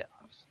 It's the playoffs.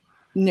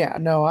 Yeah,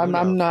 no,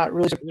 I'm not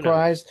really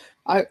surprised.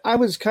 I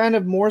was kind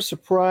of more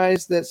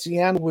surprised that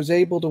Seattle was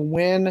able to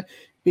win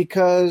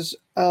because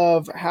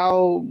of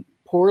how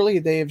poorly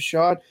they have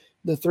shot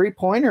the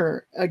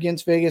three-pointer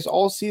against Vegas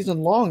all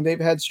season long. They've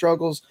had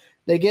struggles.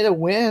 They get a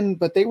win,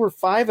 but they were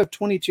 5 of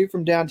 22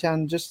 from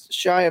downtown, just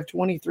shy of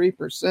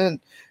 23%.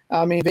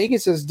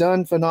 Vegas has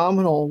done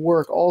phenomenal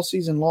work all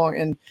season long,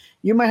 and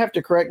you might have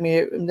to correct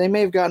me. They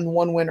may have gotten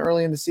one win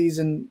early in the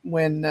season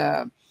when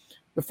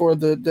before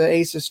the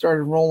Aces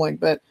started rolling.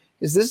 But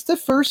is this the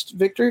first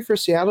victory for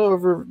Seattle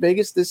over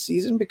Vegas this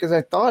season? Because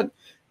I thought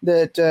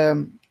that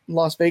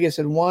Las Vegas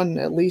had won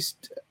at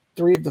least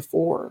 3 of the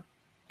 4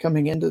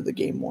 coming into the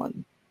game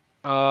one.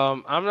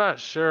 I'm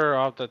not sure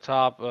off the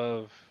top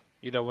of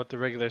what the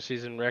regular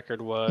season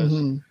record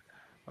was.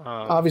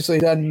 Obviously,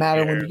 it doesn't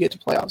matter when you get to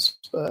playoffs,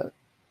 but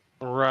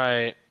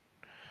right.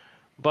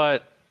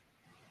 But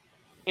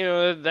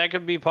that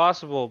could be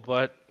possible.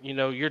 But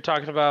you're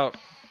talking about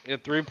a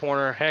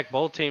three-pointer. Heck,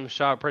 both teams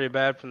shot pretty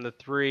bad from the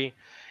 3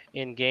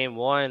 in game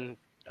one.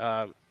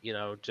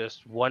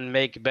 Just one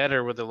make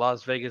better with the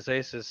Las Vegas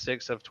Aces,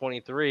 6 of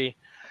 23.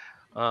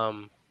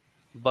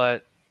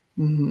 But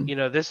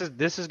this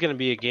is going to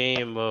be a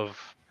game of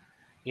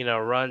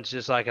runs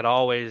just like it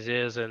always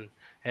is, and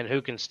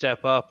who can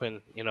step up.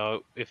 And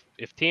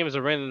if teams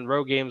are winning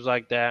road games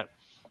like that,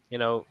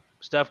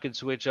 stuff could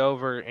switch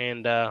over,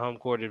 and home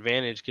court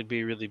advantage could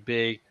be really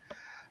big.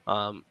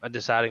 A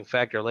deciding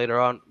factor later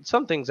on.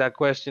 Some things I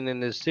question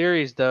in this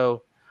series,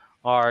 though,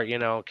 are,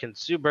 can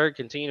Sue Bird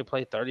continue to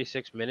play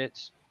 36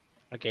 minutes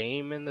a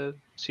game in the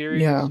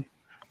series? Yeah,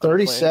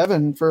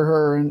 37 for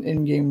her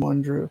in game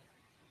one, Drew.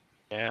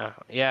 Yeah,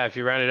 if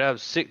you round it up,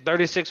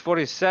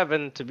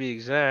 36-47 to be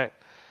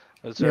exact.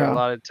 That's a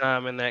lot of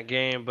time in that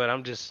game, but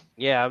I'm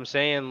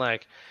saying,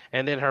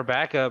 and then her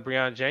backup,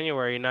 Breon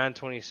January,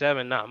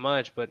 9-27, not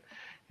much, but,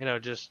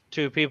 just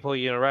 2 people,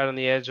 right on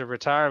the edge of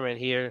retirement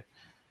here.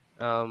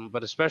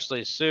 But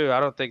especially Sue, I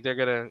don't think they're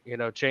going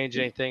to, change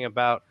anything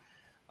about,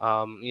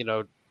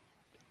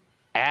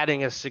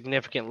 adding a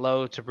significant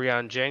load to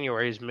Breon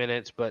January's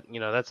minutes. But,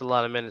 that's a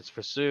lot of minutes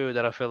for Sue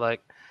that I feel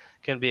like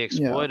can be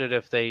exploited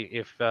if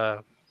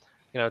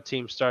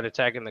teams start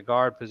attacking the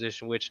guard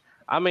position, which,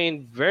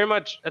 very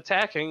much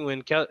attacking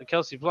when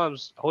Kelsey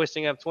Plum's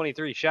hoisting up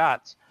 23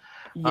 shots.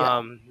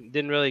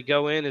 Didn't really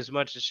go in as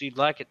much as she'd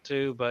like it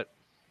to, but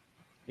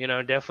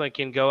definitely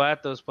can go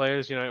at those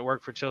players. It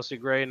worked for Chelsea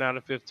Gray, 9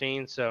 of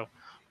 15. So,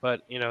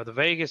 but, the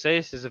Vegas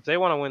Aces, if they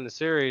want to win the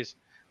series,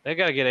 they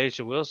got to get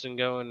Aisha Wilson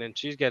going, and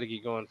she's got to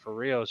get going for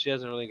real. She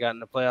hasn't really gotten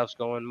the playoffs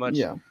going much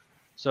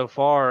so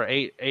far,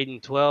 8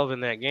 and 12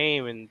 in that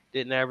game, and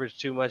didn't average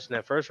too much in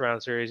that first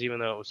round series, even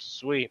though it was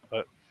sweet.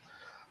 But,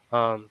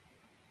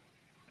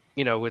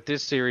 with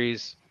this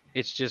series,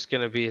 it's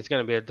going to be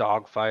a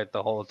dogfight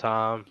the whole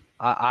time.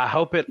 I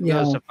hope it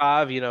goes to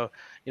 5.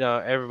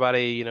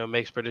 Everybody,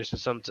 makes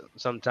predictions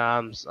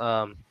sometimes.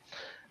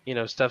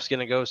 Stuff's going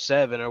to go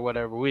 7 or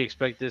whatever. We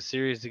expect this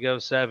series to go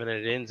 7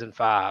 and it ends in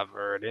 5,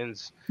 or it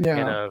ends,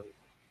 5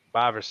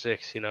 or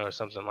 6, or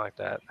something like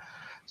that.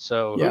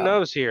 So who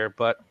knows here,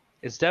 but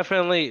it's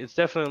definitely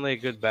a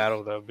good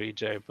battle though,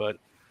 BJ, but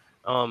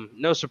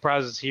no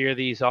surprises here.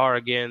 These are,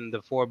 again,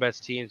 the 4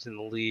 best teams in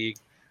the league.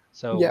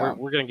 So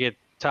we're going to get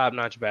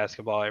top-notch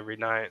basketball every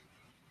night.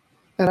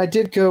 And I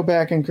did go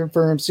back and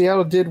confirm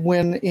Seattle did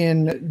win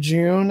in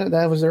June.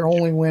 That was their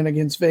only win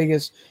against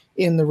Vegas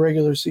in the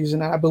regular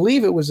season. I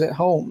believe it was at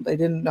home. They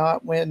did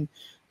not win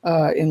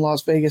in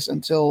Las Vegas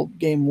until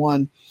game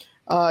one.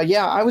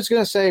 Yeah, I was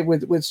going to say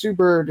with Sue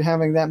Bird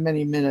having that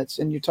many minutes,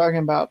 and you're talking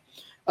about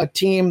a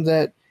team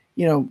that,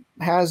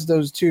 has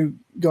those two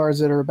guards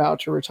that are about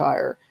to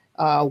retire.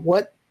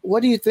 What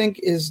do you think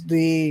is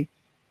the,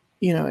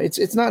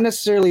 it's not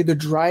necessarily the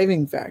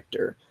driving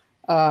factor,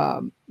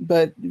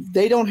 but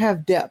they don't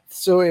have depth.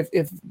 So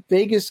if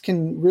Vegas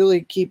can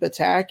really keep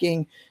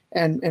attacking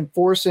and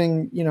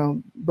forcing,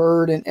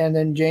 Bird and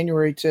then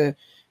January to,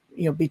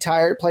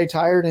 play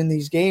tired in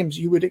these games,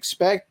 you would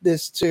expect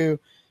this to,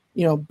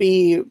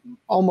 be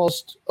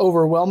almost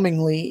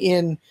overwhelmingly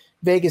in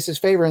Vegas's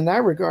favor in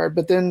that regard.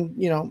 But then,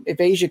 if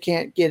Asia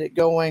can't get it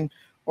going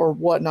or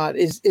whatnot,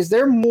 is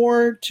there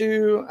more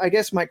to, I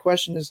guess my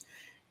question is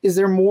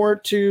there more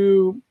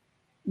to,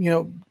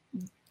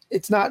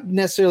 it's not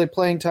necessarily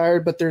playing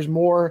tired, but there's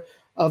more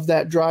of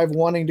that drive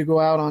wanting to go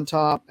out on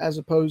top as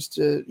opposed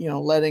to,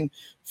 letting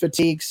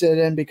fatigue sit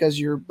in because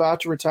you're about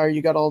to retire.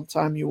 You got all the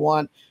time you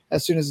want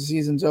as soon as the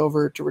season's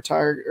over to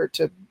retire or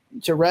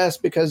to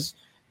rest because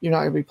you're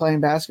not going to be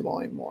playing basketball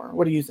anymore.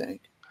 What do you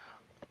think?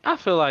 I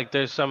feel like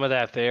there's some of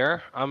that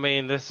there. I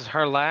mean, this is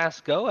her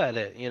last go at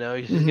it.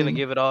 She's going to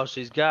give it all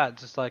she's got,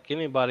 just like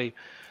anybody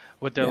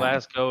with their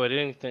last go at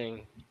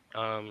anything.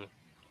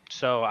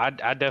 So I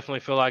definitely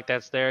feel like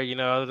that's there.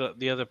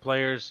 The other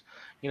players,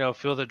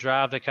 feel the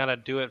drive to kind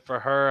of do it for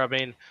her. I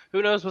mean,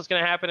 who knows what's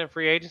going to happen in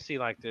free agency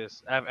like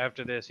this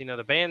after this?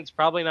 The band's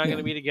probably not going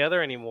to be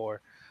together anymore.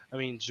 I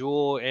mean,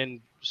 Jewel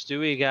and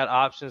Stewie got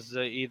options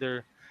to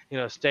either,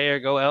 stay or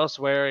go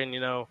elsewhere. And,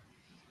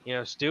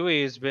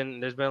 Stewie's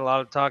there's been a lot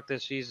of talk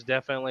that she's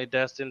definitely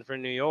destined for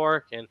New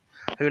York, and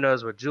who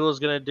knows what Jewel's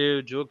going to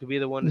do. Jewel could be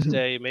the one to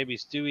stay. Maybe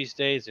Stewie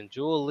stays and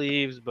Jewel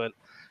leaves, but,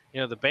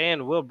 the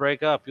band will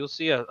break up. You'll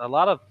see you'll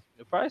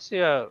probably see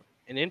an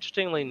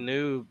interestingly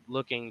new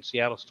looking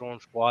Seattle Storm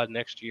squad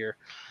next year.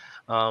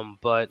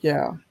 But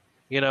yeah,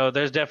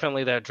 there's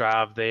definitely that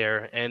drive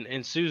there,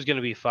 and Sue's going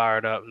to be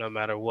fired up no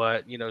matter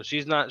what.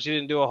 She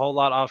didn't do a whole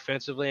lot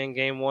offensively in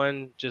game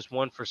one, just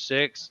 1 for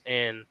 6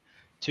 and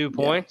 2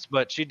 points,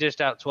 but she dished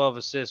out 12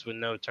 assists with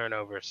no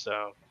turnovers.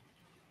 So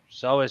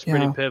it's always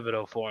pretty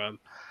pivotal for him.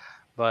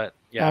 But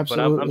but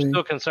I'm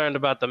still concerned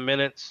about the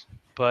minutes,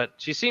 but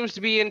she seems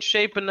to be in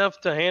shape enough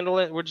to handle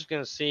it. We're just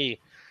going to see.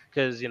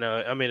 Because,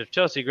 if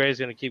Chelsea Gray's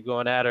going to keep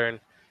going at her and,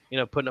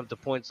 putting up the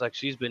points like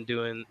she's been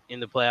doing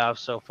in the playoffs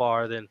so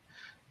far, then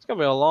it's going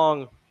to be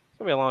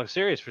a long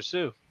series for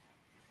Sue.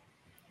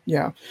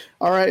 Yeah.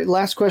 All right.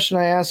 Last question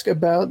I ask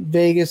about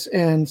Vegas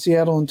and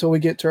Seattle until we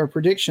get to our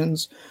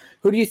predictions.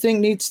 Who do you think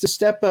needs to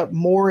step up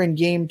more in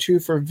game 2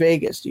 for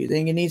Vegas? Do you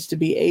think it needs to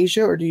be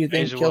Asia or do you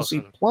think Asia Kelsey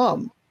Wilson.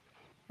 Plum?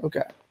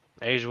 Okay.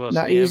 Asia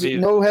Wilson. Not easy.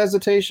 No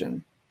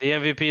hesitation. The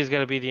MVP is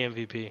going to be the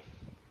MVP.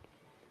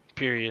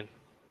 Period.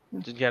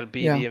 Just got to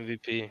be the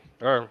MVP,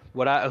 or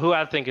who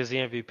I think is the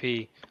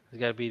MVP has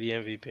got to be the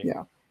MVP.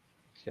 Yeah,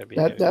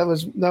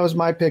 that was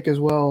my pick as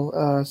well.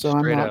 So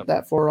Straight I'm not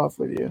that far off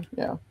with you.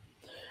 Yeah.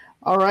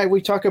 All right,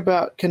 we talk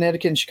about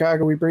Connecticut and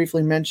Chicago. We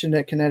briefly mentioned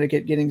that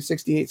Connecticut getting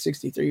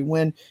 68-63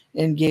 win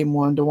in game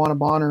 1. DeWanna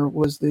Bonner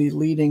was the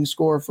leading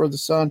scorer for the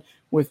Sun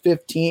with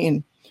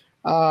 15.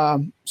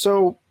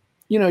 So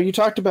you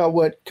talked about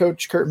what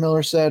Coach Curt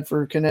Miller said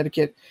for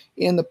Connecticut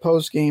in the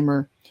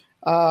post-gamer.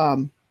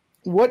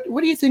 What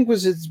do you think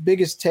was its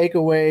biggest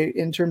takeaway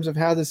in terms of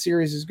how the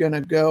series is going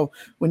to go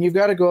when you've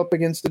got to go up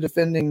against the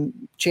defending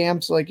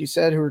champs, like you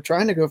said, who are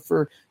trying to go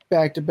for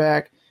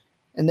back-to-back,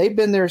 and they've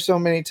been there so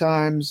many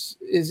times?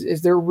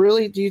 Is there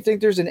really – do you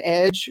think there's an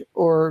edge,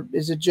 or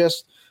is it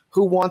just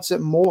who wants it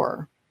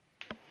more?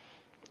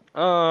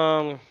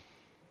 Probably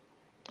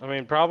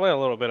a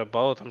little bit of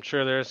both. I'm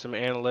sure there's some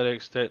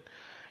analytics that,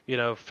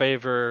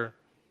 favor,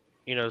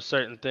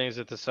 certain things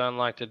that the Sun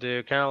like to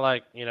do, kind of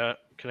like,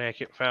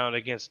 Connecticut found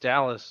against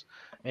Dallas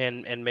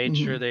and made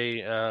sure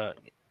they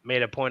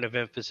made a point of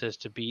emphasis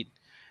to beat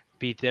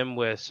them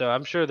with. So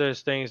I'm sure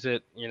there's things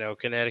that,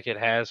 Connecticut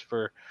has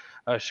for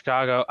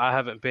Chicago. I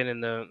haven't been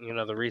in the,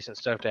 the recent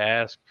stuff to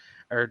ask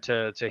or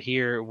to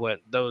hear what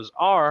those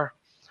are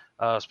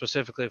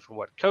specifically from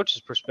what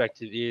coach's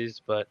perspective is.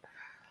 But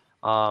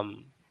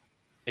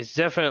it's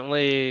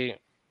definitely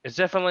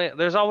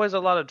there's always a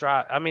lot of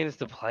drive. I mean, it's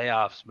the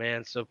playoffs,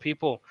 man. So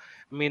people,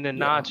 the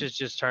notch is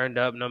just turned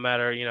up no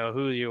matter,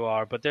 who you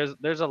are. But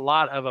there's a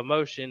lot of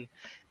emotion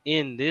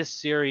in this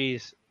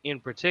series in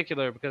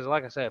particular because,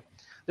 like I said,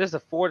 this is the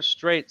 4th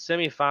straight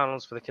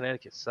semifinals for the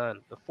Connecticut Sun,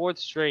 the 4th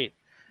straight,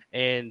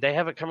 and they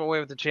haven't come away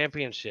with the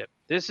championship.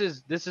 This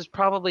is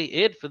probably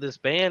it for this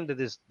band,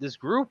 this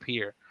group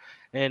here.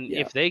 And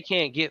if they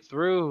can't get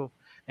through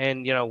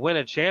and, win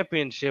a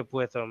championship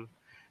with them,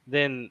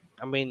 then,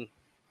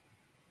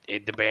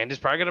 the band is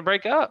probably going to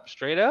break up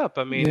straight up.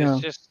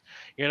 It's just,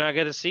 you're not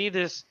going to see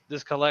this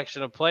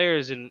collection of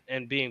players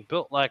and being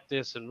built like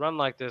this and run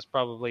like this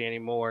probably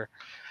anymore.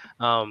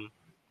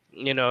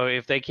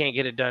 If they can't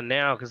get it done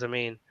now, because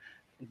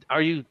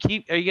are you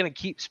going to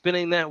keep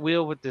spinning that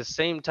wheel with the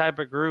same type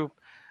of group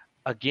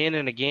again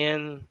and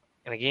again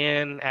and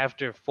again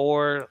after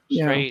 4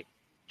 straight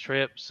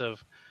trips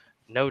of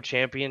no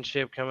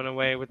championship coming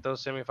away with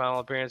those semifinal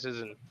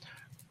appearances, and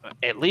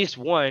at least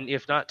one,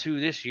 if not two,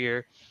 this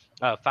year,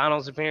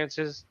 finals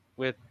appearances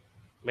with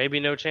maybe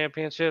no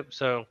championship.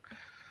 So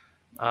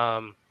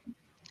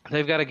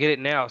they've got to get it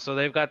now. So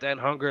they've got that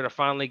hunger to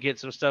finally get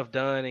some stuff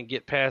done and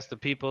get past the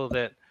people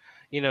that,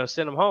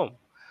 sent them home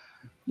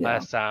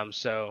last time.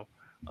 So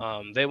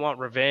they want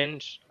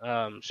revenge.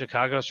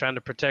 Chicago's trying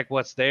to protect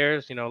what's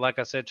theirs. Like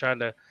I said, trying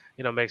to,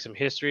 make some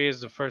history as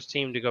the first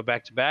team to go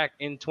back-to-back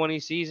in 20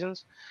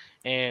 seasons.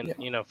 And,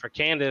 for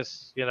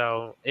Candace,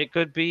 it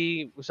could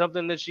be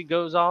something that she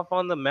goes off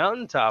on the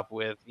mountaintop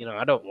with.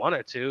 I don't want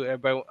her to.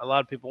 A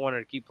lot of people want her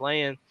to keep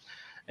playing.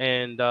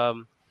 And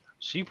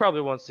she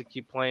probably wants to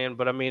keep playing.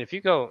 But, I mean, if you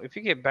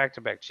get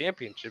back-to-back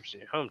championships in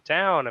your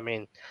hometown, I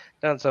mean,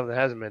 done something that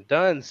hasn't been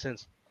done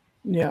since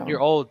your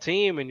old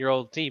team and your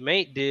old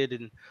teammate did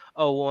in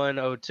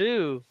 01,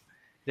 02,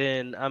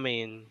 then, I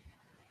mean,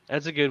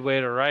 that's a good way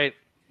to write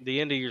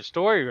the end of your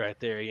story right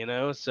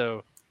there,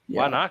 So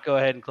why not go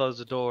ahead and close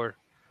the door?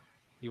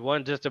 You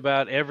won just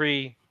about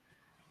every,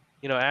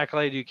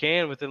 accolade you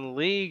can within the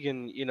league.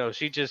 And,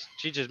 she just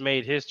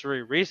made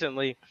history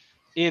recently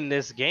in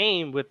this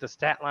game with the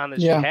stat line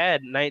that she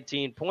had: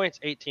 19 points,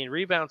 18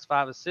 rebounds,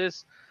 5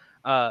 assists,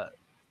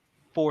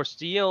 4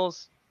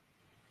 steals.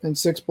 And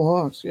 6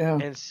 blocks,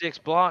 And 6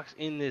 blocks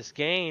in this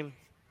game.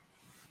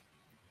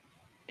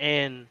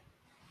 And,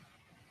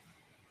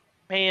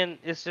 man,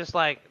 it's just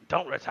like,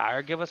 don't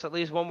retire. Give us at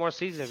least one more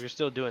season if you're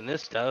still doing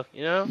this stuff,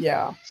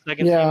 Yeah.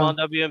 Second team on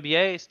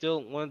WNBA,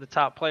 still one of the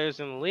top players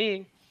in the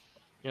league.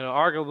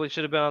 Arguably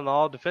should have been on the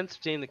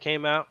all-defensive team that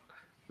came out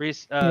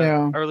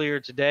earlier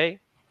today.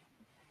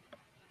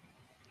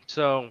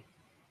 So,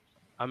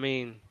 I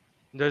mean,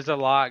 there's a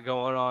lot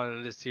going on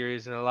in this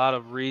series and a lot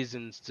of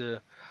reasons to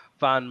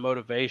find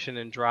motivation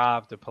and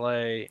drive to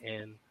play.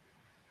 And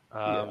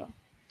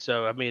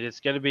so, I mean, it's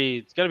gonna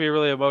be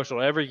really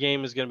emotional. Every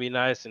game is gonna be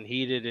nice and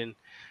heated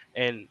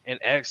and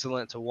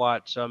excellent to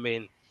watch. So, I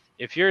mean,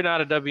 if you're not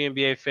a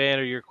WNBA fan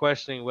or you're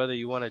questioning whether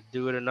you want to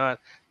do it or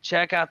not,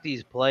 check out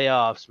these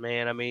playoffs,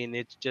 man. I mean,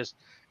 it's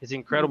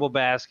incredible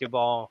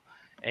basketball,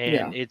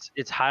 and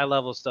it's high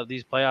level stuff.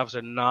 These playoffs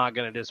are not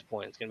going to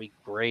disappoint. It's going to be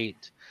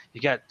great.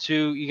 You got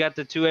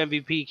the 2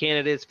 MVP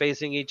candidates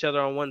facing each other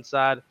on one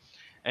side,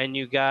 and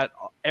you got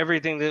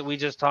everything that we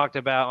just talked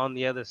about on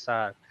the other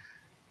side,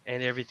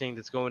 and everything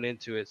that's going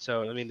into it.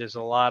 So, I mean, there's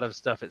a lot of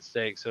stuff at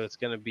stake. So it's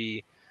going to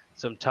be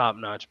some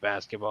top-notch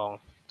basketball.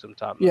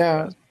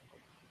 Basketball.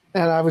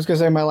 And I was going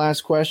to say my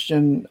last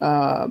question,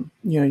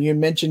 you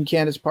mentioned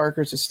Candace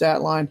Parker's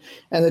stat line,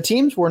 and the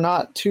teams were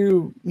not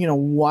too,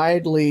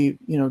 widely,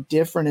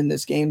 different in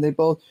this game. They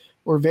both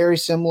were very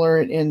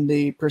similar in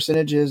the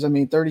percentages. I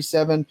mean,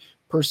 37%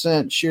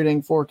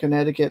 shooting for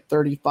Connecticut,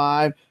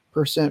 35%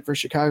 for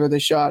Chicago. They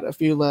shot a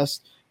few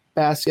less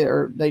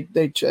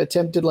they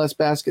attempted less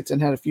baskets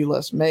and had a few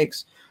less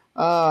makes.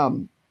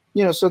 So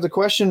the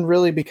question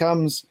really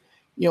becomes,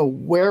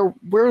 where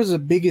was the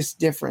biggest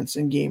difference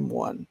in game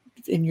one?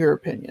 In your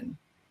opinion,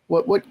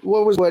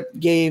 what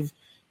gave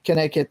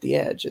Connecticut the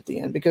edge at the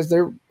end? Because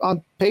they're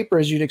on paper,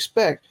 as you'd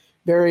expect,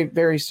 very,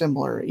 very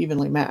similar,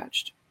 evenly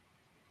matched.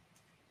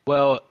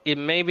 Well,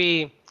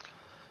 I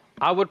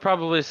would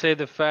probably say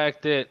the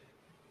fact that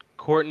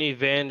Courtney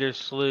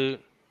Vandersloot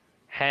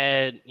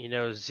had,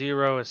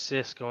 0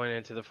 assists going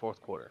into the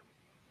fourth quarter.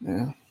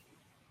 Yeah.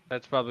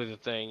 That's probably the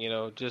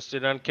thing, just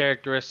an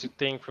uncharacteristic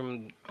thing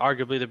from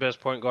arguably the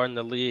best point guard in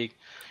the league.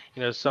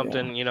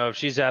 If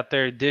she's out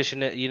there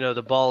dishing it,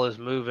 the ball is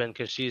moving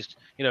because she's,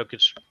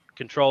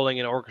 controlling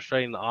and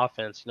orchestrating the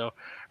offense.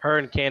 Her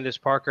and Candace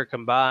Parker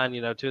combined,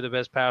 2 of the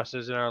best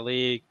passers in our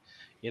league.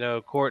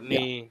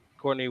 Courtney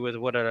with,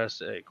 what did I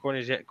say?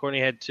 Courtney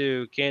had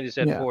 2, Candace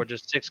had 4,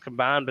 just 6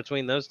 combined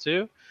between those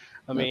 2.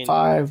 I mean,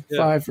 5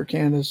 for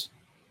Candace.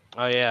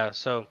 Oh yeah.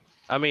 So,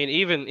 I mean,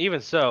 even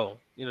so,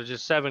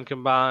 just 7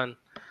 combined.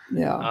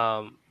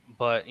 Yeah.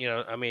 But,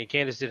 I mean,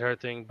 Candace did her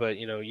thing, but,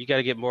 you got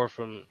to get more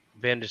from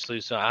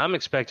Vandersloot. So I'm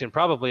expecting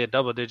probably a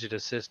double-digit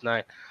assist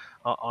night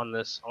on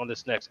this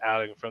next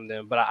outing from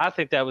them. But I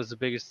think that was the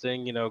biggest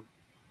thing.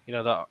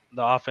 The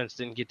offense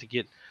didn't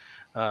get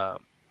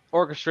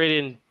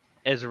orchestrated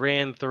as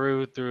ran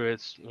through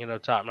its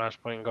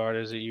top-notch point guard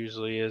as it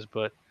usually is.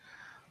 But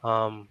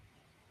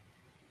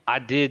I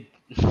did.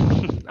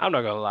 I'm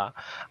not gonna lie.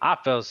 I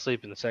fell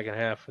asleep in the second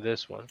half for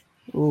this one.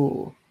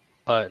 Ooh.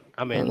 But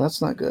I mean,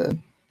 that's not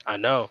good. I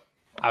know.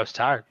 I was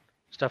tired.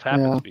 Stuff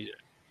happens to be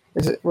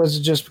there. Was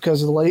it just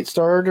because of the late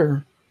start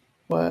or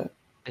what?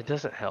 It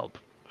doesn't help.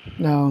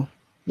 No.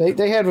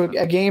 They had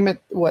a game at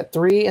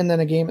 3 and then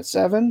a game at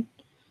 7?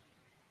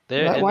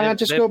 Why not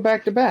just go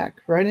back to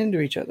back right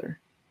into each other?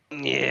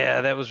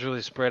 Yeah, that was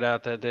really spread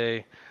out that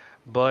day.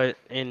 But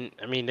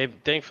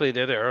thankfully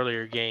they're the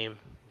earlier game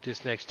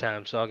this next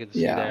time, so I'll get to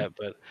see that.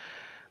 But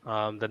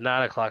the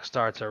 9 o'clock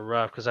starts are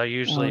rough because I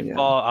usually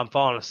I'm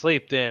falling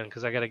asleep then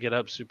because I got to get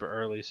up super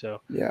early. So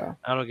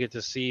I don't get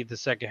to see the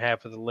second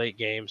half of the late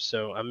games,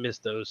 so I miss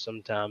those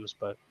sometimes.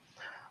 But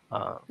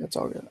That's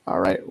all good. All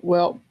right.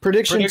 Well,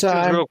 prediction Predictions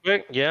time. real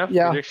quick. Yeah.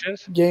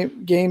 Predictions.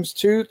 Games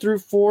 2 through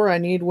 4. I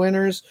need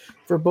winners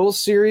for both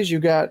series. You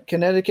got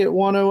Connecticut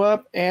 1-0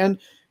 up and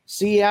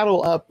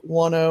Seattle up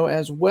 1-0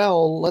 as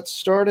well. Let's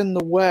start in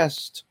the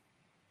West.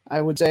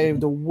 I would say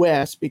the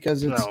West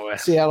because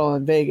it's Seattle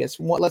and Vegas.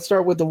 Let's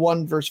start with the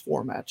 1 versus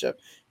 4 matchup.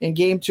 In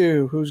game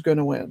 2, who's going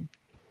to win?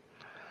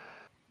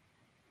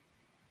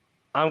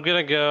 I'm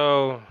going to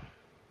go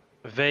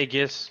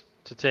Vegas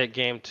to take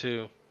game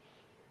 2.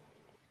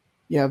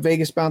 Yeah,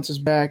 Vegas bounces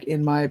back,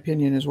 in my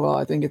opinion, as well.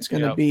 I think it's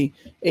going to be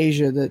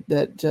Asia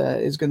that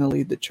is going to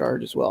lead the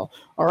charge as well.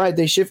 All right,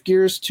 they shift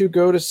gears to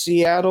go to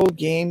Seattle,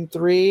 game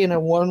 3 in a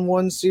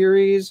 1-1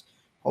 series.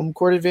 Home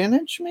court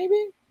advantage,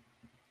 maybe?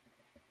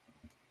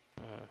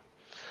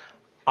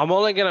 I'm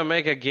only going to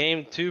make a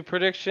game 2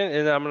 prediction,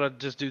 and then I'm going to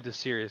just do the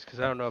series because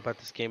I don't know about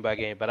this game by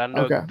game, but I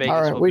know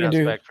Vegas will bounce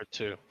back for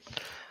 2.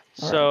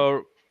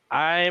 So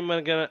I'm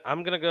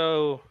gonna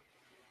go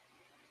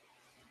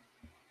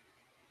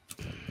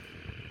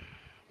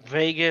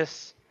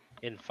Vegas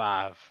in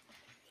 5.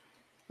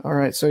 All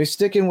right, so he's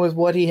sticking with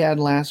what he had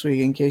last week.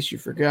 In case you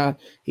forgot,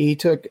 he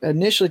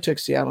initially took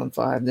Seattle in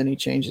 5, then he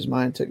changed his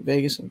mind, took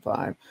Vegas in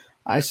 5.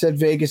 I said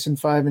Vegas in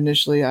 5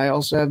 initially. I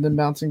also have them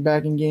bouncing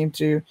back in game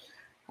 2.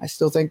 I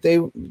still think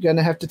they're going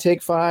to have to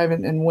take 5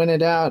 and win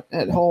it out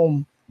at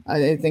home.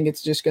 I think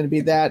it's just going to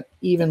be that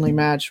evenly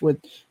matched with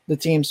the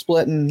team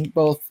splitting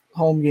both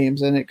home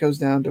games, and it goes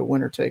down to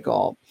winner take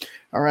all.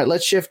 All right,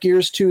 let's shift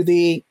gears to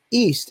the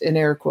East in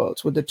air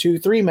quotes with the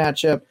 2-3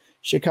 matchup.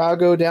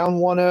 Chicago down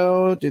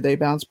 1-0. Do they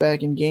bounce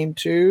back in game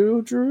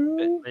 2,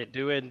 Drew? They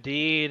do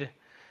indeed.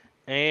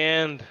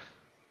 And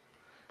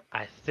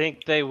I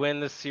think they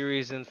win the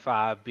series in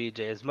 5,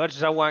 BJ. As much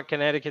as I want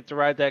Connecticut to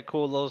write that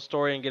cool little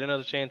story and get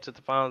another chance at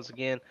the finals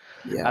again,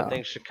 I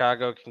think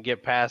Chicago can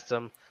get past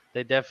them.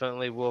 They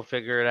definitely will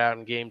figure it out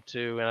in game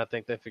 2, and I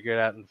think they figure it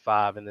out in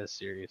 5 in this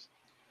series.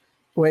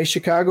 The way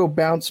Chicago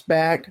bounced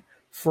back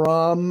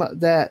from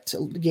that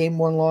game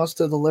 1 loss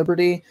to the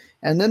Liberty,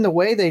 and then the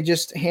way they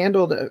just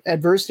handled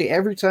adversity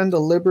every time the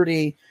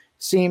Liberty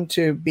seemed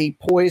to be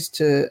poised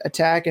to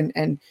attack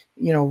and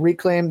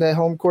reclaim the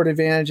home court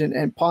advantage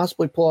and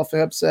possibly pull off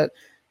the upset.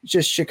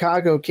 Just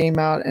Chicago came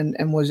out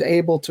and was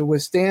able to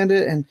withstand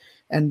it, and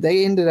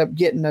they ended up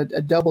getting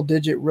a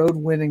double-digit road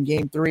win in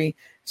game 3.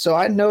 So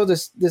I know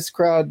this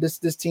crowd, this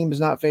team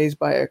is not fazed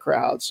by a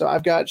crowd. So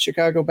I've got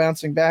Chicago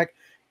bouncing back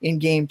in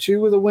game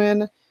 2 with a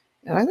win,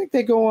 and I think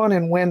they go on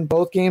and win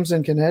both games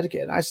in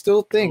Connecticut. I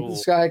still think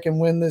this guy can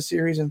win this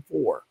series in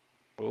 4.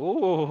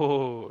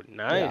 Ooh,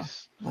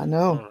 nice. Yeah, I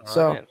know.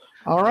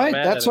 All right,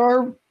 that's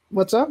our –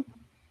 what's up?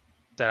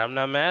 I'm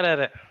not mad at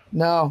it.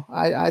 No,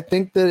 I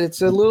think that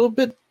it's a little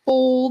bit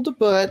bold,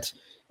 but,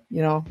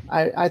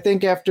 I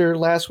think after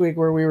last week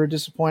where we were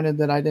disappointed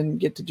that I didn't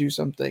get to do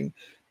something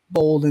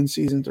bold in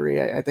season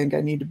 3, I think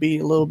I need to be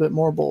a little bit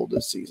more bold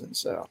this season.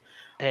 So,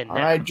 all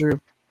right,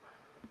 Drew.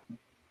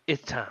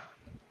 It's time.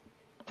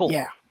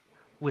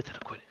 With it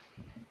acquitted.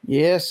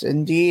 Yes,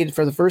 indeed.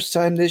 For the first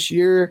time this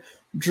year,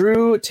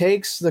 Drew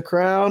takes the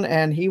crown,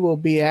 and he will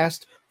be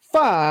asked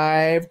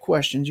 5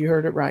 questions. You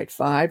heard it right,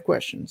 5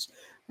 questions.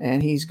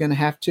 And he's going to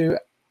have to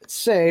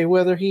say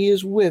whether he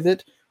is with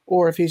it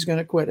or if he's going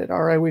to quit it.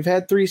 All right, we've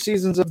had 3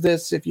 seasons of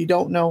this. If you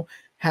don't know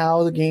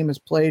how the game is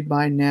played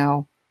by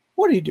now,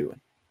 what are you doing?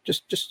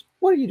 Just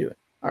what are you doing?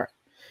 All right.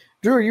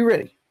 Drew, are you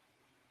ready?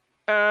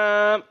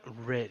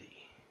 Ready.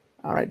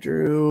 All right,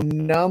 Drew,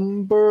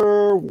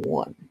 number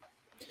 1.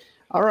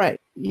 All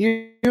right,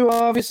 you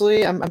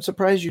obviously, I'm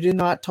surprised you did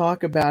not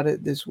talk about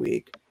it this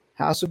week.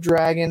 House of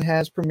Dragon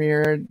has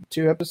premiered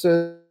 2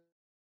 episodes.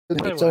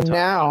 So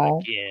now,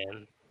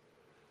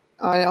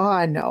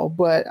 I know,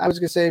 but I was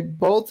going to say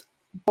both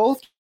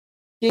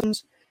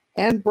games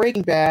and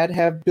Breaking Bad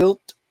have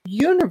built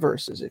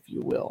universes, if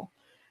you will.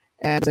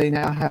 And they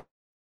now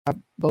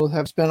both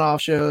have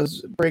spin-off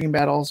shows. Breaking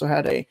Bad also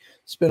had a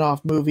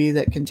spin-off movie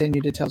that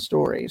continued to tell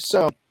stories.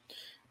 So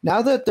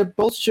now that they're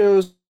both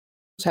shows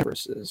have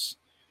universes,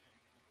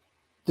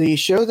 the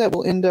show that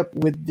will end up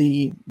with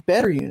the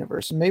better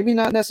universe, maybe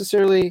not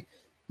necessarily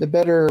the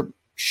better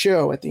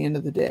show at the end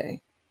of the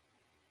day,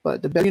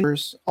 but the better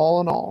universe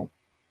all in all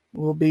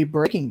will be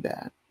Breaking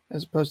Bad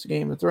as opposed to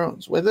Game of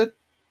Thrones. With it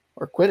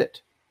or quit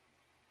it?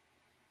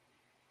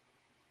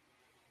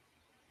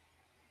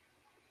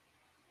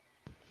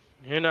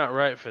 You're not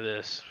right for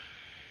this.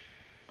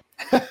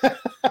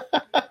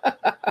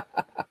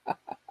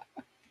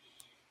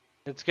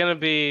 It's gonna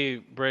be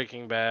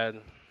Breaking Bad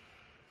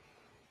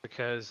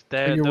because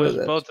I'm with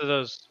it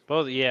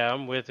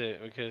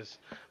because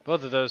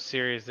both of those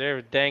series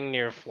they're dang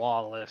near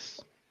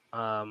flawless.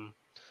 And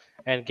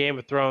Game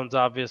of Thrones,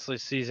 obviously,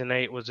 season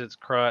 8 was its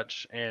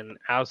crutch, and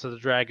House of the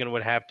Dragon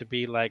would have to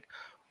be like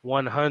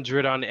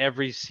 100 on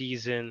every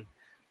season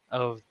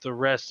of the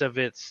rest of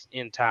its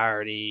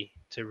entirety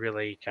to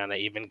really kind of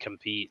even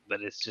compete,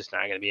 but it's just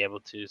not going to be able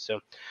to. So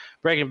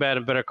Breaking Bad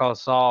and Better Call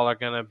Saul are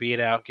going to beat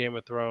out Game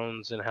of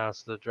Thrones and House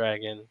of the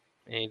Dragon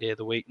any day of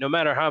the week. No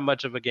matter how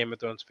much of a Game of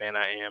Thrones fan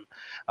I am,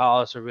 I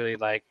also really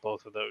like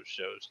both of those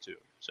shows too.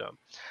 So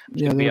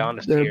to be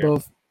honest, they're here,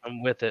 both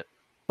I'm with it.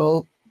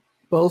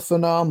 both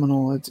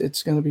phenomenal.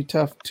 It's going to be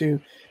tough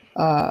to,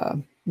 I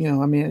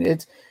mean,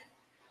 it's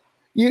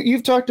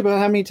you've talked about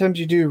how many times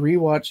you do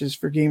rewatches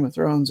for Game of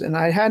Thrones, and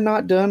I had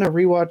not done a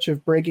rewatch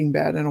of Breaking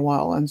Bad in a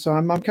while, and so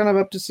I'm kind of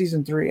up to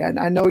season 3.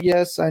 I know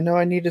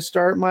I need to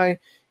start my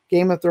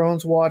Game of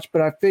Thrones watch,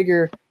 but I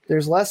figure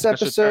there's less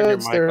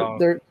episodes.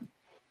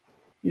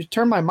 You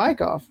turn my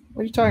mic off.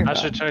 What are you talking about?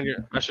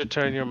 I should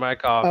turn your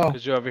mic off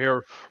because you're over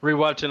here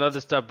rewatching other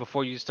stuff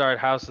before you start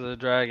House of the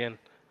Dragon.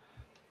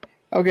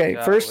 Okay,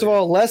 first of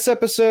all, less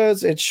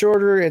episodes. It's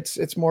shorter.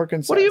 It's more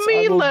concise. What do you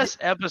mean less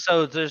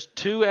episodes? There's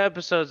 2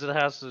 episodes of the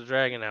House of the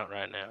Dragon out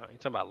right now. You're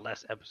talking about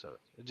less episodes.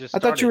 I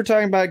thought you were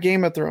talking about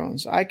Game of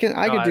Thrones. I can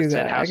do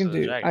that. I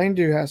can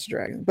do House of the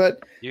Dragon.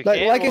 But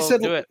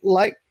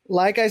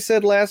like I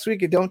said last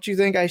week, don't you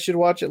think I should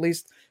watch at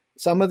least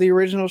some of the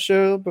original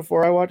show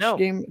before I watch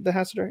the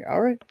House of the Dragon?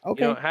 All right.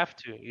 Okay. You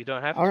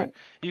don't have to. All right.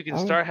 You can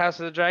start House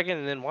of the Dragon,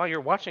 and then while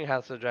you're watching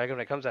House of the Dragon,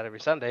 when it comes out every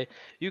Sunday,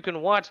 you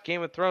can watch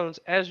Game of Thrones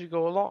as you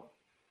go along,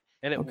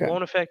 and it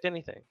won't affect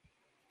anything.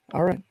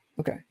 All right.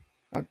 Okay.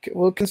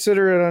 We'll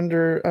consider it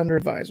under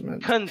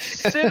advisement.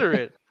 Consider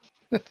it.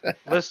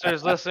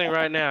 Listeners listening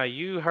right now,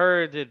 you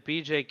heard that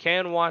BJ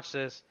can watch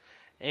this,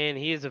 and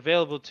he is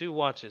available to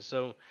watch it.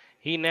 So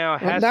he now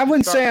has. I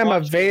wouldn't say I'm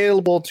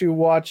available to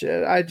watch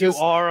it. You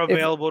are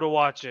available to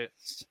watch it.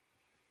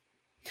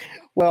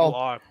 Well, you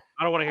are.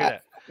 I don't want to hear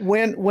that.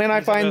 When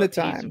I find the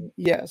time,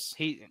 yes.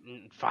 He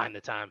find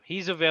the time.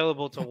 He's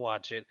available to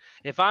watch it.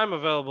 If I'm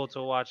available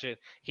to watch it,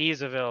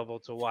 he's available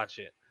to watch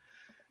it.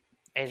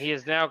 And he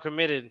is now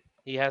committed.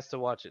 He has to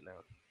watch it now.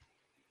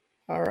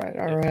 All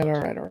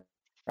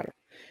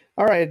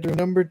right,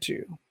 number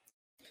 2.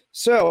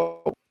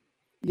 So,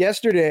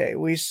 yesterday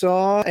we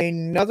saw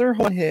another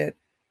home hit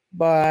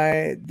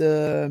by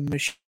the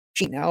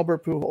machine,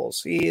 Albert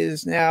Pujols. He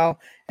is now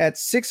at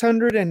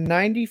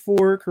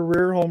 694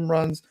 career home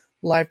runs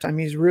lifetime.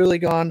 He's really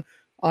gone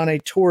on a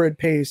torrid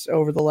pace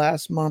over the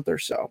last month or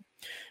so.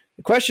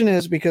 The question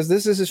is, because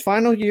this is his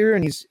final year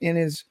and he's in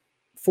his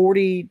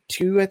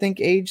 42, I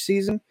think, age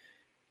season,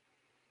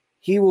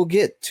 he will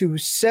get to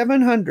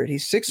 700.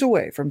 He's 6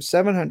 away from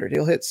 700.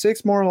 He'll hit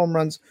 6 more home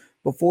runs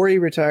before he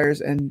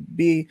retires and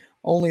be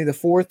only the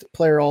 4th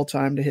player all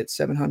time to hit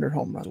 700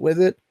 home runs.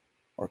 With it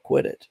or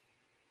quit it?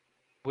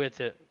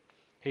 With it.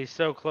 He's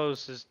so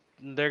close.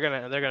 They're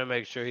gonna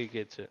make sure he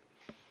gets it.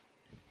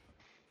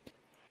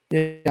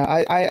 Yeah,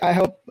 I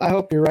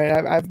hope you're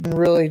right. I've been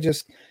really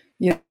just,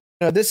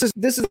 this is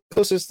the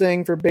closest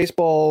thing for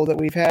baseball that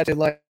we've had to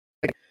like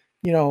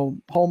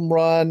home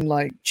run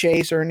like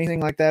chase or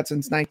anything like that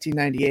since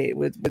 1998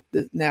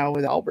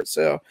 with Albert.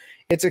 So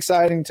it's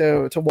exciting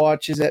to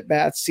watch his at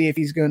bats, see if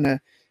he's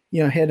gonna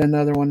hit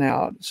another one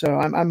out. So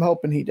I'm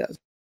hoping he does.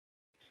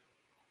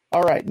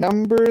 All right,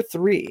 number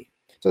 3.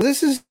 So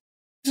this is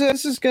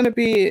going to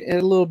be a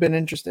little bit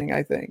interesting,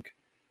 I think,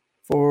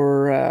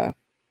 for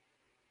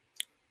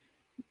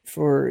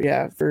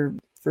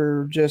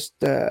just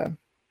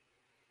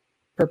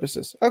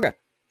purposes. Okay,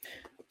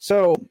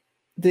 so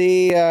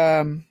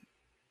the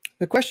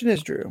question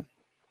is, Drew,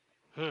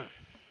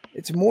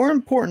 it's more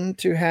important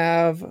to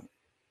have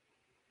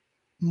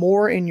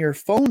more in your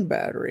phone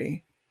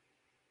battery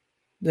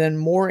than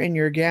more in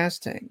your gas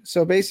tank.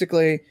 So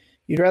basically,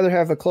 you'd rather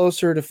have a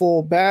closer to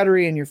full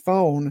battery in your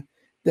phone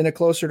than a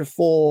closer to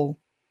full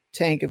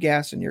tank of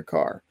gas in your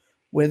car.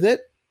 With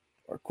it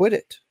or quit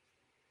it?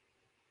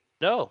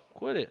 No,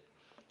 quit it.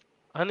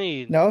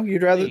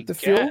 You'd rather the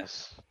fuel?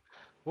 Gas.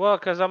 Well,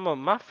 because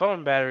my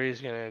phone battery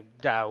is gonna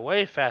die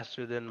way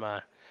faster than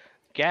my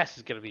gas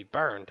is gonna be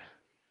burned.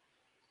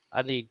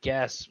 I need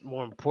gas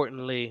more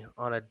importantly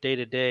on a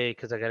day-to-day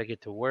because I gotta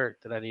get to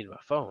work than I need my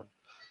phone.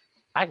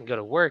 I can go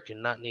to work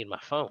and not need my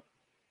phone.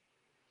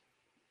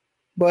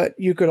 But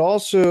you could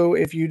also,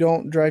 if you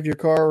don't drive your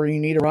car or you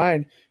need a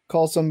ride,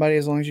 call somebody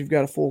as long as you've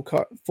got a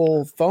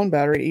full phone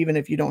battery, even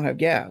if you don't have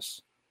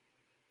gas.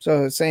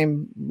 So the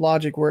same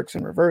logic works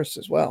in reverse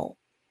as well.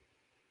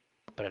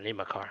 But I need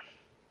my car.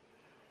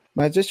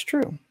 That's just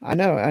true. I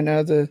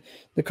know the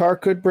car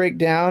could break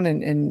down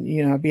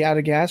and be out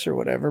of gas or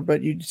whatever,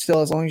 but you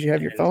still, as long as you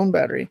have your phone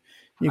battery,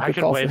 you could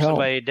call for help. I could wave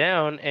somebody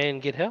down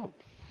and get help.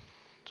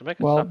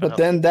 Well, but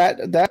then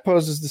that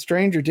poses the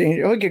stranger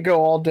danger. We could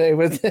go all day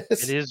with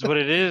this. It is what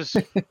it is.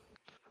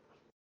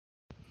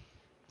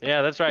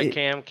 Yeah, that's right,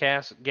 Cam.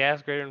 Gas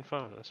greater than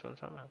phone. That's what I'm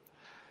talking about.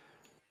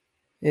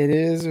 It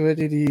is what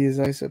it is,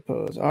 I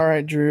suppose. All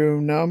right,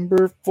 Drew,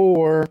 number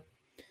 4.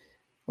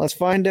 Let's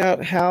find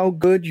out how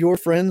good your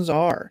friends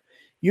are.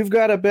 You've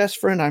got a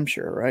best friend, I'm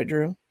sure, right,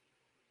 Drew?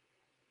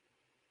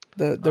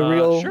 The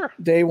real sure.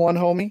 Day one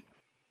homie?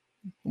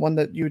 One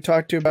that you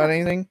talk to about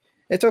anything?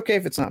 It's okay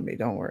if it's not me.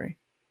 Don't worry.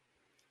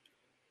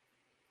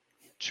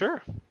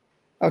 Sure.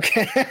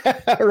 Okay.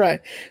 All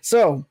right.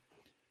 So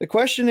the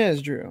question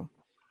is, Drew,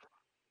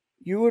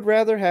 you would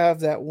rather have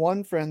that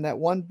one friend, that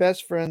one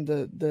best friend,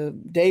 the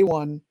day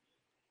one,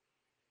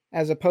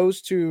 as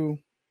opposed to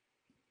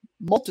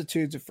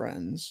multitudes of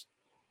friends,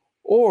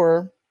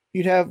 or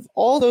you'd have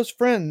all those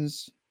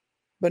friends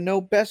but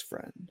no best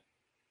friend.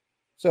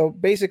 So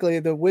basically,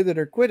 the with it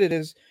or quit it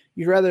is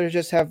you'd rather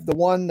just have the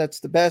one that's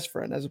the best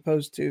friend as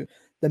opposed to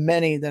the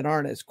many that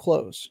aren't as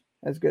close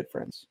as good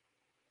friends.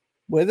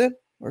 With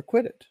it or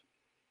quit it.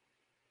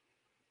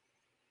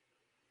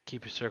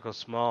 Keep your circle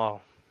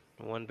small.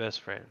 One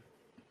best friend.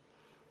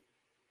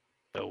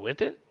 So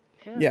with it?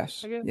 Yeah,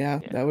 Yes. I guess. Yeah,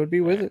 that would be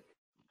with it.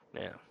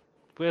 Yeah.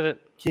 With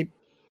it.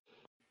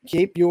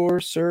 Keep your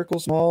circle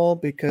small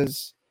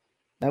because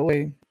that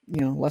way,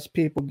 less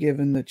people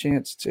given the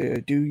chance to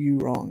do you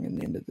wrong in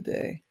the end of the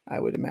day, I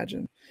would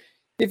imagine.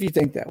 If you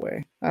think that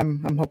way.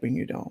 I'm hoping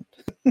you don't.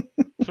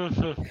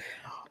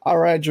 All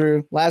right,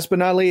 Drew. Last but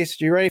not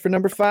least, you ready for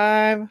number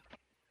 5?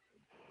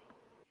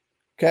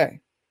 Okay.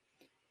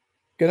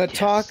 Gonna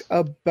talk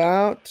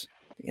about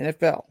the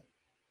NFL.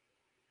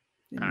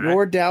 And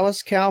your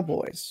Dallas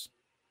Cowboys.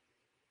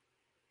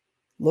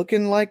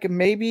 Looking like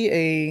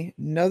maybe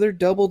another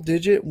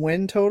double-digit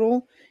win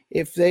total.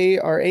 If they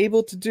are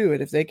able to do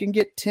it, if they can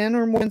get 10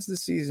 or more wins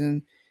this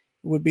season,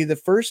 it would be the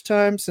first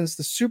time since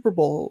the Super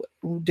Bowl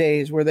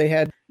days where they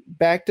had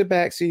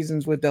back-to-back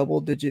seasons with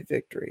double-digit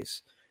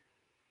victories.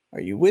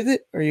 Are you with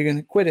it, or are you going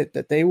to quit it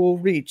that they will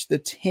reach the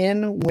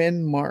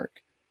 10-win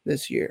mark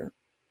this year?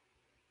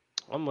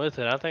 I'm with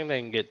it. I think they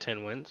can get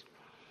 10 wins.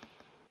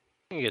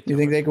 You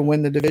think they can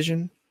win the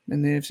division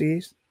in the NFC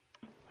East?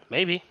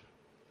 Maybe.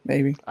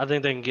 I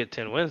think they can get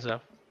 10 wins, though.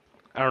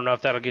 I don't know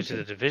if that'll get you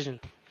the division.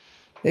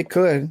 It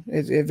could.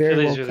 It very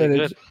Philly's well really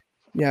could. good.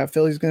 Yeah,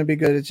 Philly's going to be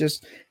good. It's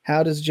just,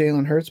 how does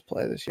Jalen Hurts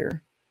play this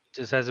year?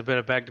 Just hasn't been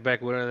a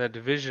back-to-back winner of that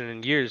division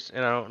in years,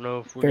 and I don't know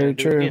if we're Very going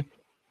to do it true. again.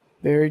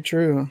 Very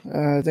true.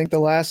 I think the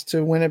last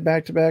to win it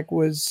back-to-back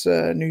was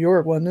New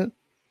York, wasn't it?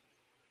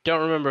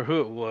 Don't remember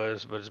who it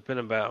was, but it's been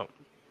about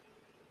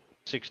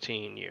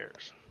 16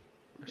 years.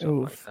 Or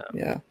something like that.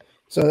 Yeah.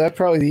 So that's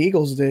probably the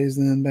Eagles' days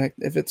then, back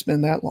if it's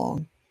been that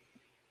long.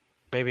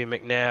 Maybe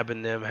McNabb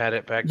and them had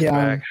it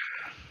back-to-back.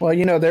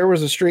 Well, there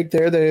was a streak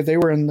there. They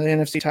were in the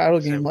NFC title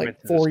game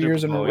like 4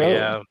 years in a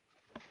row.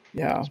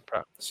 Yeah.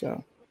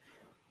 So,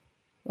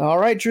 all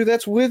right, Drew,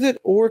 that's with it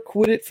or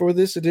quit it for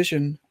this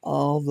edition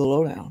of the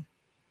Lowdown.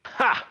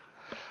 Ha!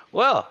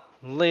 Well,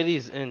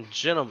 ladies and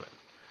gentlemen,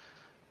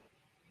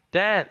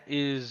 that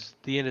is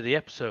the end of the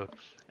episode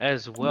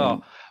as well.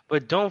 Yeah.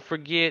 But don't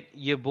forget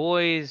your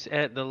boys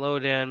at the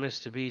Lowdown,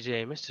 Mr.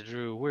 BJ, Mr.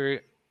 Drew.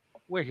 We're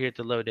here at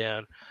the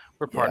Lowdown.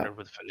 We're partnered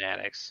with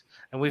Fanatics,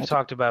 and we've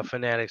talked about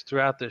Fanatics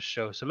throughout this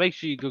show. So make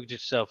sure you go get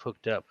yourself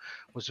hooked up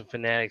with some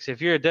Fanatics. If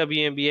you're a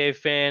WNBA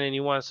fan and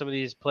you want some of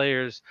these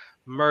players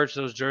merch,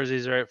 those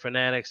jerseys are at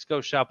Fanatics.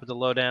 Go shop at the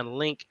Lowdown.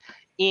 Link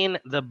in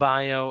the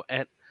bio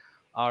at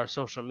our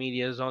social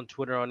medias on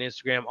Twitter, on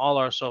Instagram, all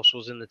our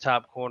socials in the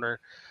top corner,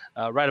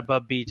 right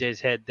above BJ's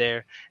head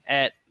there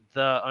at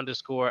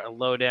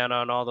 _Lowdown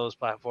on all those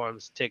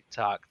platforms: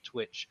 TikTok,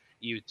 Twitch,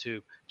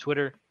 YouTube,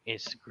 Twitter,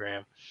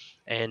 Instagram.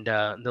 And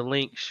the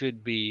link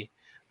should be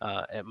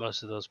at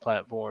most of those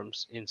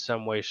platforms in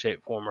some way,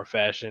 shape, form, or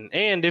fashion.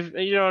 And if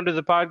you're under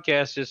the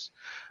podcast, just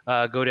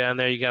go down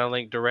there. You got a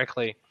link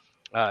directly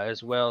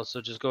as well. So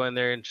just go in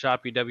there and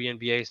shop your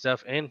WNBA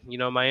stuff. And,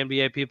 my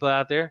NBA people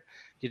out there,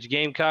 get your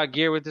Gamecock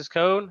gear with this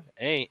code.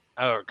 No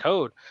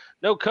code.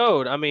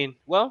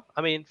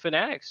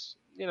 Fanatics,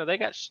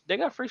 they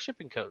got free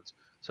shipping codes.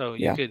 So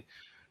you could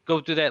go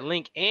through that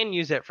link and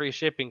use that free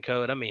shipping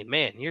code.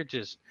 You're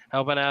just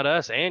helping out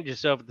us and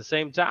yourself at the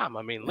same time.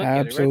 Look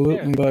at it right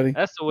there. Buddy.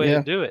 That's the way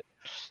to do it.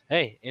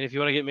 Hey, and if you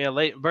want to get me a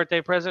late birthday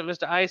present,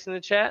 Mr. Ice in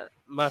the chat,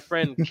 my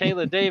friend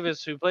Kayla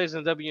Davis, who plays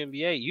in the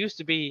WNBA, used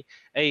to be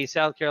a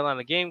South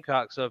Carolina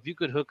Gamecock. So if you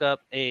could hook up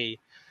a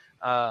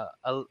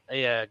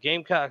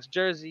Gamecocks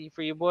jersey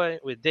for your boy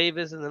with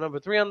Davis and the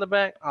number 3 on the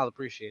back, I'll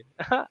appreciate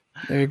it.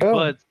 There you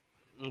go.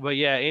 But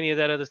yeah, any of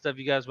that other stuff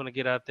you guys want to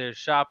get out there,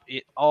 shop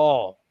it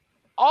all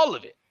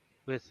of it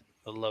with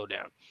the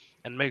Lowdown.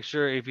 And make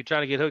sure if you're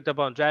trying to get hooked up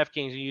on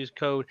DraftKings, you use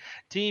code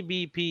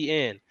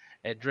TBPN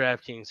at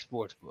DraftKings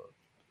Sportsbook.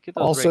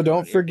 Also,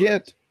 don't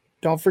forget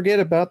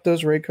about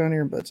those Raycon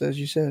earbuds, as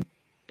you said.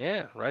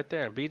 Yeah, right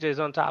there. BJ's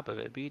on top of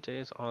it.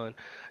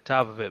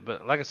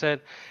 But like I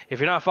said,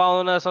 if you're not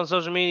following us on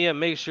social media,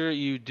 make sure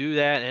you do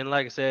that. And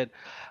like I said,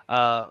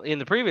 in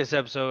the previous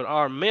episode,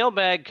 our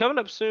mailbag coming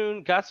up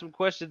soon. Got some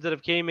questions that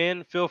have came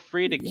in. Feel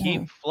free to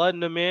keep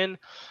flooding them in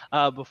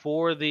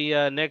before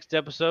the next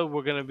episode.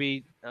 We're going to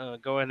be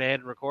going ahead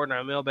and recording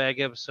our mailbag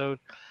episode.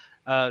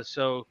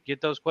 So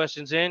get those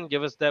questions in.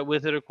 Give us that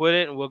with it or quit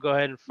it, and we'll go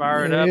ahead and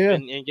fire it up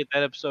and get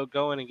that episode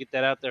going and get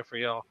that out there for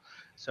y'all.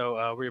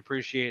 So we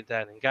appreciate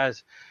that. And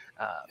guys,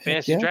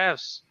 fantasy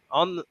drafts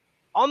on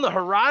the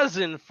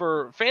horizon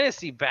for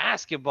fantasy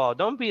basketball.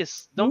 Don't be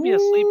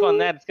asleep on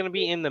that. It's going to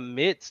be in the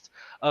midst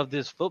of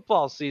this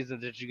football season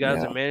that you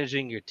guys are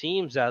managing your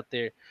teams out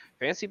there.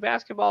 Fantasy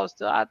basketball is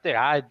still out there.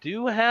 I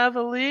do have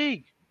a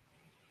league.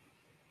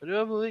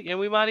 And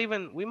we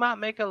might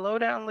make a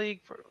Lowdown league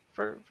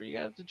for you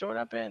guys to join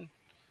up in.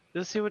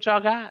 Let's see what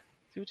y'all got.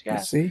 See what you got.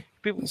 Let's see.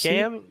 People, Let's see.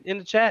 Cam in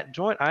the chat,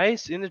 join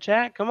Ice in the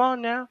chat. Come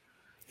on now.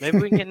 Maybe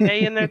we can get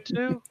Nay in there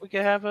too. We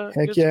can have a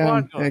Heck good yeah.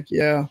 squad going. Heck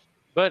yeah.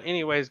 But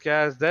anyways,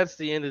 guys, that's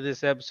the end of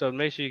this episode.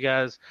 Make sure you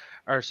guys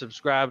are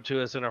subscribed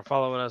to us and are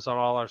following us on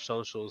all our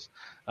socials.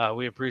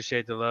 We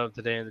appreciate the love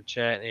today in the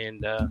chat,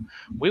 and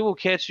we will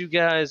catch you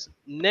guys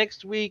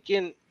next week.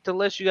 And to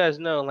let you guys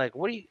know, like,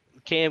 what do you?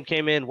 Cam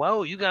came in.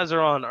 Whoa, you guys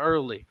are on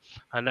early.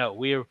 I know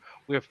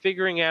we're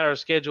figuring out our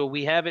schedule.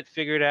 We have it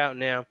figured out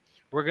now.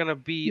 We're gonna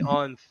be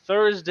on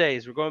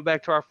Thursdays. We're going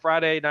back to our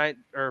Friday night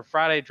or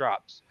Friday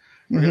drops.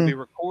 We're gonna be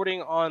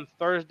recording on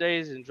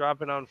Thursdays and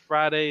dropping on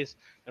Fridays,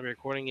 and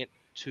recording at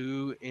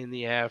 2 in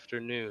the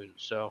afternoon.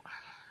 So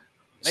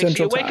make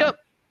Central sure you wake Time. up.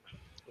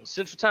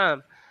 Central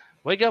Time.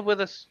 Wake up with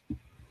us.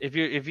 If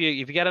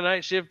you got a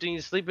night shift and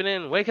you're sleeping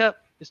in, wake up.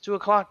 It's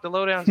 2:00. The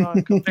lowdown's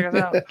on. Come check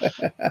us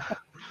out.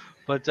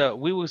 But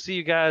we will see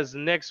you guys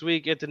next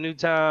week at the new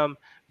time.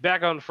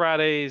 Back on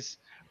Fridays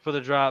for the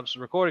drops.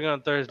 Recording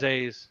on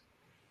Thursdays.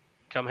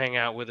 Come hang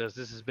out with us.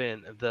 This has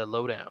been the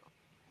lowdown.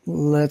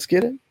 Let's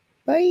get it.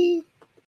 Bye.